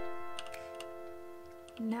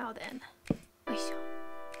 Now then.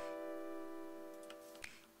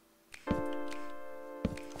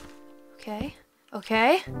 Okay.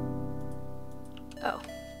 Okay. Oh.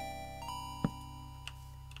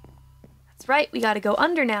 That's right, we gotta go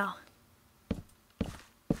under now.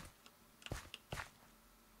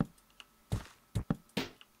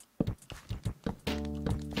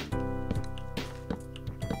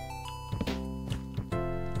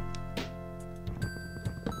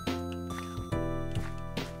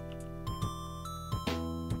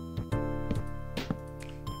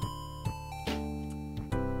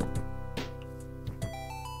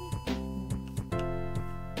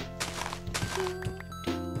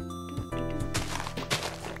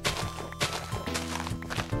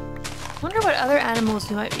 Wonder what other animals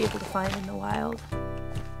we might be able to find in the wild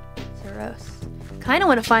to roast. Kind of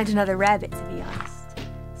want to find another rabbit, to be honest,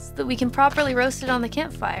 so that we can properly roast it on the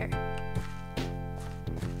campfire.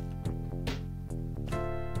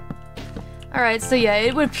 Alright, so yeah,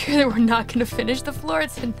 it would appear that we're not going to finish the floor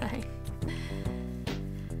tonight.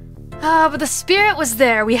 But the spirit was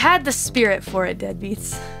there. We had the spirit for it,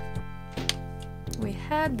 deadbeats. We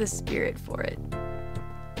had the spirit for it.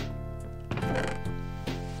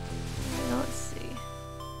 Let's see.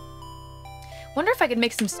 Wonder if I could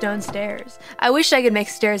make some stone stairs. I wish I could make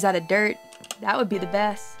stairs out of dirt. That would be the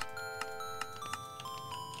best.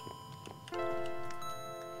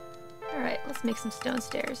 Alright, let's make some stone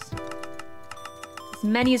stairs. As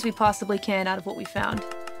many as we possibly can out of what we found.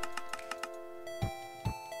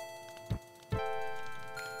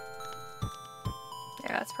 There,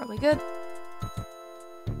 that's probably good.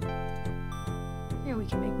 Here, we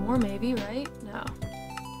can make more maybe, right? No.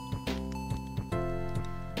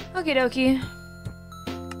 Okie dokie.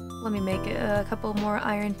 Let me make a couple more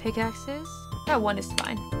iron pickaxes. That one is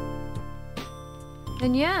fine.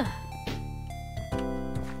 And yeah.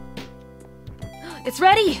 It's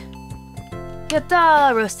ready!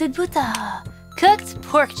 Yatta! Roasted buta! Cooked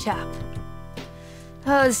pork chop!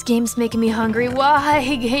 Oh, this game's making me hungry.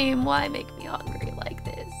 Why, game? Why make me hungry like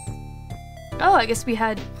this? Oh, I guess we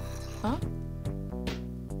had... Huh?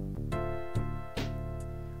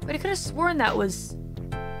 But I could have sworn that was...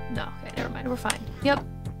 No, okay, never mind. We're fine. Yep.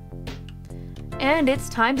 And it's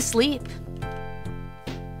time to sleep.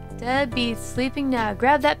 Deadbeats sleeping now.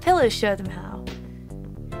 Grab that pillow, show them how.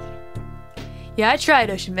 Yeah, I tried,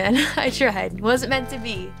 Ocean Man. I tried. Wasn't meant to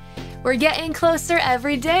be. We're getting closer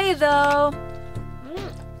every day, though.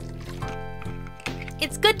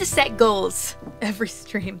 It's good to set goals every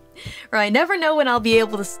stream, or I never know when I'll be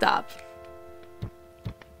able to stop.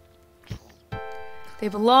 They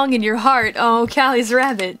belong in your heart. Oh, Callie's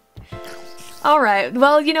rabbit. Alright,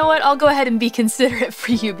 well, you know what? I'll go ahead and be considerate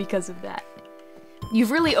for you because of that. You've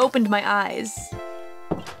really opened my eyes.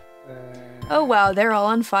 Oh wow, they're all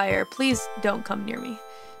on fire. Please don't come near me.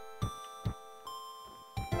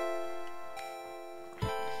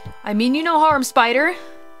 I mean you no harm, spider.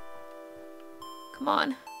 Come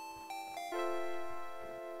on.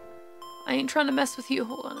 I ain't trying to mess with you.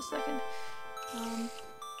 Hold on a second.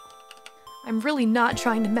 I'm really not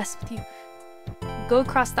trying to mess with you. Go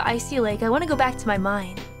across the icy lake. I want to go back to my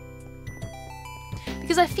mine.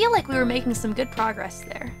 Because I feel like we were making some good progress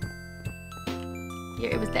there.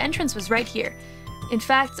 Here, it was, the entrance was right here. In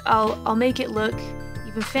fact, I'll make it look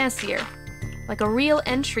even fancier. Like a real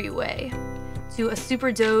entryway to a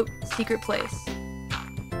super dope secret place.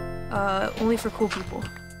 Only for cool people.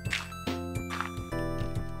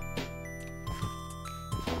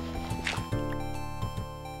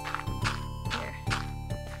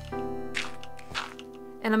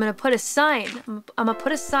 And I'm gonna put a sign. I'm gonna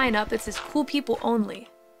put a sign up that says cool people only.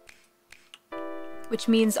 Which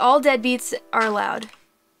means all deadbeats are allowed.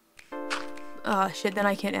 Shit, then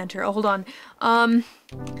I can't enter. Oh, hold on.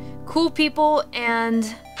 Cool people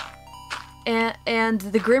and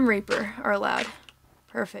the Grim Reaper are allowed.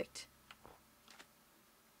 Perfect.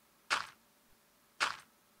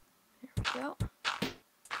 There we go.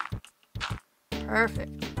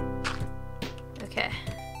 Perfect. Okay.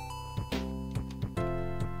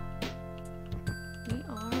 We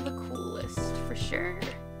are the coolest, for sure.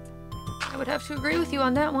 I would have to agree with you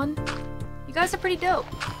on that one. You guys are pretty dope.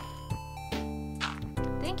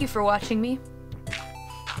 Thank you for watching me.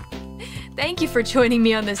 Thank you for joining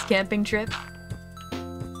me on this camping trip.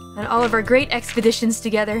 And all of our great expeditions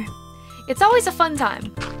together. It's always a fun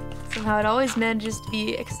time. Somehow it always manages to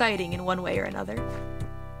be exciting in one way or another.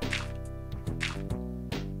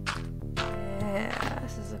 Yeah,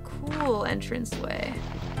 this is a cool entranceway.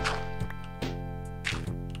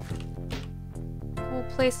 Cool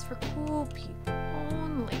place for cool people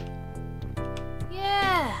only.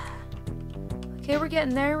 Yeah! Okay, we're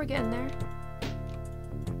getting there, we're getting there.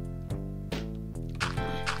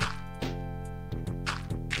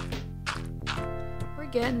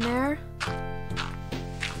 Getting there.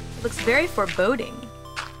 It looks very foreboding.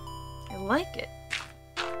 I like it.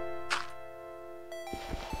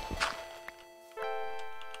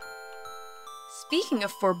 Speaking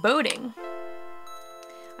of foreboding,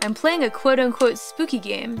 I'm playing a quote-unquote spooky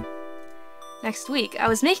game next week. I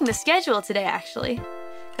was making the schedule today, actually,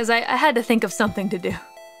 because I had to think of something to do.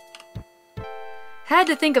 Had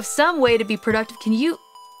to think of some way to be productive. Can you...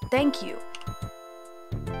 Thank you.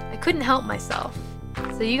 I couldn't help myself.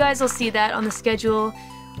 So you guys will see that on the schedule.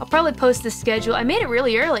 I'll probably post the schedule. I made it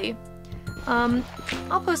really early.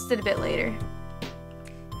 I'll post it a bit later.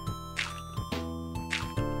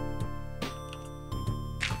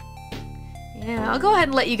 Yeah, I'll go ahead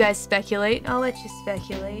and let you guys speculate. I'll let you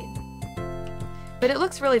speculate. But it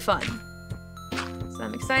looks really fun. So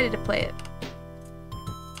I'm excited to play it.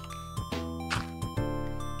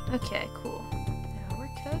 Okay, cool. Now we're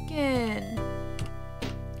cooking.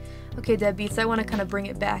 Okay, Deadbeats, I want to kind of bring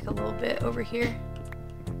it back a little bit over here.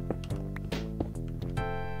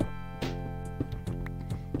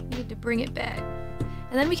 Need to bring it back.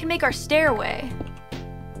 And then we can make our stairway.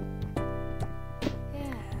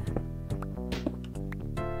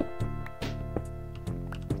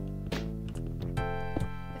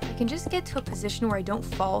 Can just get to a position where I don't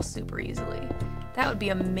fall super easily. That would be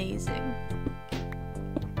amazing.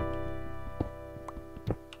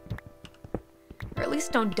 Or at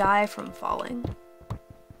least don't die from falling.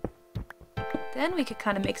 Then we could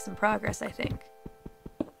kind of make some progress, I think.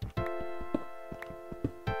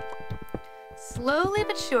 Slowly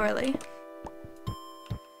but surely.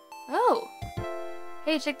 Oh!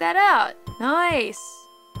 Hey, check that out! Nice!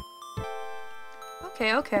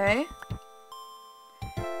 Okay, okay.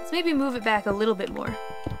 Maybe move it back a little bit more.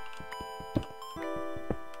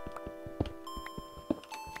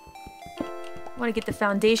 I want to get the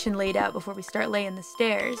foundation laid out before we start laying the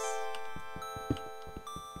stairs.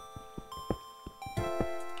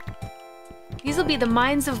 These will be the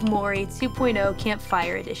Mines of Mori 2.0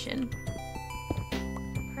 Campfire Edition.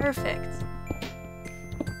 Perfect.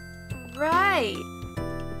 Right.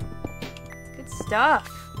 Good stuff.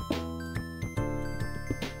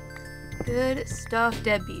 Good stuff,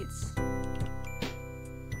 Deadbeats.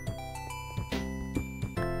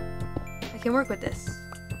 I can work with this.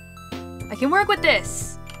 I can work with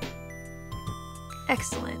this!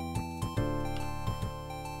 Excellent.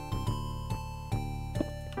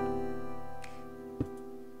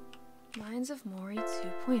 Mines of Mori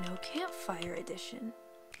 2.0 Campfire Edition.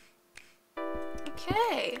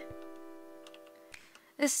 Okay.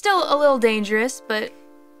 It's still a little dangerous, but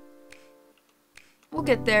we'll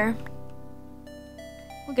get there.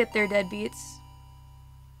 We'll get there, Deadbeats.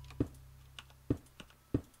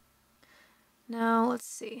 Now, let's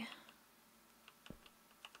see.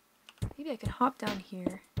 Maybe I can hop down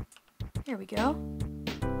here. Here we go.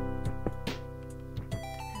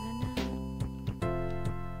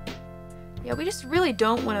 Yeah, we just really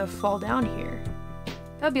don't want to fall down here.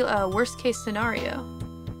 That would be a worst case scenario.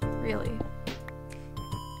 Really.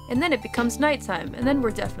 And then it becomes nighttime, and then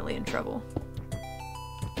we're definitely in trouble.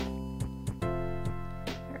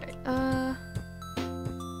 I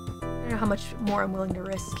don't know how much more I'm willing to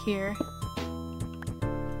risk here.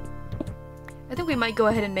 I think we might go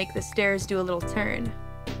ahead and make the stairs do a little turn.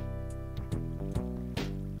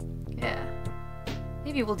 Yeah.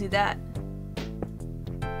 Maybe we'll do that.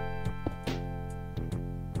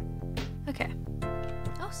 Okay.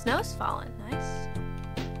 Oh, snow's falling. Nice.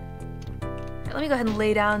 Alright, let me go ahead and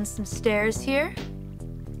lay down some stairs here.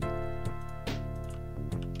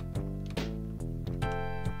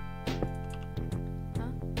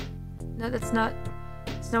 No, that's not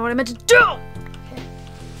what I meant to do! Okay.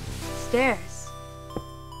 Stairs.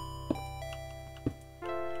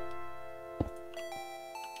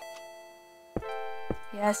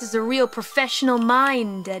 Yeah, this is a real professional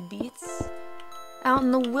mine, Deadbeats. Out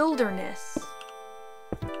in the wilderness.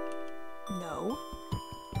 No.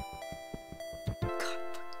 God.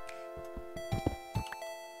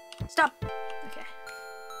 Stop! Okay.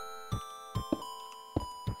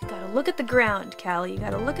 You gotta look at the ground, Callie. You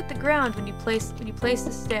gotta look at the ground when you place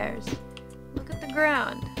the stairs. Look at the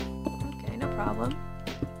ground. Okay, no problem.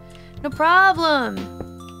 No problem!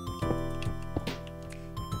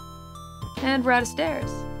 And we're out of stairs.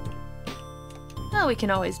 Oh, we can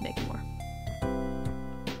always make more.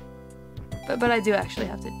 But I do actually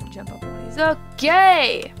have to jump up one of these.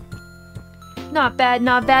 Okay! Not bad,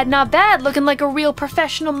 not bad, not bad! Looking like a real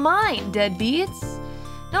professional mine, Deadbeats.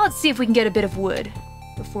 Now let's see if we can get a bit of wood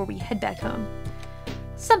before we head back home.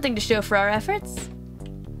 Something to show for our efforts.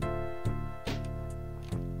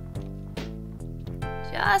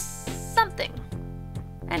 Just something.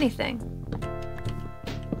 Anything.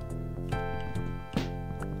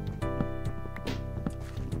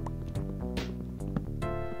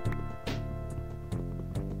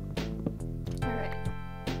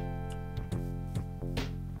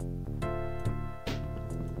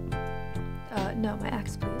 No, my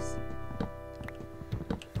axe, please.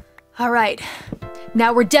 Alright.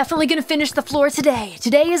 Now we're definitely gonna finish the floor today.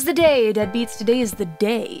 Today is the day, Deadbeats. Today is the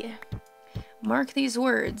day. Mark these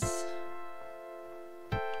words.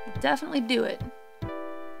 We'll definitely do it. Hang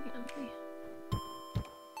on, let me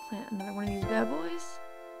plant another one of these bad boys.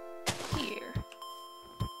 Here.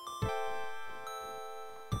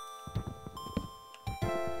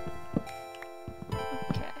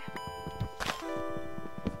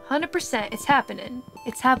 100%. It's happening.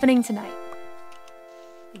 It's happening tonight.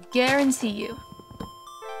 I guarantee you.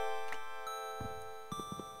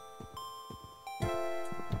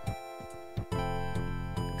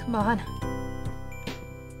 Come on.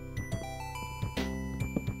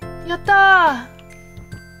 Yatta!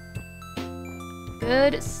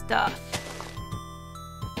 Good stuff.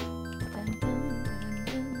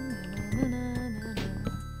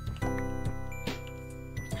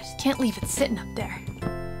 I just can't leave it sitting up there.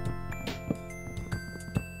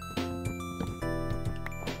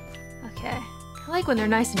 Okay. I like when they're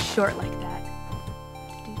nice and short like that.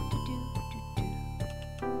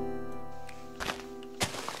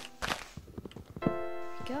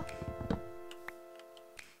 Go.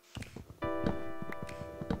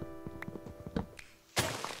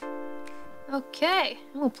 Okay,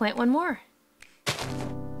 we'll plant one more.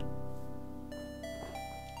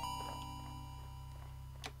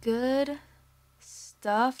 Good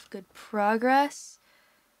stuff, good progress.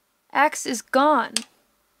 Axe is gone.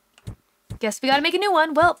 Guess we gotta make a new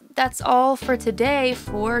one. Well, that's all for today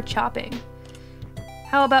for chopping.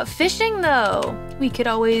 How about fishing though? We could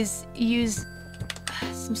always use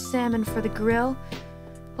some salmon for the grill.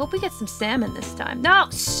 Hope we get some salmon this time. No,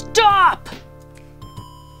 stop!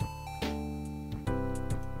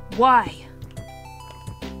 Why?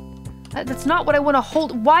 That's not what I want to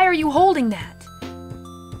hold. Why are you holding that?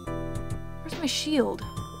 Where's my shield?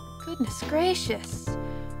 Goodness gracious.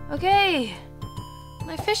 Okay.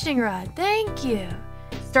 My fishing rod. Thank you.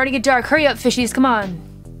 Starting to get dark. Hurry up, fishies. Come on.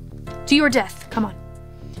 To your death. Come on.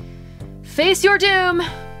 Face your doom.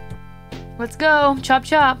 Let's go. Chop,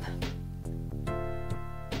 chop.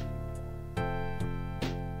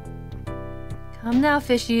 Come now,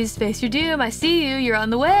 fishies. Face your doom. I see you. You're on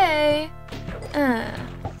the way.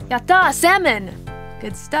 Yatta! Salmon!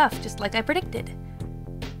 Good stuff, just like I predicted.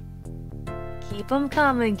 Keep 'em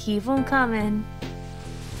coming. Keep 'em coming.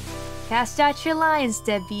 Cast out your lines,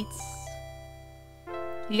 deadbeats.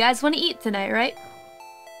 You guys want to eat tonight, right?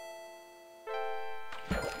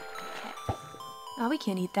 Oh, we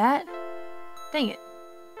can't eat that. Dang it.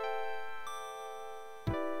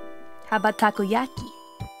 How about takoyaki?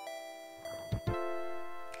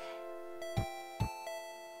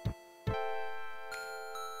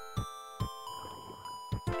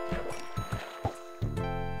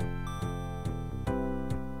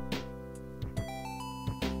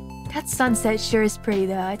 That sunset sure is pretty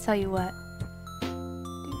though, I tell you what.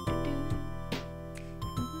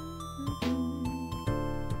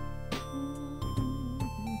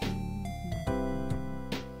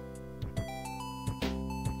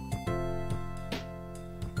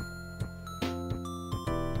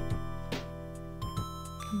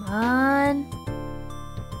 Come on.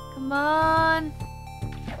 Come on.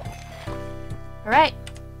 All right.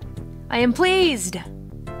 I am pleased.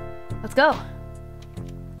 Let's go.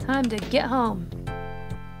 Time to get home.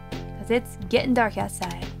 Because it's getting dark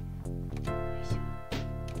outside.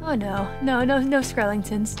 Oh no. No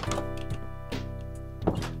Skrellingtons.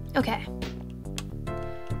 Okay.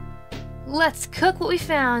 Let's cook what we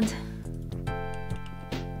found.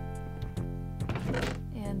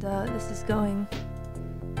 And this is going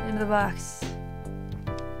into the box.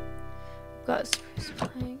 Got spruce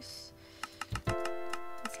planks.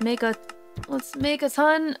 Let's make a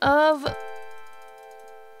ton of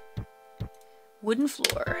wooden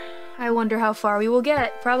floor. I wonder how far we will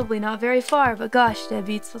get. Probably not very far, but gosh,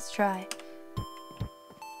 deadbeats, let's try.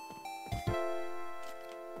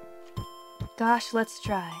 Gosh, let's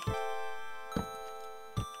try.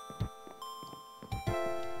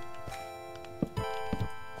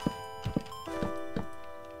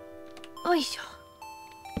 Oy.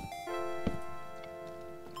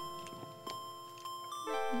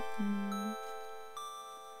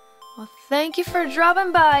 Well, thank you for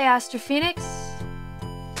dropping by, Astro Phoenix.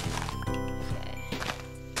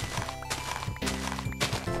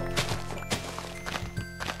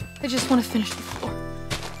 I just want to finish the floor.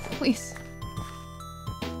 Please.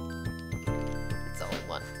 That's all I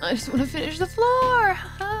want. I just want to finish the floor.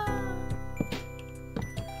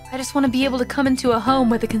 I just want to be able to come into a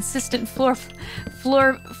home with a consistent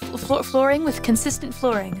flooring with consistent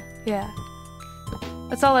flooring. Yeah.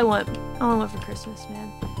 That's all I want. All I want for Christmas,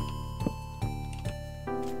 man.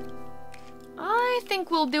 I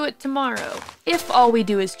think we'll do it tomorrow. If all we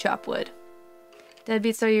do is chop wood.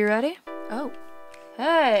 Deadbeats, are you ready? Oh.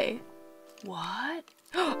 Hey. What?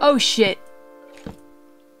 Oh, shit.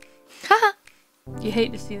 Haha. You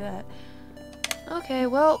hate to see that. Okay,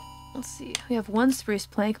 well, let's see. We have one spruce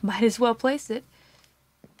plank. Might as well place it.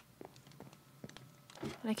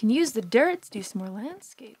 And I can use the dirt to do some more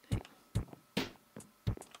landscaping.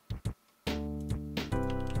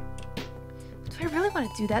 I really want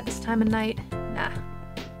to do that this time of night? Nah.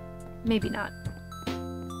 Maybe not.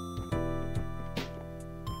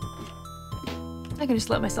 I can just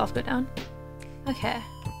let myself go down. Okay.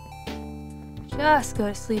 Just go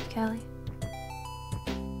to sleep, Kelly.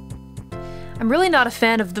 I'm really not a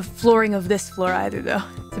fan of the flooring of this floor either, though,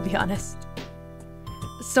 to be honest.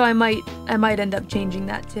 So I might end up changing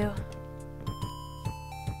that too.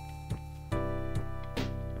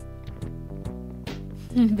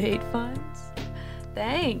 Bait funds?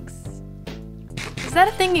 Thanks. Is that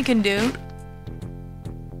a thing you can do?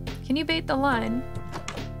 Can you bait the line?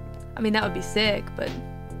 I mean, that would be sick, but...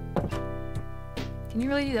 Can you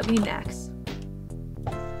really do that? We need an axe.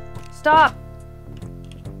 Stop!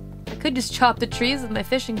 I could just chop the trees with my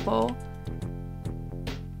fishing pole.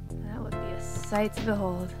 That would be a sight to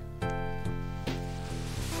behold.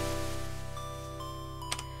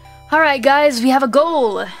 Alright guys, we have a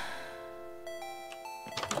goal!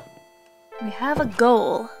 We have a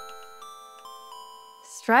goal.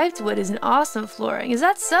 Striped wood is an awesome flooring. Is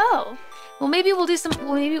that so? Well, maybe we'll do some...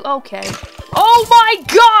 Well, maybe... Okay. Oh my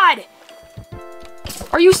god!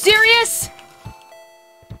 Are you serious?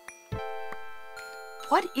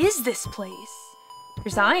 What is this place?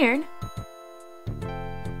 There's iron.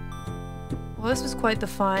 Well, this was quite the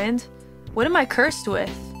find. What am I cursed with?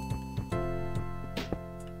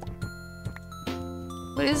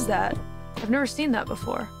 What is that? I've never seen that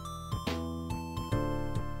before.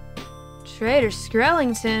 Trader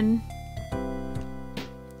Skrellington.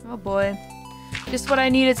 Oh boy. Just what I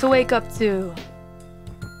needed to wake up to.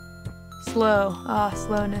 Slow. Ah,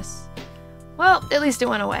 slowness. Well, at least it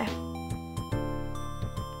went away.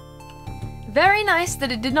 Very nice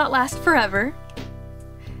that it did not last forever.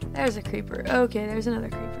 There's a creeper. Okay, there's another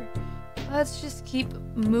creeper. Let's just keep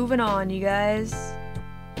moving on, you guys.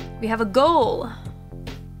 We have a goal.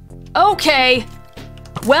 Okay.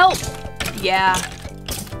 Well, yeah.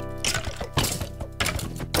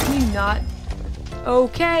 Can you not?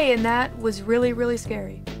 Okay, and that was really, really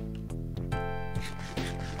scary.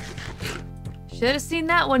 Should have seen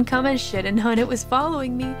that one coming. Should have known it was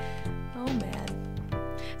following me. Oh, man.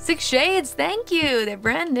 6 shades, thank you. They're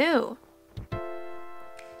brand new.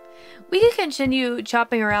 We could continue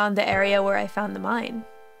chopping around the area where I found the mine.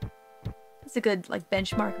 That's a good, like,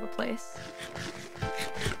 benchmark of a place.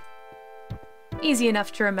 Easy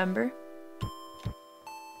enough to remember.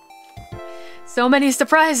 So many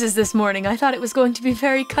surprises this morning. I thought it was going to be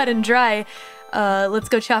very cut and dry. Let's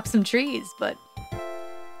go chop some trees, but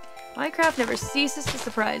Minecraft never ceases to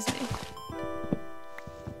surprise me.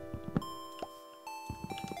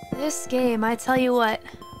 This game, I tell you what.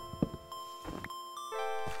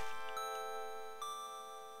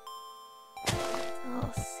 A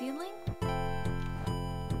little ceiling?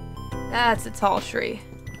 That's a tall tree.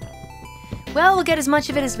 Well, we'll get as much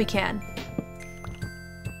of it as we can.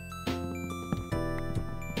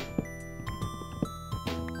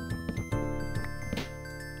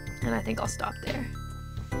 And I think I'll stop there.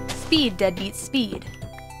 Speed, deadbeat, speed.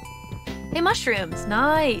 Hey, mushrooms,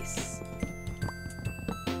 nice.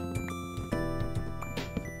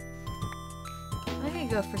 I could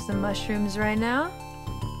go for some mushrooms right now.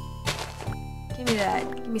 Give me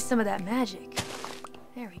that, give me some of that magic.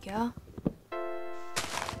 There we go.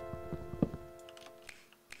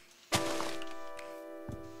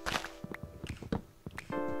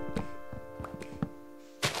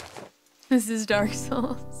 This is Dark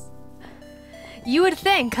Souls. You would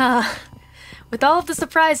think, huh? With all of the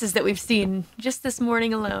surprises that we've seen just this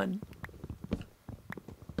morning alone.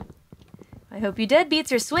 I hope you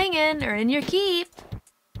deadbeats are swinging or in your keep.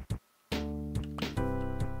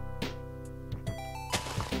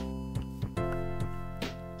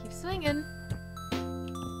 Keep swinging.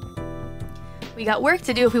 We got work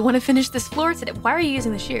to do if we want to finish this floor today. Why are you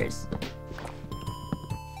using the shears?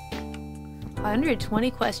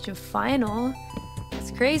 120 question final.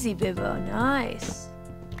 That's crazy, Bibbo. Nice.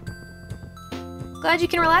 Glad you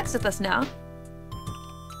can relax with us now.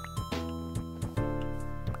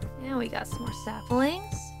 And we got some more saplings.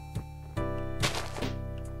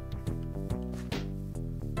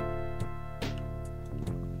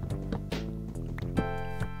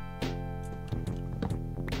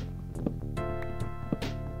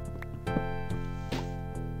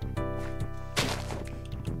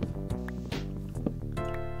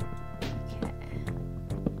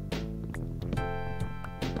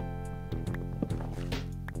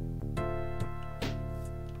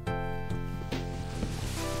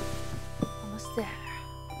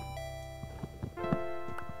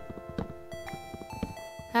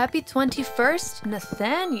 Happy 21st,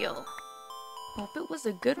 Nathaniel. Hope it was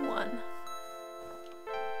a good one.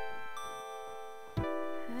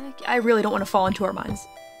 Heck, I really don't want to fall into our mines.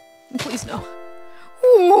 Please no.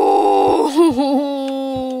 Ooh.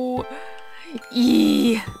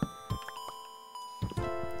 Eee.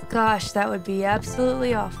 Gosh, that would be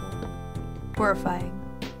absolutely awful. Horrifying.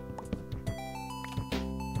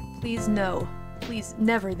 Please no. Please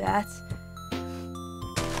never that.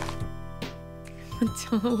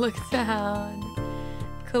 Don't look down.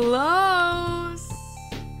 Close.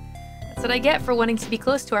 That's what I get for wanting to be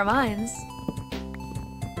close to our mines.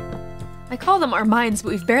 I call them our mines,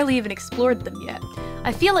 but we've barely even explored them yet.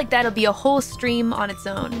 I feel like that'll be a whole stream on its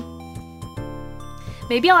own.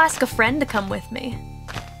 Maybe I'll ask a friend to come with me.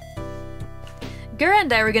 Gura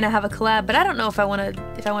and I were gonna have a collab, but I don't know if I wanna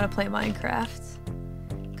play Minecraft.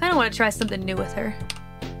 Kinda wanna try something new with her.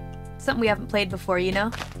 Something we haven't played before, you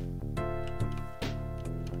know?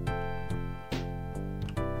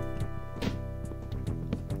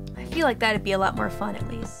 I feel like that'd be a lot more fun, at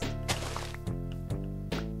least.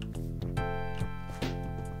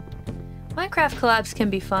 Minecraft collabs can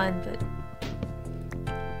be fun, but...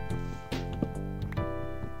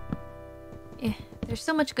 there's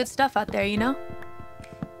so much good stuff out there, you know?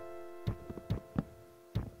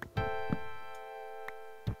 I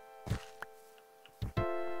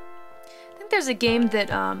think there's a game that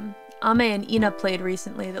Ame and Ina played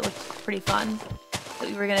recently that looked pretty fun, that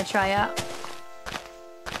we were gonna try out.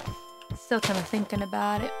 Still kind of thinking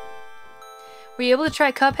about it. Were you able to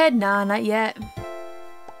try Cuphead? Nah, not yet.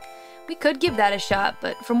 We could give that a shot,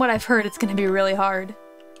 but from what I've heard, it's gonna be really hard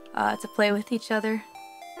to play with each other.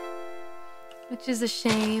 Which is a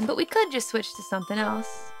shame, but we could just switch to something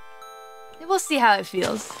else. We'll see how it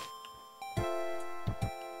feels.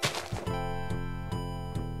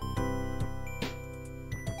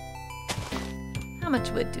 How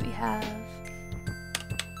much wood do we have?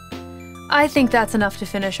 I think that's enough to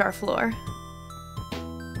finish our floor.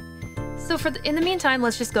 So in the meantime,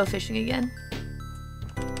 let's just go fishing again.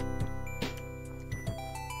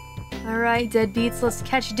 Alright, deadbeats, let's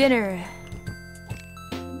catch dinner.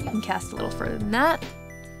 You can cast a little further than that.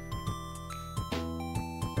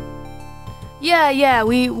 Yeah,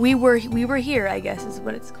 we were here, I guess is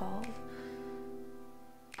what it's called.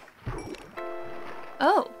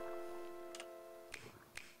 Oh.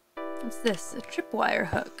 What's this? A tripwire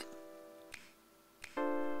hook.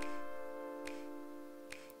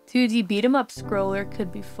 2D beat-em-up scroller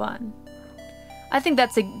could be fun. I think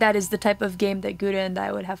that is the type of game that Gura and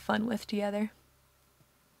I would have fun with together.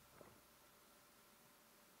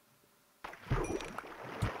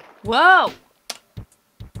 Whoa!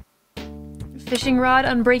 Fishing rod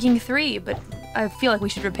unbreaking 3, but I feel like we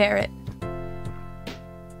should repair it.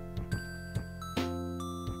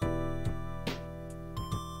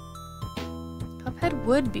 Cuphead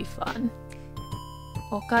would be fun.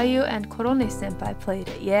 Okayu and Korone senpai played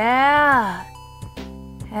it. Yeah!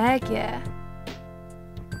 Heck yeah.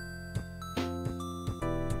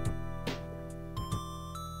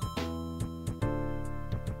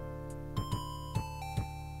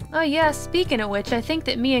 Oh yeah, speaking of which, I think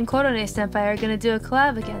that me and Korone senpai are gonna do a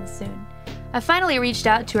collab again soon. I finally reached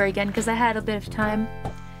out to her again because I had a bit of time.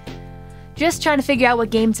 Just trying to figure out what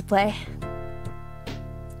game to play.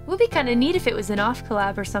 Would be kinda neat if it was an off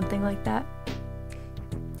collab or something like that.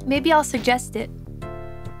 Maybe I'll suggest it.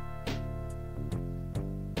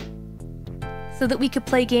 So that we could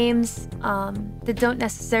play games that don't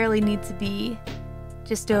necessarily need to be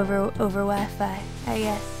just over Wi-Fi, I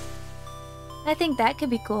guess. I think that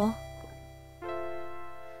could be cool.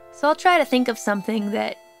 So I'll try to think of something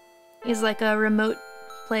that is like a remote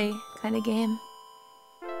play kind of game.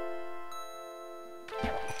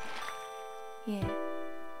 Yeah.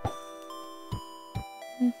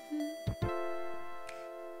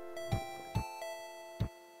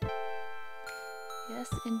 Yes,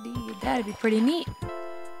 indeed. That'd be pretty neat.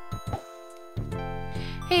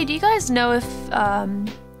 Hey, do you guys know if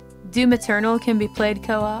Doom Eternal can be played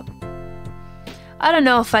co-op? I don't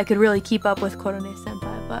know if I could really keep up with Korone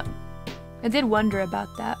senpai, but I did wonder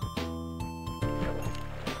about that.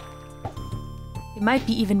 It might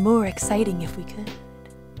be even more exciting if we could.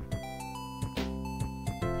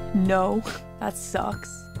 No, that sucks.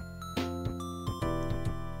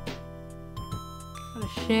 What a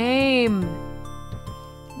shame.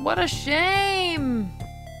 What a shame.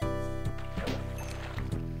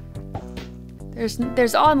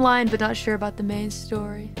 There's online, but not sure about the main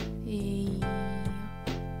story.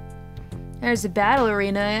 There's a battle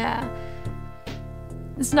arena, yeah.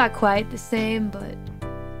 It's not quite the same, but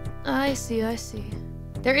I see.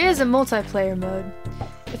 There is a multiplayer mode.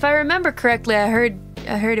 If I remember correctly, I heard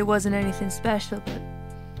it wasn't anything special, but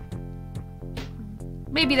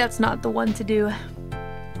maybe that's not the one to do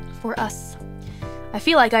for us. I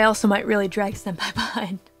feel like I also might really drag Senpai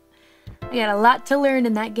behind. I got a lot to learn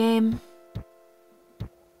in that game.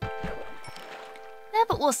 Yeah,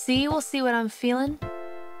 but we'll see. We'll see what I'm feeling.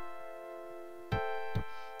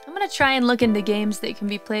 I'm gonna try and look into games that can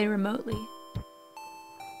be played remotely.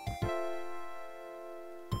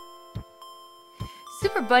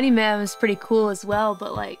 Super Bunny Man is pretty cool as well,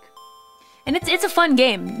 but like... And it's a fun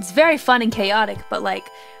game. It's very fun and chaotic, but like...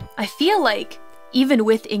 I feel like, even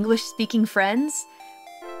with English-speaking friends,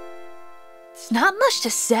 there's not much to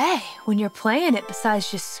say when you're playing it besides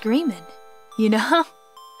just screaming, you know?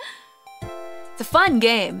 It's a fun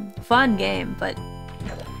game, but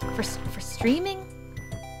for streaming?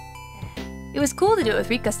 It was cool to do it with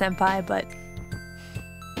Rika Senpai, but...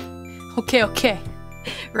 Okay.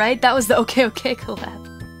 Right? That was the okay collab.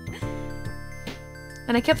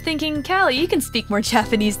 And I kept thinking, Callie, you can speak more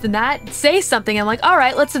Japanese than that. Say something. I'm like,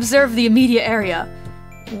 alright, let's observe the immediate area.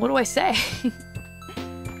 What do I say?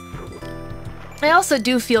 I also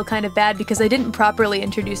do feel kind of bad because I didn't properly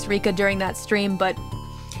introduce Rika during that stream, but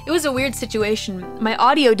it was a weird situation. My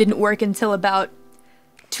audio didn't work until about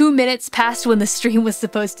 2 minutes past when the stream was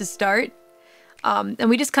supposed to start. And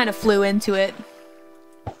we just kind of flew into it.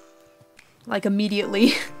 Like,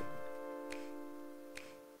 immediately.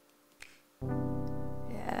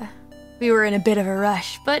 Yeah. We were in a bit of a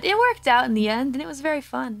rush, but it worked out in the end, and it was very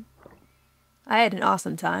fun. I had an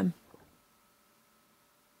awesome time.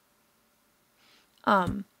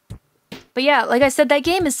 But yeah, like I said, that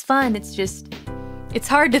game is fun. It's just... It's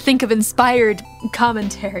hard to think of inspired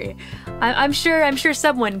commentary. I'm sure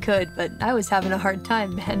someone could, but I was having a hard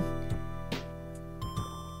time, man.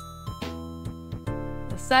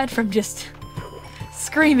 Aside from just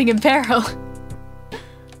screaming in peril.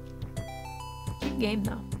 Cute game,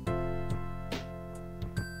 though.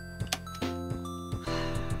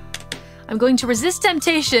 I'm going to resist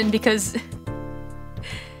temptation because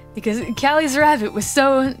Callie's rabbit was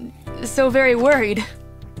so very worried.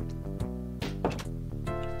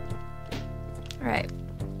 Alright.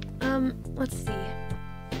 Let's see.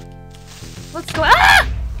 Let's go. Ah!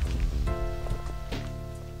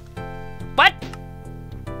 What?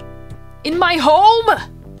 In my home?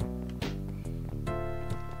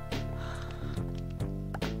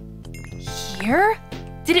 Here?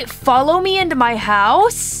 Did it follow me into my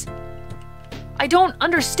house? I don't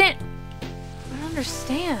understand. I don't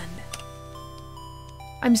understand.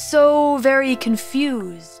 I'm so very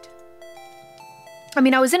confused. I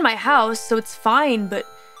mean, I was in my house, so it's fine, but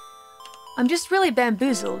I'm just really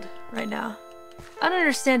bamboozled right now. I don't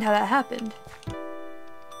understand how that happened.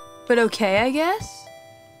 But okay, I guess?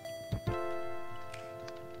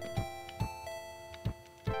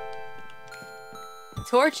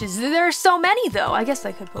 Torches. There are so many, though. I guess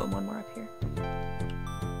I could put one more up here.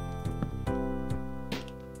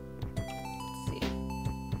 Let's see.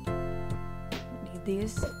 Need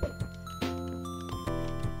these.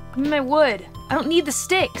 Give me my wood. I don't need the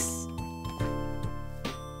sticks.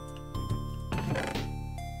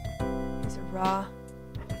 These are raw.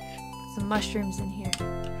 Put some mushrooms in here.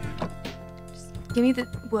 Just give me the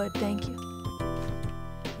wood, thank you.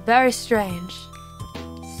 Very strange.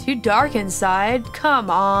 It's too dark inside. Come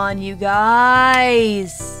on, you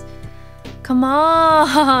guys. Come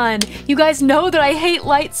on. You guys know that I hate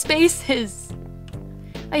light spaces.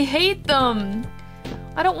 I hate them.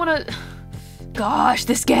 I don't want to... Gosh,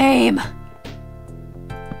 this game.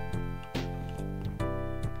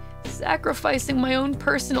 Sacrificing my own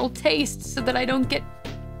personal taste so that I don't get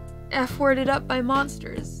F-worded up by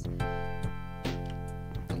monsters.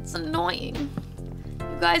 It's annoying.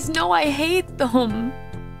 You guys know I hate them.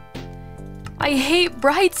 I hate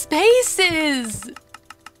bright spaces.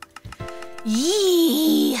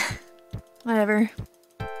 Yee. Whatever.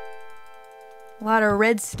 A lot of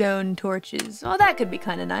redstone torches. Oh, that could be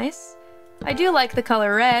kind of nice. I do like the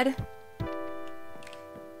color red.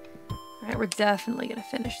 Alright, we're definitely gonna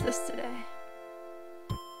finish this today.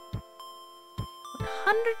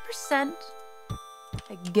 100%.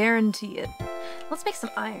 I guarantee it. Let's make some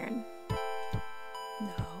iron.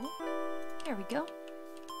 No. There we go.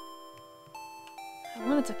 I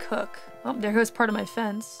wanted to cook. Oh, there goes part of my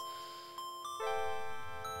fence.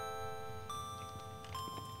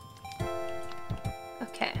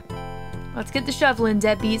 Okay. Let's get the shovel in,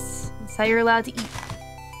 deadbeats. That's how you're allowed to eat.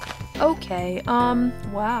 Okay,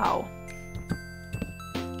 wow.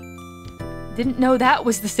 Didn't know that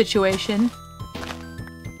was the situation.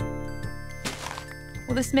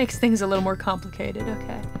 Well, this makes things a little more complicated,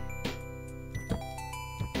 okay.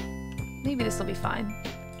 Maybe this will be fine.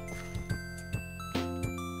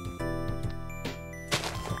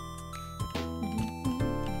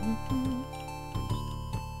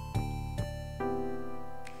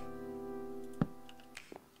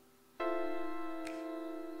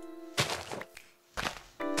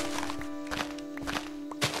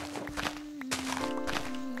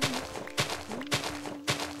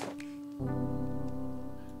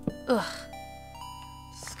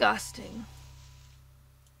 disgusting.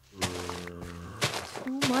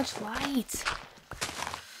 Too much light.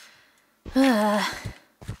 Oh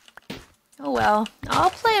well. I'll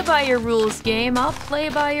play by your rules, game. I'll play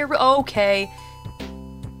by your okay.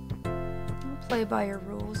 I'll play by your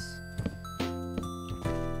rules.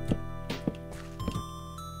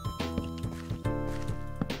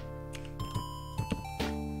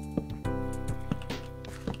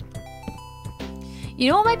 You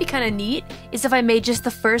know what might be kind of neat is if I made just the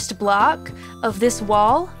first block of this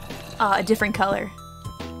wall a different color.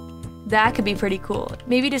 That could be pretty cool.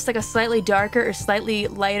 Maybe just like a slightly darker or slightly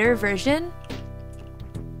lighter version.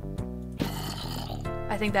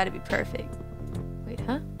 I think that'd be perfect. Wait,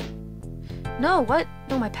 huh? No, what?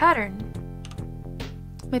 No, my pattern.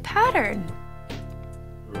 My pattern.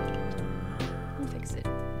 I'll fix it.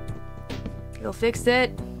 It'll fix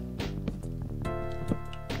it.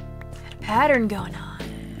 Got a pattern going on.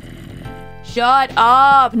 Shut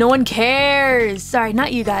up! No one cares! Sorry,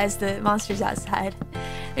 not you guys, the monsters outside.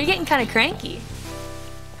 They're getting kind of cranky.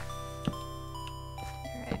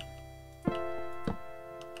 Alright.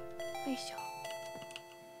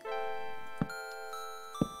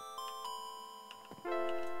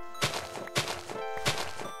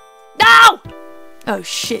 No! Oh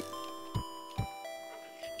shit.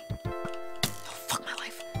 Oh, fuck my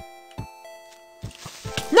life.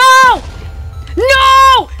 No!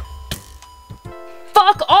 No!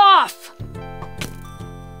 Fuck off!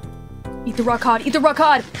 Eat the rock hod, eat the rock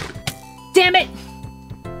hod! Damn it!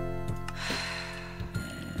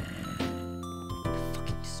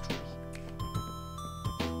 Fucking destroy.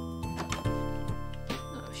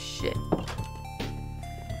 Oh shit.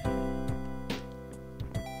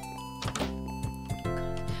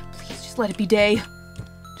 Please just let it be day.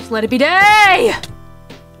 Just let it be day!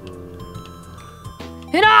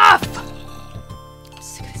 Enough! I'm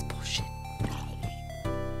sick of this bullshit.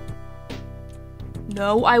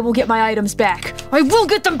 No, I will get my items back. I will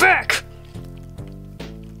get them back!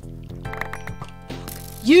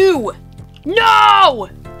 You! No!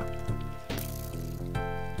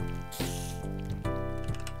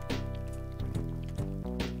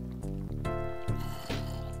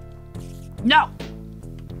 No!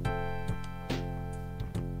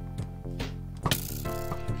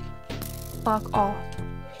 Fuck off.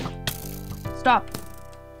 Stop.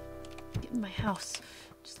 Get in my house.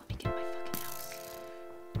 Just let me get in my fucking house.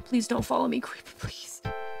 Please don't follow me, creeper, please.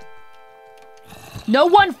 No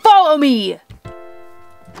one follow me!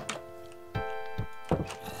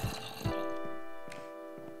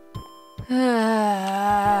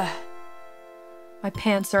 My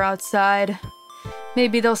pants are outside.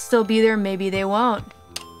 Maybe they'll still be there, maybe they won't.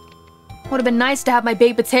 Would have been nice to have my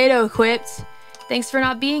baked potato equipped. Thanks for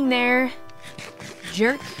not being there.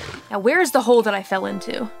 Jerk. Now where's the hole that I fell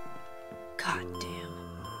into? God damn.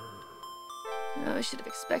 Oh, I should have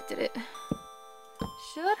expected it.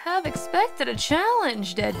 Should have expected a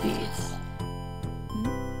challenge, deadbeats.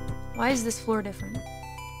 Why is this floor different?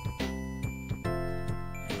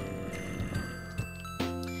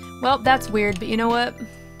 Well, that's weird, but you know what?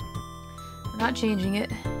 We're not changing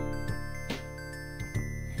it.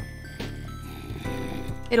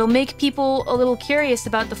 It'll make people a little curious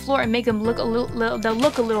about the floor and make them look a little. They'll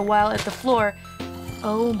look a little while at the floor.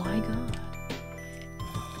 Oh my god.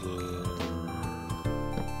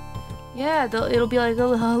 Yeah, it'll be like a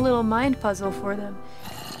little mind puzzle for them.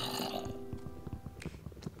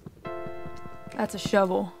 That's a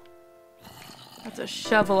shovel. That's a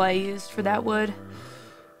shovel I used for that wood.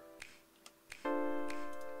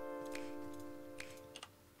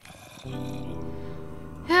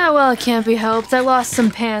 Yeah, well, it can't be helped. I lost some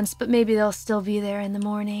pants, but maybe they'll still be there in the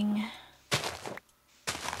morning.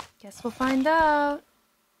 Guess we'll find out.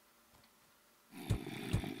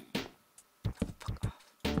 Fuck off.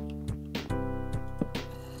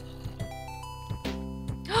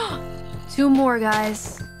 2 more,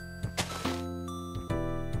 guys.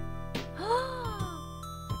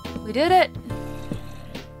 We did it.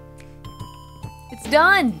 It's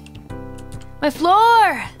done. My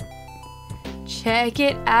floor. Check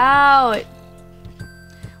it out.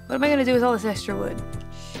 What am I gonna do with all this extra wood?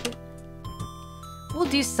 Shit. We'll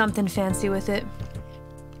do something fancy with it.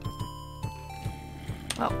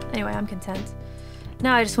 Well, anyway, I'm content.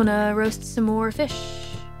 Now I just want to roast some more fish.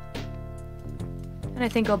 And I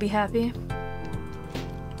think I'll be happy.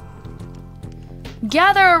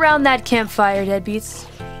 Gather around that campfire, deadbeats.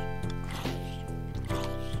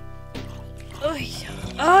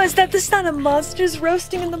 Oh, is that the sound of monsters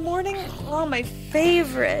roasting in the morning? Oh, my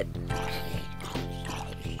favorite.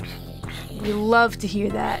 We love to hear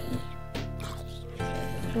that.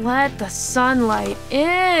 Let the sunlight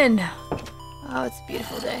in. Oh, it's a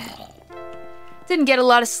beautiful day. Didn't get a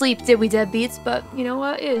lot of sleep, did we, deadbeats? But you know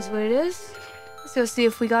what? It is what it is. Let's go see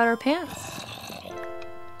if we got our pants.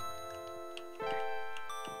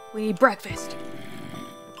 We need breakfast.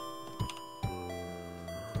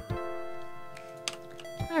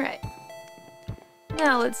 Alright.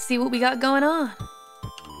 Now let's see what we got going on.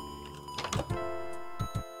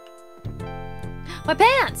 My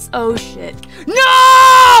pants! Oh shit.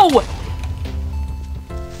 No!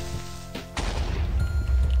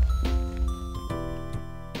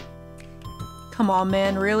 Come on,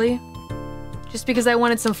 man, really? Just because I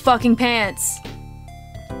wanted some fucking pants.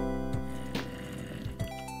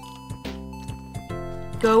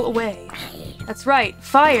 Go away. That's right,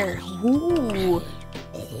 fire. Ooh.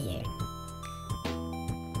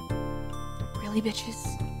 Really, bitches?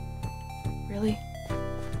 Really?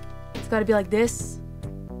 It's gotta be like this?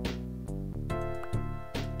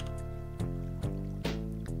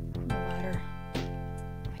 My ladder.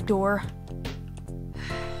 My door.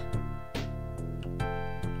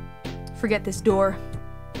 Forget this door.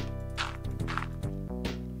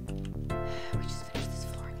 We just finished this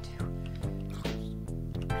flooring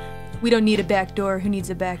too. We don't need a back door. Who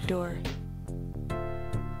needs a back door?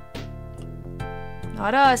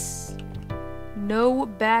 Not us. No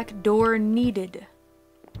back door needed.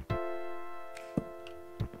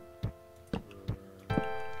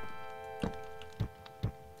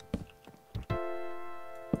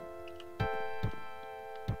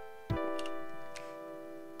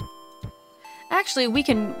 Actually, we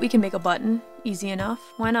can make a button. Easy enough.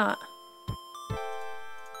 Why not?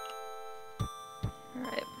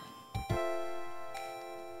 Alright.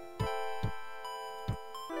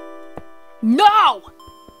 No!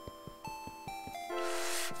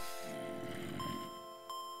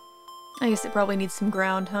 I guess it probably needs some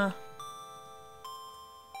ground, huh?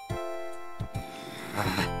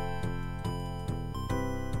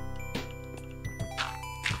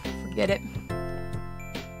 Forget it.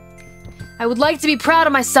 I would like to be proud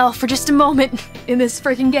of myself for just a moment in this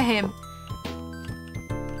freaking game.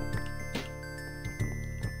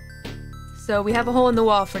 So we have a hole in the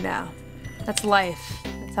wall for now. That's life.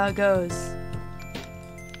 That's how it goes.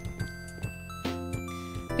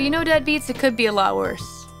 But you know, deadbeats, it could be a lot worse.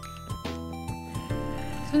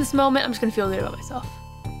 So in this moment, I'm just gonna feel good about myself.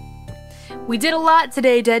 We did a lot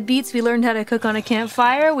today, deadbeats. We learned how to cook on a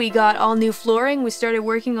campfire. We got all new flooring. We started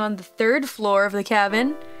working on the 3rd floor of the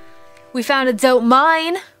cabin. We found a dope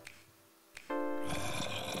mine,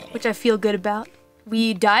 which I feel good about.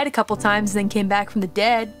 We died a couple times and then came back from the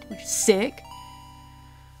dead, which is sick.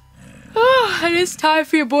 Oh, it is time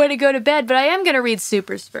for your boy to go to bed, but I am gonna read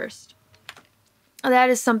supers first. That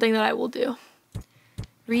is something that I will do.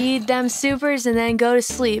 Read them supers and then go to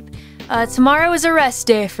sleep. Tomorrow is a rest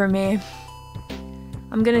day for me.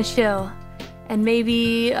 I'm gonna chill and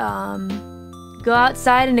maybe go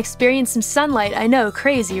outside and experience some sunlight. I know,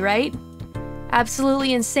 crazy, right?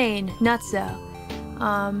 Absolutely insane, nutso.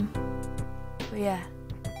 But yeah,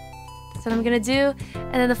 that's what I'm gonna do.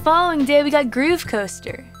 And then the following day we got Groove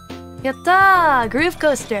Coaster. Yatta! Groove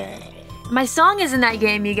Coaster. My song is in that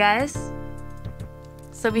game, you guys.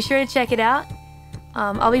 So be sure to check it out.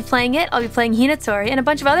 I'll be playing it. I'll be playing Hinatori and a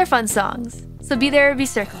bunch of other fun songs. So be there or be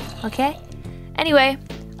circled, okay? Anyway,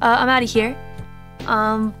 I'm out of here.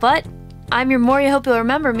 But I'm your Mori. Hope you'll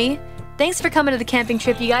remember me. Thanks for coming to the camping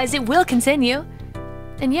trip, you guys. It will continue.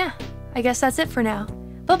 And yeah, I guess that's it for now.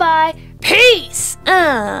 Bye-bye. Peace!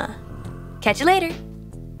 Catch you later.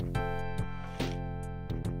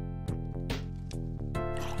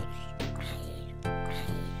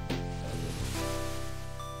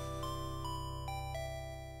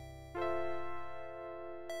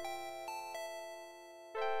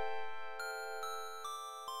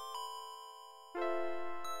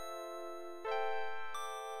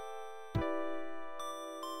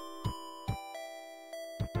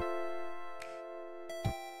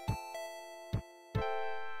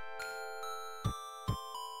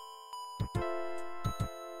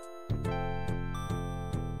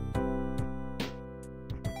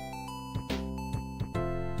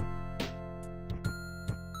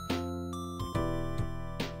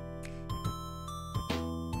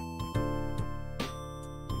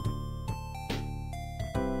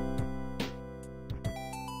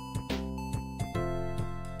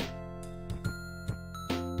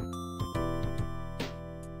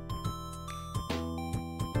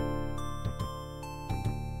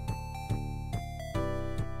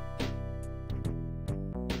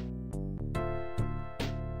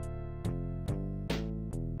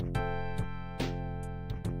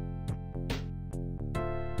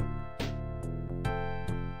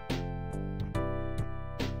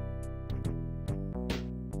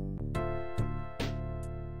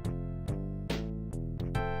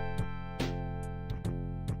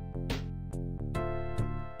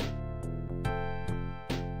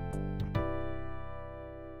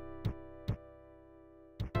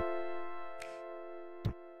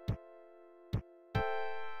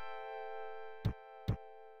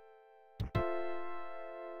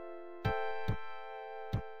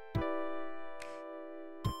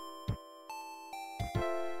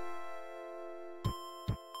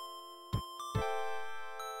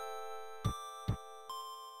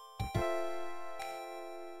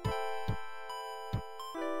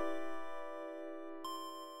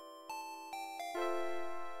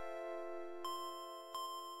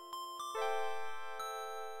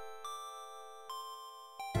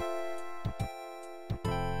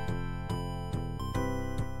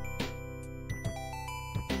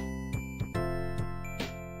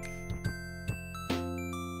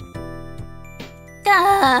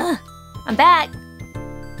 I'm back.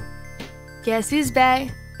 Guess who's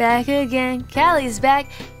back? Back again. Callie's back.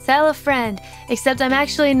 Tell a friend. Except I'm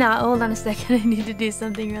actually not. Hold on a second. I need to do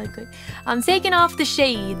something really quick. I'm taking off the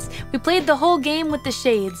shades. We played the whole game with the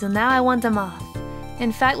shades, so now I want them off.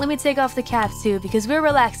 In fact, let me take off the cap too, because we're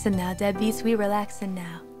relaxing now, deadbeats. We relaxing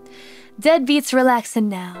now. Deadbeats relaxing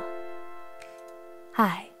now.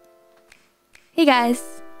 Hi. Hey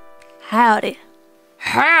guys. Howdy.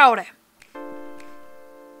 Howdy.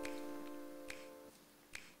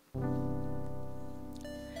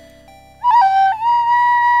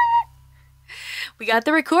 We got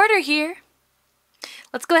the recorder here.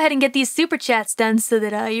 Let's go ahead and get these super chats done so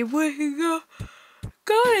that your boy can go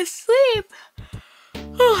to sleep.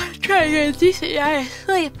 Oh, try to get a decent night of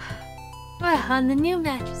sleep. Well, on the new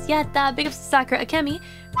mattress. Yatta. Big ups to Sakura Akemi.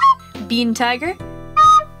 Bean Tiger.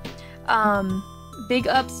 Big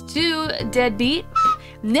ups to Deadbeat.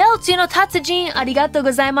 Nelchi no Tatsujin. Arigatou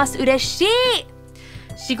gozaimasu. Ureshii.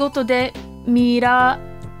 仕事で見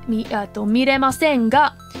れません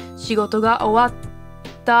が、仕事が終わっ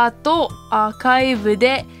た後、アーカイブ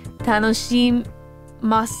で楽し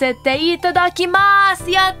ませていただきま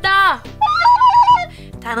す。やった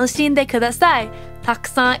楽しんでください。たく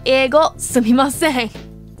さん英語すみません。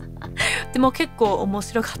でも結構面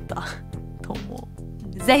白かったと思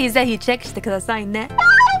う。ぜひぜひチェックしてくださいね。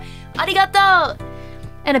ありがとう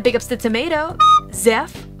 !And a big ups to Tomato,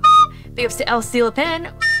 Zeph, big ups to LC Le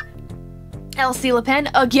Pen, LC Le Pen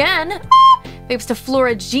again! Big ups to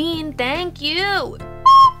Flora Jean, thank you!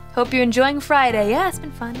 Hope you're enjoying Friday. Yeah, it's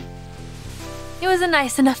been fun. It was a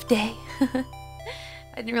nice enough day.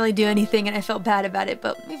 I didn't really do anything and I felt bad about it,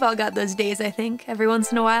 but we've all got those days, I think, every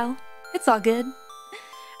once in a while. It's all good.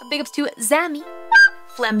 A big ups to Zammy,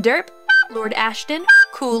 Flem Derp, Lord Ashton,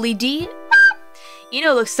 Cooley D.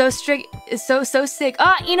 Eno looks so strict, so sick.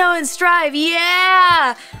 Ah, Eno and Strive,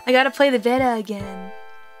 yeah! I gotta play the beta again.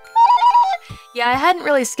 Yeah, I hadn't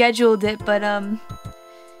really scheduled it, but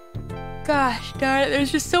gosh darn it,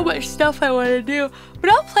 there's just so much stuff I want to do. But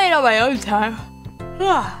I'll play it on my own time.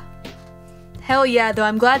 Hell yeah, though,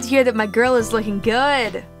 I'm glad to hear that my girl is looking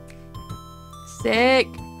good. Sick.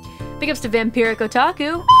 Big ups to Vampiric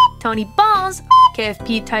Otaku, Tony Bones,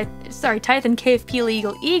 KFP, Tython KFP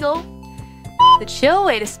Legal Eagle. The chill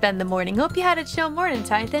way to spend the morning. Hope you had a chill morning,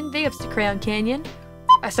 Tython. Big ups to Crayon Canyon.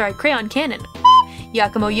 Crayon Cannon.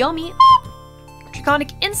 Yakumo Yomi.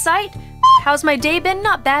 Draconic Insight. How's my day been?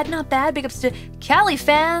 Not bad, not bad. Big ups to Cali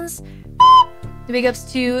fans. Big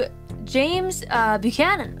ups to James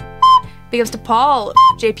Buchanan. Big ups to Paul,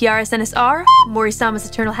 JPRSNSR, Mori-sama's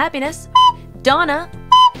Eternal Happiness, Donna,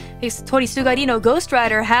 Tori Sugarino Ghost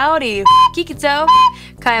Rider, howdy, Kikito,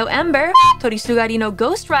 Kaio Ember, Tori Sugarino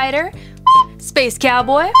Ghost Rider, Space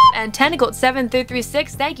Cowboy, and Tentacled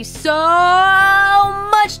 7336. Thank you so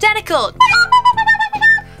much, Tentacled!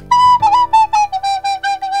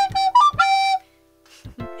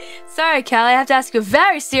 Sorry, Callie, I have to ask you a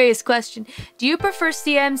very serious question. Do you prefer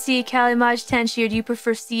CMC Kalimaji Tenshi or do you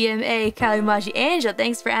prefer CMA Kalimaji Angel?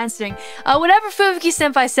 Thanks for answering. Whatever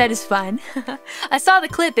Fubuki-senpai said is fine. I saw the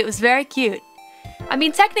clip, it was very cute. I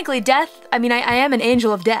mean, technically, death, I am an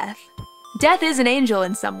angel of death. Death is an angel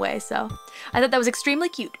in some way, so I thought that was extremely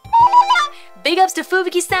cute. Big ups to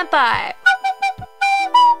Fubuki-senpai!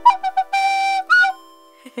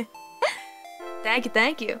 Thank you,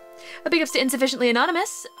 thank you. Big ups to Insufficiently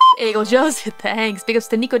Anonymous. Eagle Joseph, thanks. Big ups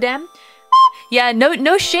to Nicodem. Yeah,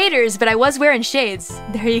 no shaders, but I was wearing shades.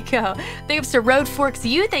 There you go. Big ups to Road Forks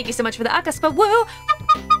U. Thank you so much for the Akaspa. Woo!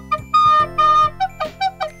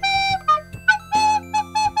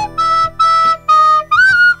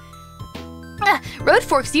 Road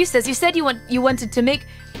Forks U says, you said you wanted to make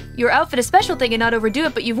your outfit a special thing and not overdo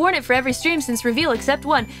it, but you've worn it for every stream since reveal except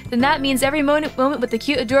one. Then that means every moment with the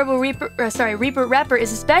cute, adorable Reaper rapper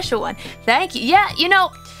is a special one. Thank you. Yeah, you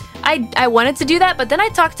know, I wanted to do that, but then I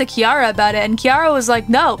talked to Kiara about it, and Kiara was like,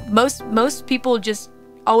 no, most people just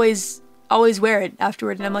always wear it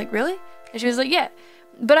afterward. And I'm like, really? And she was like, yeah.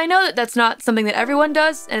 But I know that that's not something that everyone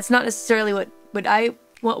does, and it's not necessarily what I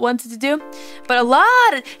wanted to do. But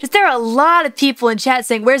there are a lot of people in chat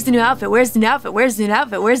saying, where's the new outfit? Where's the new outfit? Where's the new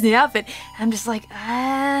outfit? Where's the new outfit? And I'm just like,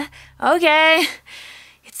 okay.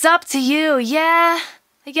 It's up to you. Yeah,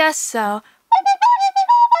 I guess so.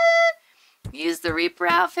 use the Reaper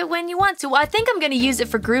outfit when you want to. Well, I think I'm gonna use it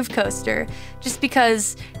for Groove Coaster, just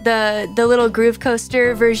because the little Groove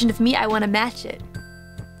Coaster version of me, I want to match it.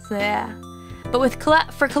 So yeah. But with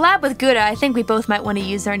collab with Gouda, I think we both might want to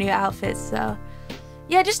use our new outfits. So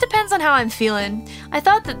yeah, it just depends on how I'm feeling. I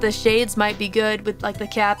thought that the shades might be good with like the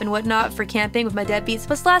cap and whatnot for camping with my deadbeats.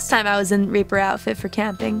 Plus last time I was in Reaper outfit for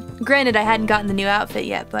camping. Granted, I hadn't gotten the new outfit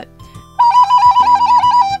yet, but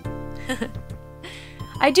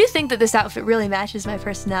I do think that this outfit really matches my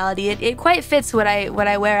personality. It quite fits what I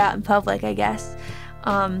wear out in public, I guess.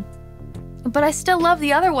 But I still love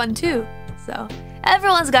the other one too. So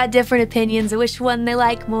everyone's got different opinions of which one they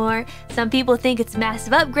like more. Some people think it's a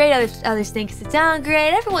massive upgrade, others think it's a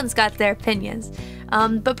downgrade. Everyone's got their opinions.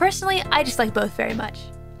 But personally, I just like both very much.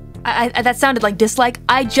 That sounded like dislike.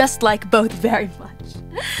 I just like both very much.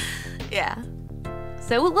 Yeah.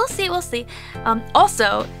 So we'll see, we'll see.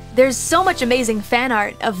 Also, there's so much amazing fan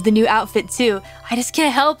art of the new outfit too. I just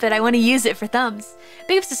can't help it. I want to use it for thumbs.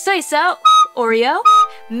 Big ups to Soyso, Oreo,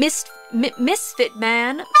 Misfit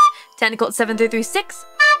Man, Tentacle 7336,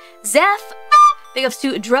 Zeph, big ups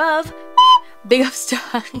to Druv, big ups to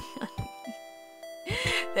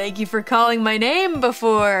Thank you for calling my name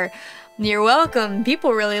before. You're welcome.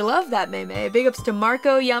 People really love that meme. Big ups to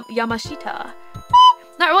Marco Yamashita.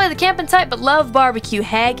 Not really the camping type, but love barbecue.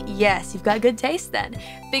 Heck yes, you've got good taste then.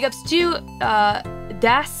 Big ups to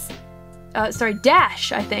Dash,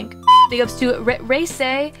 I think. Big ups to Race,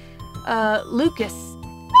 Lucas,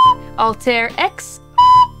 Altair X,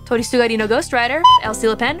 Tori Sugari no Ghost Rider, LC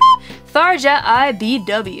Le Pen, Tharja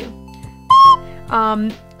IBW.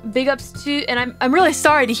 Big ups to, and I'm really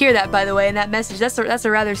sorry to hear that, by the way, in that message. That's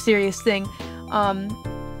a rather serious thing.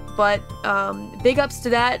 But big ups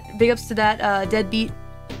to that deadbeat.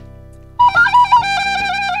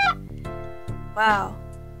 Wow.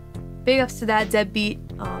 Big ups to that deadbeat,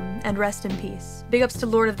 and rest in peace. Big ups to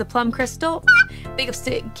Lord of the Plum Crystal. Big ups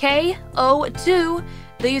to KO2,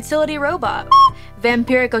 the utility robot.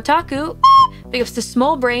 Vampiric Otaku. Big ups to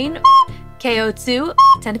Small Brain. KO2,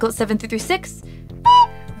 Tentacle 7336.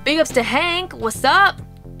 Big ups to Hank, what's up?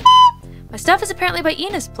 My stuff is apparently by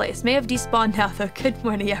Ina's place. May have despawned now though. Good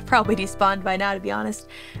morning. Yeah, probably despawned by now to be honest.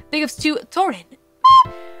 Big ups to Torin.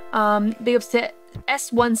 Big ups to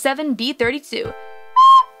S17B32.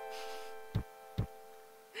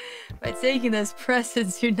 By taking those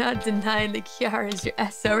presents, you're not denying that Kiara's your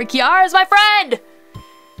SO. Kiara's my friend!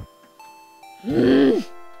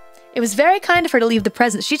 It was very kind of her to leave the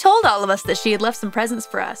presents. She told all of us that she had left some presents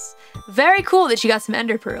for us. Very cool that she got some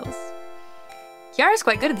ender pearls. Kiara's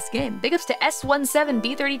quite good at this game. Big ups to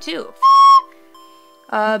S17B32.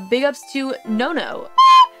 Big ups to Nono.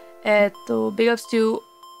 Big ups to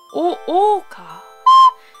Oka.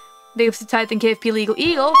 Big ups to Titan KFP Legal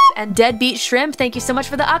Eagle. And Deadbeat Shrimp. Thank you so much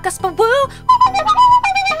for the Akaspa Woo!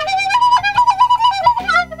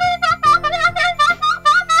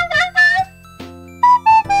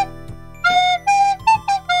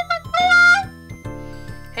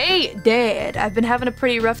 Hey, Dad. I've been having a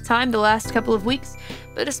pretty rough time the last couple of weeks,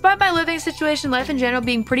 but despite my living situation, life in general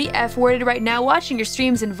being pretty F-worded right now, watching your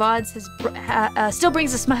streams and VODs still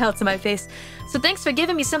brings a smile to my face. So thanks for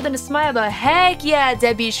giving me something to smile about. Heck yeah,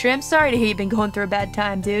 Debbie Shrimp. Sorry to hear you've been going through a bad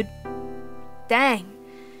time, dude. Dang.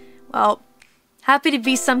 Well, happy to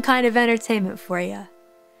be some kind of entertainment for you.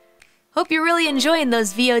 Hope you're really enjoying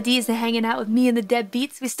those VODs and hanging out with me and the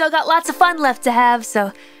Deadbeats. We still got lots of fun left to have,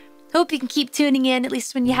 so hope you can keep tuning in at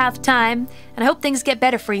least when you have time, and I hope things get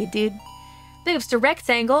better for you, dude. Big ups to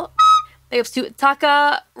Rectangle. Big ups to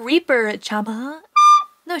Taka Reaper Chama.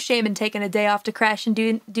 No shame in taking a day off to crash and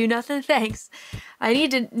do nothing, thanks. I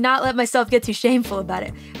need to not let myself get too shameful about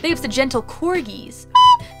it. Big ups to Gentle Corgis.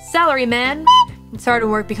 Salary Man. It's hard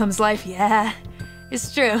when work becomes life, yeah.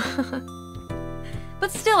 It's true.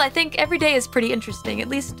 But still, I think every day is pretty interesting. At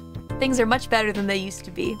least things are much better than they used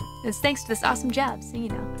to be. And it's thanks to this awesome job, so you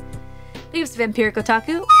know. Big ups to Vampiric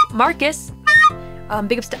Otaku. Marcus.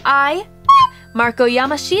 Big ups to Marco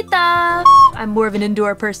Yamashita. I'm more of an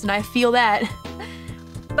indoor person, I feel that.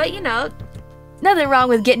 But you know, nothing wrong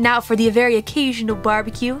with getting out for the very occasional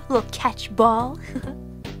barbecue. A little catch ball.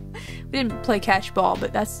 We didn't play catch ball,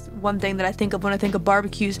 but that's one thing that I think of when I think of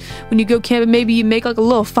barbecues. When you go camping, maybe you make like a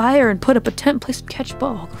little fire and put up a tent, play some catch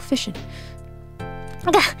ball, go fishing.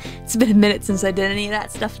 It's been a minute since I did any of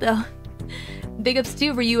that stuff though. Big ups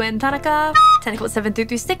to Ryu and Tanaka, Tentacle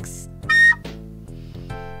 7336.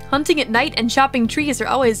 Hunting at night and chopping trees are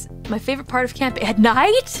always my favorite part of camping. At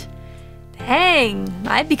night? Dang,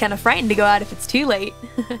 I'd be kind of frightened to go out if it's too late.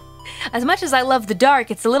 As much as I love the dark,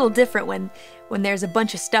 it's a little different when there's a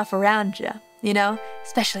bunch of stuff around you, you know?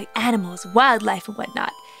 Especially animals, wildlife, and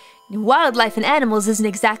whatnot. Wildlife and animals isn't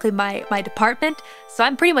exactly my department, so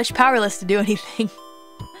I'm pretty much powerless to do anything.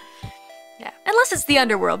 Yeah, unless it's the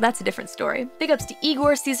underworld, that's a different story. Big ups to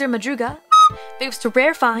Igor Caesar Madruga. Big ups to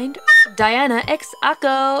Rare Find, Diana X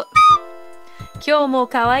Ako. Kyo mo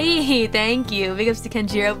kawaii, thank you. Big ups to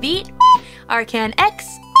Kenjiro Beat, Arcan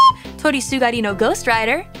X, Tori Sugari no Ghost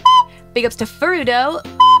Rider. Big ups to Furudo,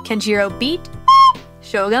 Kenjiro Beat,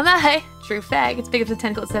 Shogunai, True Fag. It's big ups to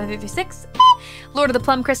Tentacle 756, Lord of the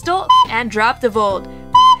Plum Crystal, and Drop the Vold.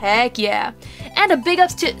 Heck yeah. And a big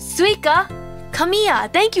ups to Suika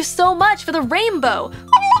Kamiya. Thank you so much for the rainbow.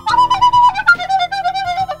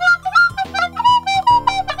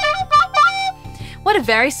 What a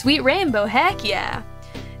very sweet rainbow. Heck yeah.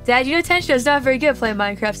 Dad, you know Tensho's not very good at playing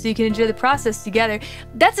Minecraft, so you can enjoy the process together.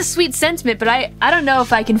 That's a sweet sentiment, but I don't know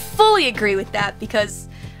if I can fully agree with that because,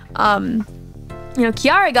 you know,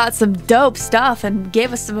 Kiara got some dope stuff and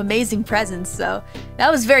gave us some amazing presents, so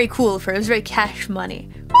that was very cool for her. It was very cash money.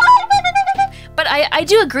 But I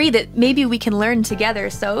do agree that maybe we can learn together,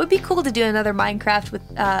 so it would be cool to do another Minecraft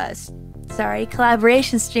with,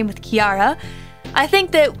 collaboration stream with Kiara. I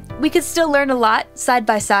think that we could still learn a lot side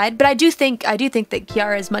by side, but I do think that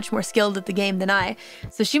Kiara is much more skilled at the game than I,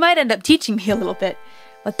 so she might end up teaching me a little bit.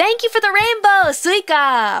 But thank you for the rainbow,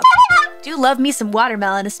 Suika! Do love me some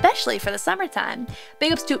watermelon, especially for the summertime.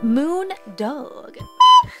 Big ups to Moon Dog.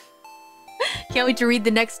 Can't wait to read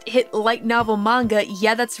the next hit light novel manga.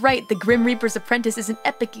 Yeah, that's right, The Grim Reaper's Apprentice is an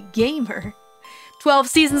epic gamer. 12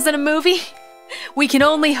 seasons in a movie? We can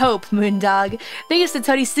only hope, Moondog. Big ups to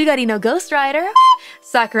Tori Sugari no Ghost Rider,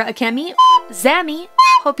 Sakura Akemi, Zami.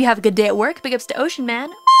 Hope you have a good day at work. Big ups to Ocean Man.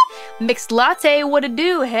 Mixed Latte, what it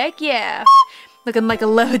do? Heck yeah. Looking like a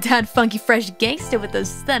low-down, funky, fresh gangster with those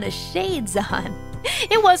stunning shades on.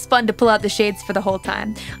 It was fun to pull out the shades for the whole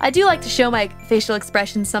time. I do like to show my facial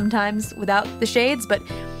expressions sometimes without the shades, but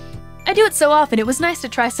I do it so often, it was nice to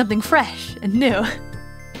try something fresh and new.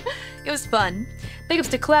 It was fun. Big ups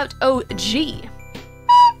to Clout OG.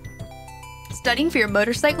 Studying for your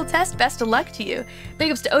motorcycle test? Best of luck to you.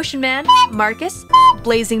 Big ups to Ocean Man, Marcus,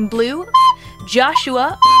 Blazing Blue,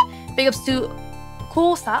 Joshua. Big ups to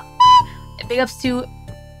Kosa. Big ups to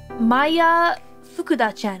Maya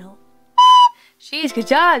Fukuda channel. Jeez, good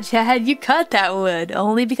job, Chad. You cut that wood.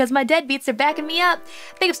 Only because my deadbeats are backing me up.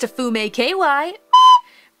 Big ups to Fume KY.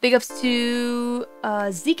 Big ups to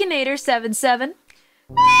Zekinator77.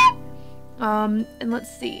 And let's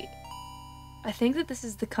see. I think that this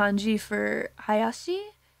is the kanji for Hayashi.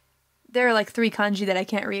 There are like 3 kanji that I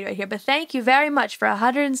can't read right here, but thank you very much for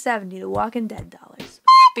 170 The Walking Dead dollars.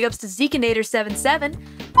 Big ups to Zekinator77,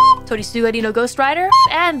 Tori Sugari no Ghost Rider,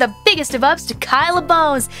 and the biggest of ups to Kyla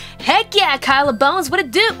Bones. Heck yeah, Kyla Bones, what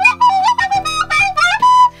it do?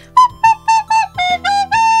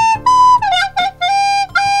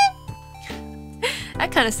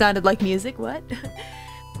 That kind of sounded like music, what?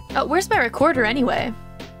 Oh, where's my recorder anyway?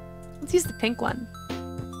 Let's use the pink one.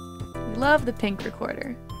 We love the pink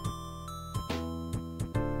recorder.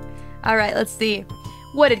 Alright, let's see.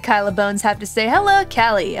 What did Kyla Bones have to say? Hello,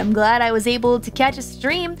 Callie. I'm glad I was able to catch a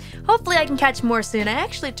stream. Hopefully I can catch more soon. I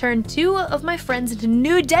actually turned 2 of my friends into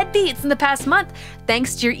new deadbeats in the past month,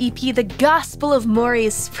 thanks to your EP, The Gospel of Mori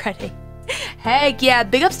is Spreading. Heck yeah,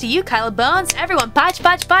 big ups to you, Kyla Bones. Everyone, patch.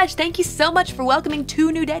 Thank you so much for welcoming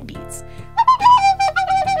 2 new deadbeats.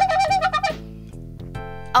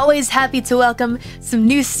 Always happy to welcome some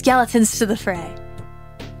new skeletons to the fray.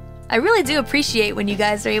 I really do appreciate when you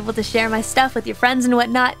guys are able to share my stuff with your friends and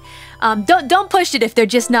whatnot. Don't push it if they're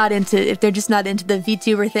just not into the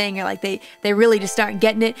VTuber thing, or like they really just aren't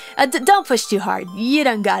getting it. Don't push too hard. You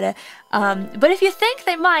don't gotta. But if you think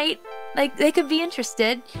they might, like they could be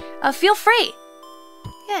interested, feel free.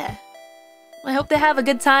 Yeah. I hope they have a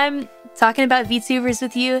good time talking about VTubers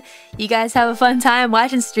with you. You guys have a fun time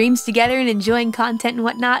watching streams together and enjoying content and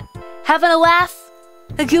whatnot. Having a laugh,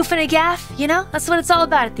 a goof and a gaff, you know? That's what it's all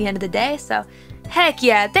about at the end of the day, so heck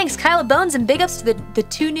yeah. Thanks, Kyla Bones, and big ups to the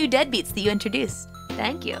 2 new deadbeats that you introduced.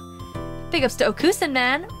 Thank you. Big ups to Okusen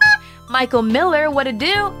Man, Michael Miller, what it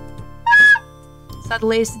do? Saw the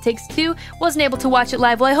latest It Takes 2, wasn't able to watch it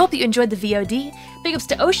live. Well, I hope that you enjoyed the VOD. Big ups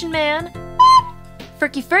to Ocean Man,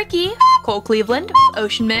 Furky, Cole Cleveland,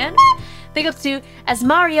 Ocean Man. Big ups to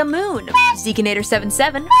Asmaria Moon,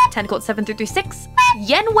 Zekinator77, Tentacle 7336,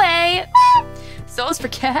 Yenwei, Souls for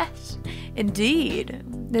Cash. Indeed.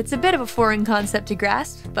 It's a bit of a foreign concept to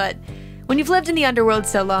grasp, but when you've lived in the underworld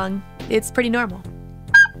so long, it's pretty normal.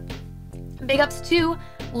 Big ups to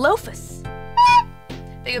Lofus.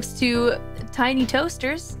 Big ups to Tiny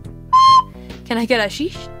Toasters. Can I get a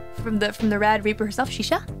sheesh from the Rad Reaper herself?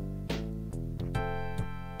 Shisha?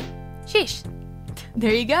 Sheesh.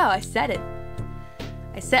 There you go, I said it.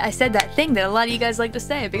 I said that thing that a lot of you guys like to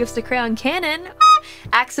say. Big ups to Crayon Cannon.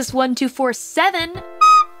 Axis 1247.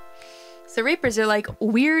 So Reapers are like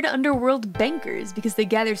weird underworld bankers because they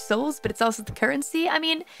gather souls, but it's also the currency. I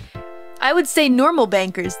mean, I would say normal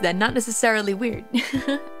bankers then, not necessarily weird.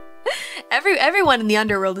 Everyone in the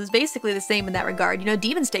underworld is basically the same in that regard. You know,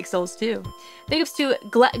 demons take souls too. Big ups to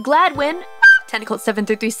Gladwin. Tentacle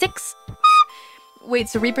 7336. Wait,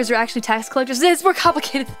 so Reapers are actually tax collectors? It's more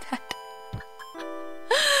complicated than that.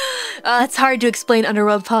 It's hard to explain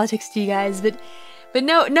underworld politics to you guys, but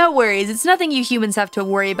no worries. It's nothing you humans have to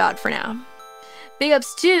worry about for now. Big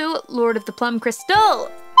ups to Lord of the Plum Crystal,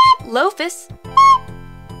 Lophus.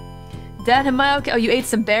 Dad, am I okay? Oh, you ate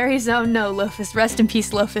some berries? Oh no, Lophus. Rest in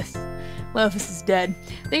peace, Lophus. Lophus is dead.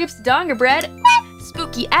 Big ups to Donger Bread,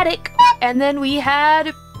 Spooky Attic, and then we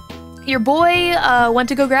had your boy went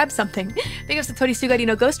to go grab something. Big ups to Tori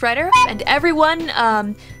Sugarino Ghost Rider and everyone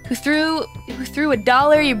who threw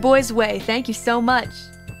 $1 your boy's way. Thank you so much.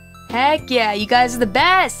 Heck yeah, you guys are the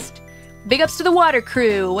best. Big ups to the water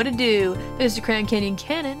crew. What to do? Big ups to Crayon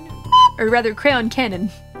Cannon, or rather Crayon Cannon.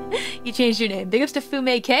 You changed your name. Big ups to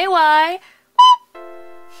Fume KY.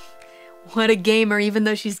 What a gamer, even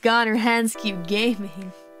though she's gone, her hands keep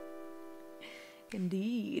gaming.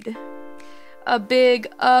 Indeed. A big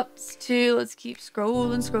ups to, let's keep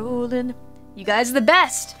scrolling. You guys are the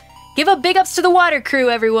best. Give a big ups to the water crew,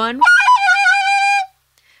 everyone.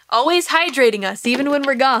 Always hydrating us, even when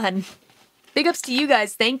we're gone. Big ups to you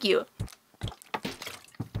guys, thank you.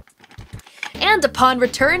 And upon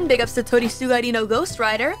return, big ups to Tori Sugarino Ghost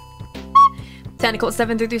Rider. Tentacle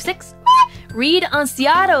 7336. Reed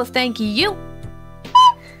Anciato, thank you.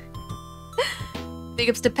 Big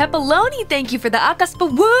ups to Pepperoni, thank you for the Akaspa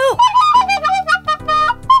Woo!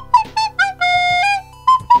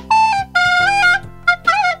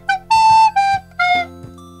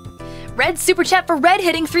 Red Super Chat for Red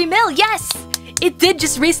hitting 3 mil, yes! It did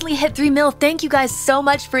just recently hit 3 mil. Thank you guys so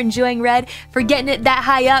much for enjoying Red, for getting it that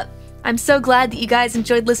high up. I'm so glad that you guys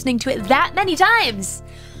enjoyed listening to it that many times.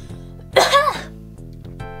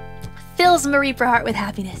 Fills Marie for heart with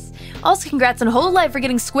happiness. Also, congrats on Hololive for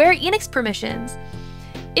getting Square Enix permissions.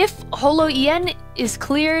 If hololive-EN is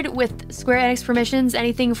cleared with Square Enix permissions,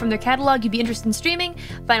 anything from their catalog you'd be interested in streaming?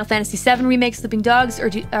 Final Fantasy VII Remake, Sleeping Dogs, or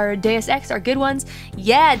Deus Ex are good ones.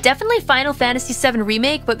 Yeah, definitely Final Fantasy VII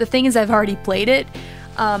Remake, but the thing is I've already played it.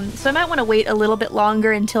 So I might want to wait a little bit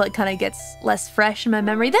longer until it kind of gets less fresh in my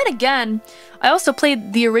memory. Then again, I also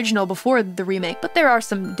played the original before the remake, but there are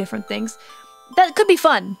some different things. That could be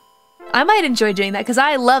fun. I might enjoy doing that because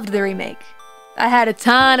I loved the remake. I had a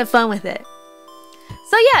ton of fun with it.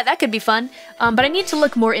 So yeah, that could be fun, but I need to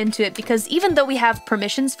look more into it because even though we have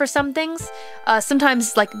permissions for some things,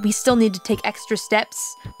 sometimes like we still need to take extra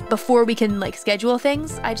steps before we can like schedule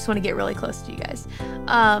things. I just want to get really close to you guys.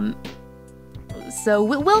 So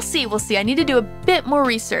we'll see, I need to do a bit more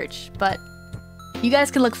research, but you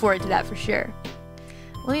guys can look forward to that for sure.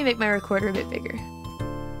 Let me make my recorder a bit bigger.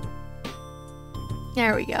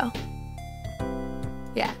 There we go.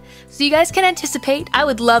 Yeah, so you guys can anticipate. I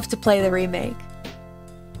would love to play the remake.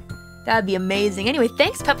 That'd be amazing. Anyway,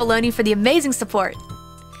 thanks Pepperoni for the amazing support.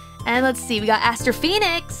 And let's see, we got Aster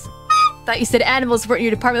Phoenix. Thought you said animals weren't in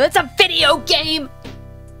your department. That's a video game!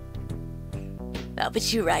 Oh,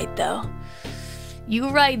 but you're right though.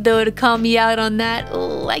 You're right though to call me out on that.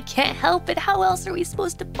 Oh, I can't help it. How else are we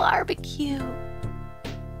supposed to barbecue?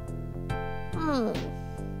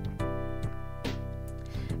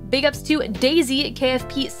 Big ups to Daisy,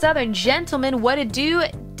 KFP Southern Gentleman. What it do,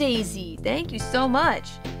 Daisy? Thank you so much.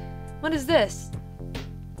 What is this?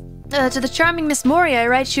 To the charming Miss Mori, I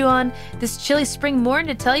write you on this chilly spring morn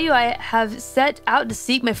to tell you I have set out to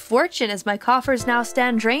seek my fortune as my coffers now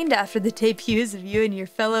stand drained after the debuts of you and your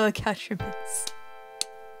fellow accoutrements.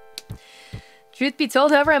 Truth be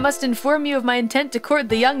told, however, I must inform you of my intent to court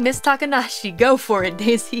the young Miss Takanashi. Go for it,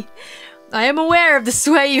 Daisy. I am aware of the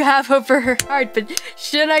sway you have over her heart, but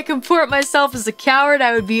should I comport myself as a coward,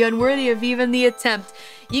 I would be unworthy of even the attempt.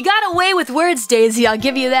 You got away with words, Daisy, I'll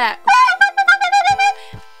give you that.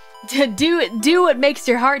 Do what makes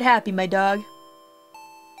your heart happy, my dog.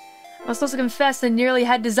 I must also confess I nearly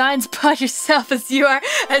had designs upon yourself as you are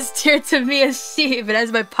as dear to me as she, but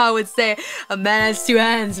as my pa would say, a man has 2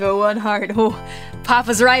 hands but 1 heart. Oh,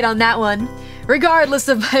 Papa's right on that one. Regardless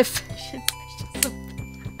of my fashion.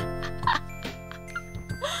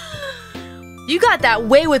 You got that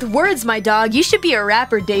way with words, my dog. You should be a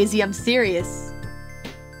rapper, Daisy. I'm serious.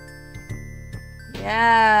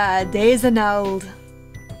 Yeah, days and old.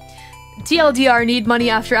 TLDR, need money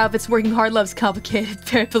after outfits, working hard, love's complicated.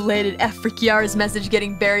 Very belated. F for Kiara's message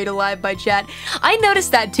getting buried alive by chat. I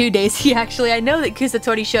noticed that too, Daisy, actually. I know that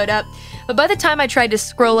Kusatori showed up, but by the time I tried to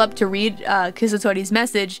scroll up to read Kusatori's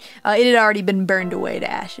message, it had already been burned away to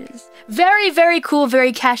ashes. Very, very cool,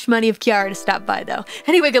 very cash money of Kiara to stop by, though.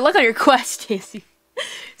 Anyway, good luck on your quest, Daisy.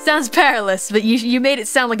 Sounds perilous, but you made it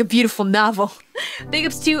sound like a beautiful novel. Big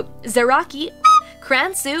ups to Zaraki,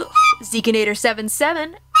 Kransu,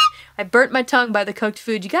 Zekinator77. I burnt my tongue by the cooked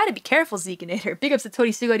food. You gotta be careful, Zekinator. Big ups to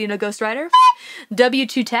Tori Sugodi no Ghost Rider,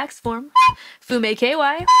 W2 Tax Form, Fume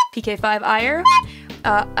KY, PK5 Ire,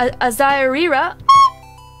 Azairira.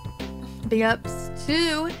 Big ups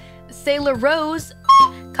to Sailor Rose,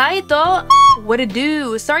 Kaito. What a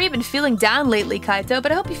do? Sorry you've been feeling down lately, Kaito,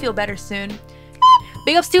 but I hope you feel better soon.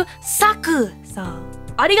 Big ups to Saku-san.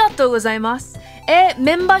 Arigatou gozaimasu.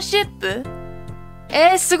 Membership?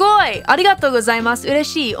 すごいありがとうございます嬉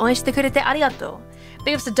しい応援してくれてありがとう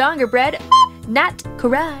Big ups to Donger Bread, Nat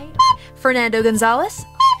Karai, Fernando Gonzalez.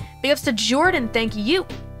 Big ups to Jordan, thank you.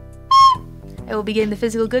 I will be getting the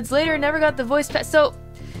physical goods later, never got the voice pack. So,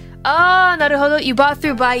 naruhodo, you bought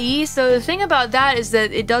through Bai. So the thing about that is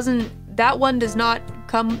that that one does not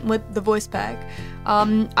come with the voice pack.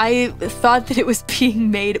 I thought that it was being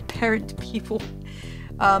made apparent to people.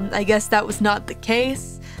 I guess that was not the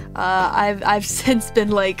case. I've since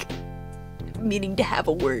been like meaning to have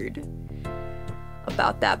a word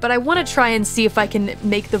about that, but I want to try and see if I can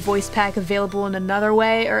make the voice pack available in another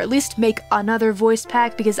way, or at least make another voice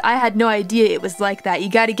pack, because I had no idea it was like that. You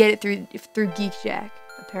got to get it through GeekJack.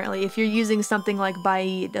 Apparently, if you're using something like Bai,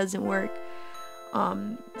 it doesn't work.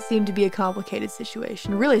 Seemed to be a complicated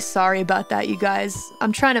situation. Really sorry about that, you guys.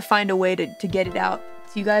 I'm trying to find a way to get it out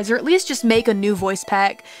to you guys, or at least just make a new voice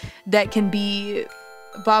pack that can be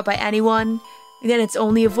bought by anyone. Again, it's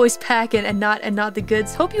only a voice pack and not the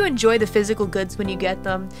goods. Hope you enjoy the physical goods when you get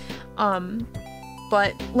them.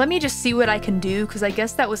 But let me just see what I can do, because I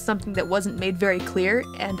guess that was something that wasn't made very clear,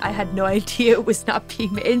 and I had no idea it was not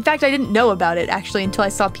being made. In fact, I didn't know about it, actually, until I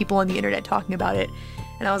saw people on the internet talking about it.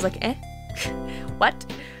 And I was like, eh? What?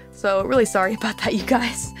 So, really sorry about that, you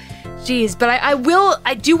guys. Jeez, but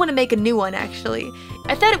I do want to make a new one, actually.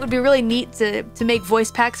 I thought it would be really neat to make voice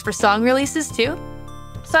packs for song releases, too.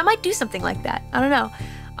 So I might do something like that. I don't know.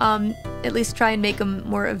 At least try and make them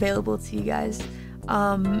more available to you guys.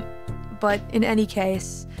 But in any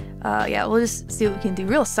case, yeah, we'll just see what we can do.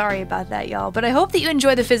 Real sorry about that, y'all. But I hope that you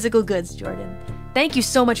enjoy the physical goods, Jordan. Thank you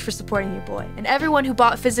so much for supporting your boy. And everyone who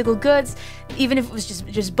bought physical goods, even if it was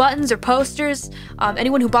just buttons or posters,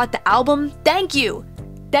 anyone who bought the album, thank you!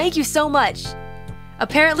 Thank you so much!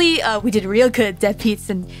 Apparently, we did real good, Dev Pete's,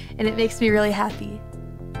 and it makes me really happy.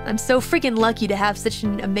 I'm so freaking lucky to have such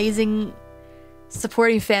an amazing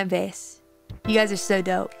supporting fan base. You guys are so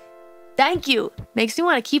dope. Thank you! Makes me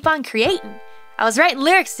want to keep on creating. I was writing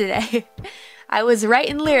lyrics today. I was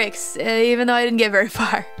writing lyrics, even though I didn't get very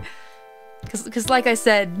far. Cause like I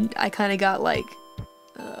said, I kind of got like,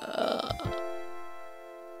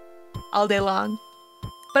 all day long.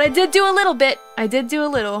 But I did do a little bit. I did do a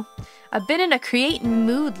little. I've been in a creating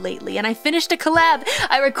mood lately, and I finished a collab.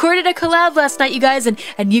 I recorded a collab last night, you guys,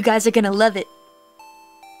 and you guys are gonna love it.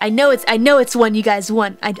 I know it's one you guys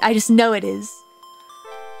want. I just know it is.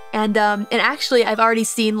 And actually, I've already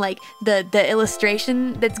seen like the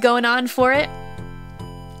illustration that's going on for it.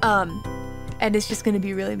 And it's just gonna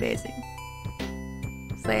be really amazing.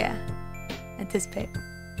 So yeah, anticipate.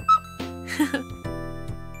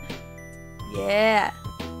 Yeah.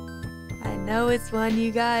 I know it's one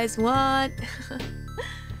you guys want.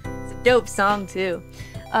 It's a dope song too.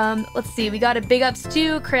 Let's see, we got a big ups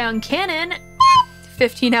to Crayon Cannon.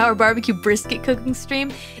 15-hour barbecue brisket cooking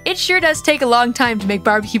stream. It sure does take a long time to make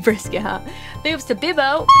barbecue brisket, huh? Big ups to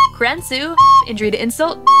Bibbo, Kransu, Injury to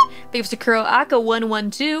Insult. Big ups to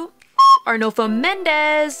Kuroaka112, Arnolfo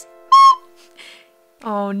Mendez.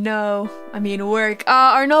 Oh no, I mean work.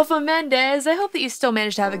 Arnolfo Mendez, I hope that you still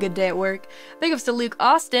managed to have a good day at work. Big ups to Luke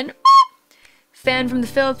Austin. Fan from the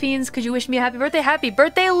Philippines, could you wish me a happy birthday? Happy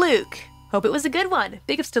birthday, Luke! Hope it was a good one.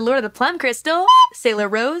 Big ups to Lord of the Plum Crystal, Sailor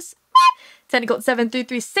Rose, Tentacle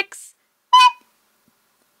 7336.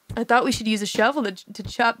 I thought we should use a shovel to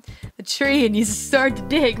chop the tree and use a sword to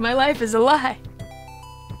dig. My life is a lie.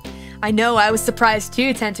 I know, I was surprised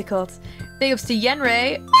too, Tentacles. Big ups to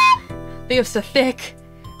Yenrei. Big ups to Thick.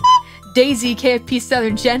 Daisy, KFP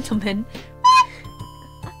Southern Gentleman.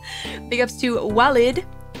 Big ups to Walid.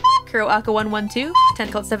 Kuroaka112,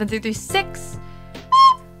 Tentacle 7336.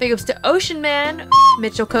 Big ups to Ocean Man,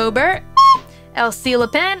 Mitchell Cobert, LC Le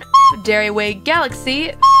Pen, Darryway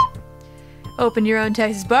Galaxy, Open your own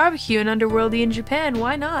Texas barbecue and underworldy in Japan.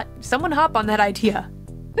 Why not? Someone hop on that idea.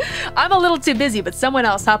 I'm a little too busy, but someone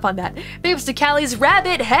else hop on that. Big ups to Callie's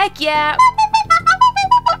Rabbit. Heck yeah.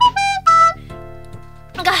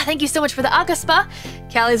 Thank you so much for the Akaspa.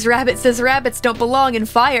 Callie's Rabbit says rabbits don't belong in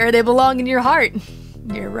fire. They belong in your heart.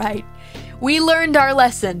 You're right. We learned our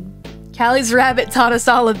lesson. Callie's Rabbit taught us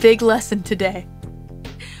all a big lesson today.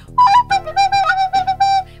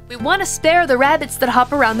 We want to spare the rabbits that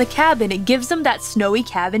hop around the cabin. It gives them that snowy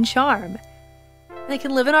cabin charm. They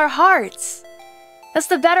can live in our hearts. That's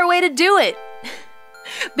the better way to do it.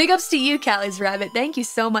 Big ups to you, Callie's Rabbit. Thank you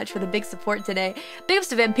so much for the big support today. Big ups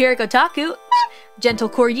to Vampiric Otaku, Gentle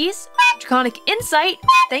Corgis, Draconic Insight.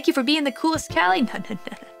 Thank you for being the coolest Callie. No.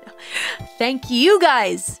 Thank you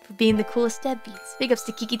guys for being the coolest deadbeats. Big ups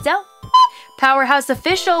to Kikito, Powerhouse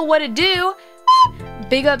Official, what it do?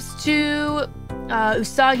 Big ups to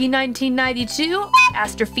Usagi 1992,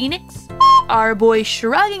 Aster Phoenix, our boy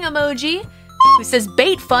shrugging emoji, who says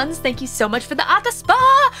bait funds. Thank you so much for the Akaspa.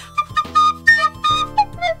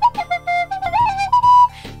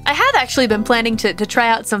 I have actually been planning to try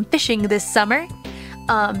out some fishing this summer.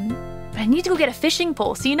 I need to go get a fishing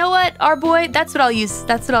pole. So you know what, our boy, that's what I'll use.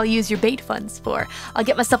 That's what I'll use your bait funds for. I'll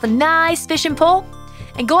get myself a nice fishing pole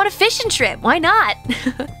and go on a fishing trip. Why not?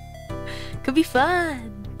 Could be fun.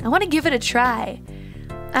 I want to give it a try.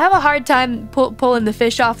 I have a hard time pulling the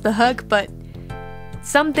fish off the hook, but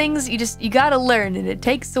some things you gotta learn, and it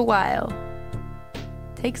takes a while.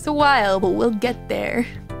 Takes a while, but we'll get there.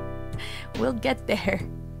 We'll get there.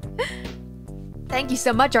 Thank you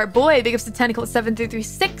so much, our boy. Big ups to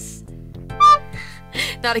Tentacle7336.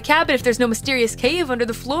 Not a cabin if there's no mysterious cave under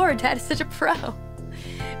the floor. Dad is such a pro.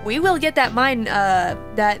 We will get that mine,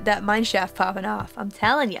 that mine shaft popping off. I'm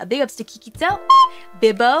telling you. Big ups to Kikito,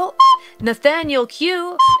 Bibbo, Nathaniel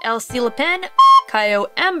Q, LC LePen, Kaio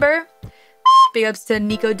Ember. Big ups to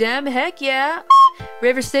Nico Dem. Heck yeah.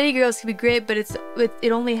 River City Girls could be great, but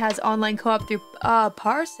it only has online co-op through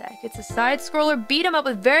Parsec. It's a side-scroller beat 'em up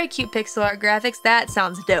with very cute pixel art graphics. That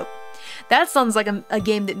sounds dope. That sounds like a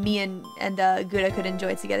game that me and Guda could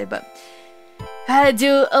enjoy together, but I had to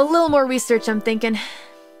do a little more research, I'm thinking.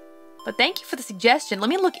 But thank you for the suggestion. Let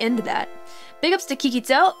me look into that. Big ups to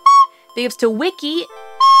Kikito. Big ups to Wiki.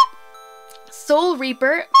 Soul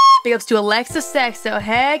Reaper. Big ups to Alexa Sexo.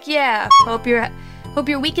 Heck yeah. Hope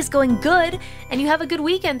your week is going good and you have a good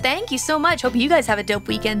weekend. Thank you so much. Hope you guys have a dope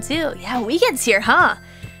weekend too. Yeah, weekend's here, huh?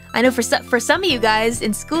 I know for some of you guys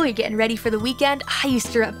in school, you're getting ready for the weekend.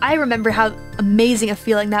 I remember how amazing a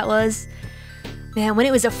feeling that was. Man, when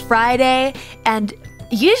it was a Friday, and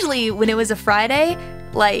usually when it was a Friday,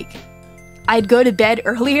 like, I'd go to bed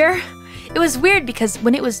earlier. It was weird because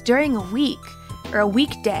when it was during a week or a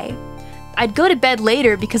weekday, I'd go to bed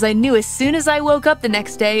later because I knew as soon as I woke up the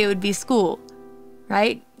next day, it would be school,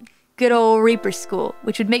 right? Good old Reaper school,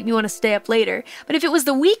 which would make me want to stay up later. But if it was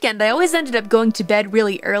the weekend, I always ended up going to bed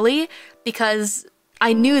really early because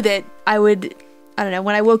I knew that I would, I don't know,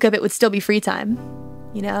 when I woke up, it would still be free time,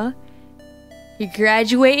 you know? You're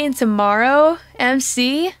graduating tomorrow,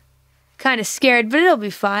 MC? Kind of scared, but it'll be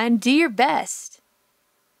fine. Do your best.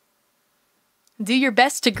 Do your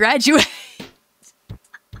best to graduate.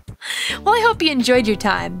 Well, I hope you enjoyed your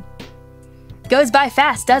time. Goes by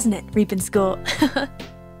fast, doesn't it? Reaping school.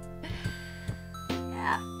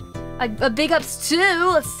 Yeah. A big ups to,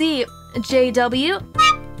 let's see, JW,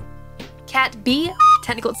 Cat B,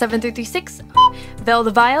 Tentacle 7336, Vel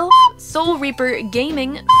the Vile, Soul Reaper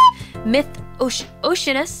Gaming, Myth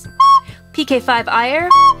Oceanus, PK5 Ire,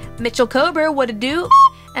 Mitchell Cobra, what to do,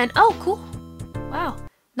 and oh, cool. Wow.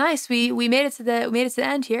 Nice. We made it to the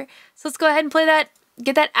end here. So let's go ahead and play that.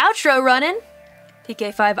 Get that outro running.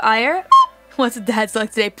 PK5 Ire. What's Dad's luck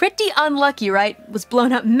today? Pretty unlucky, right? Was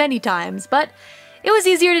blown up many times, but it was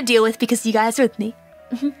easier to deal with because you guys are with me.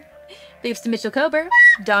 Thanks to Mitchell Kober,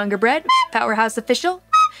 Donger Bread, Powerhouse Official,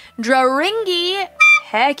 Draringi.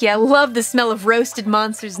 Heck yeah, I love the smell of roasted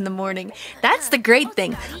monsters in the morning. That's the great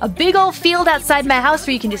thing. A big old field outside my house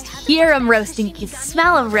where you can just hear them roasting. You can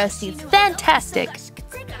smell them roasting. It's fantastic.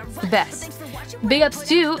 The best. Big ups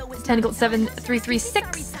to Tentacle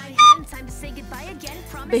 7336.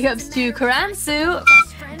 Big ups to Karansu.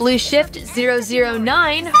 Blue Shift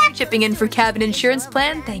 009. Chipping in for cabin insurance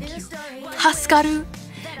plan. Thank you. Haskaru.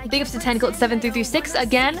 Big ups to Tentacle 7336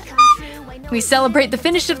 again. We celebrate the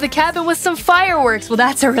finish of the cabin with some fireworks. Well,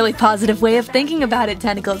 that's a really positive way of thinking about it,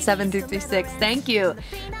 Tentacle 7336. Thank you.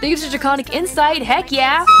 Big ups to Draconic Insight. Heck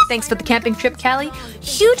yeah. Thanks for the camping trip, Callie.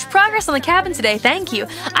 Huge progress on the cabin today. Thank you.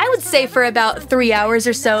 I would say for about 3 hours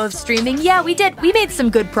or so of streaming, yeah, we did. We made some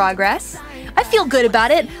good progress. I feel good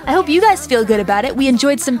about it. I hope you guys feel good about it. We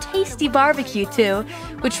enjoyed some tasty barbecue too,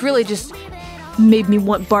 which really just made me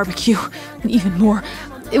want barbecue even more.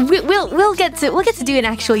 We'll get to do an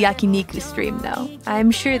actual yakiniku stream though.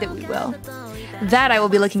 I'm sure that we will. That I will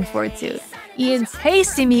be looking forward to. Eating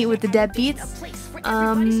tasty meat with the deadbeats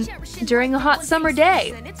during a hot summer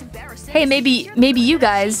day. Hey, maybe you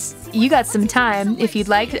guys, you got some time if you'd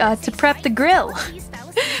like to prep the grill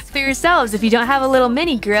for yourselves. If you don't have a little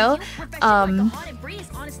mini grill,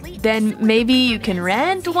 then maybe you can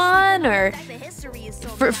rent one, or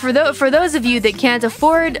for those of you that can't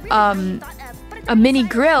afford a mini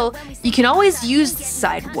grill, you can always use the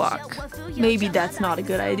sidewalk. Maybe that's not a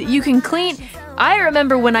good idea. You can clean. I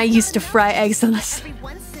remember when I used to fry eggs on the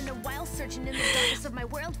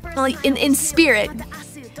well, in spirit.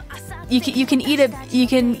 You can eat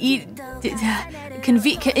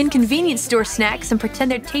in convenience store snacks and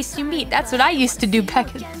pretend they're tasty meat. That's what I used to do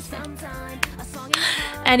back in.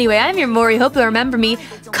 Anyway, I'm your Mori. Hope you'll remember me.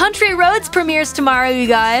 Country Roads premieres tomorrow, you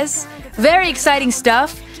guys. Very exciting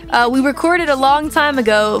stuff. We recorded a long time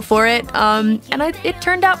ago for it, and it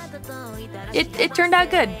turned out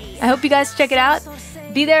good. I hope you guys check it out.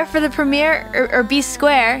 Be there for the premiere, or be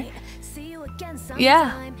square.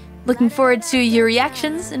 Yeah, looking forward to your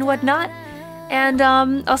reactions and whatnot. And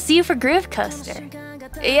I'll see you for Groove Coaster.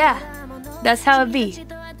 Yeah, that's how it be.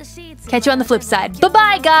 Catch you on the flip side.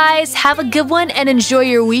 Bye-bye, guys. Have a good one and enjoy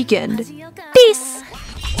your weekend. Peace.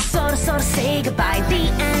 Sort of say goodbye,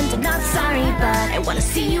 the end. I'm not sorry, but I wanna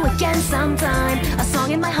see you again sometime. A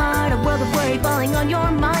song in my heart, a world of worry falling on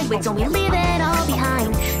your mind. Wait, don't we leave it all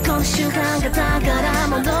behind? 今週間が宝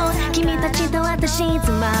物君たちと私い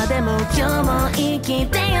つまでも今日も生き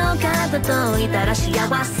てよかったと言ったら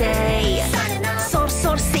幸せ So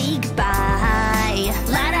say goodbye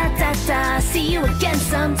La da da da See you again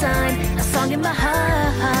sometime A song in my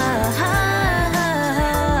heart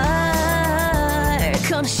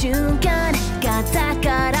この瞬間が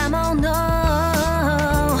宝物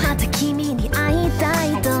また君に会いた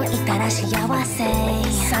いと言ったら幸せ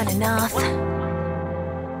Signing off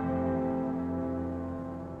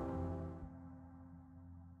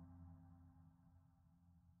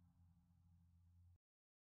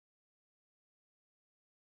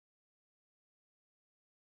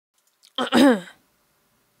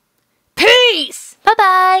Peace!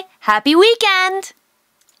 Bye-bye! Happy weekend!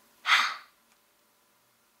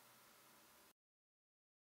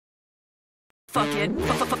 Fuck it.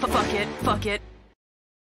 Fuck it. Fuck it.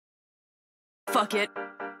 Fuck it.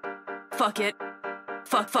 Fuck it. Fuck it.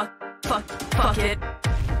 Fuck it.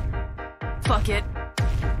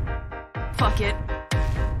 Fuck it.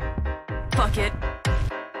 Fuck it.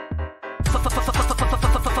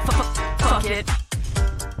 Fuck it.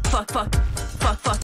 Fuck.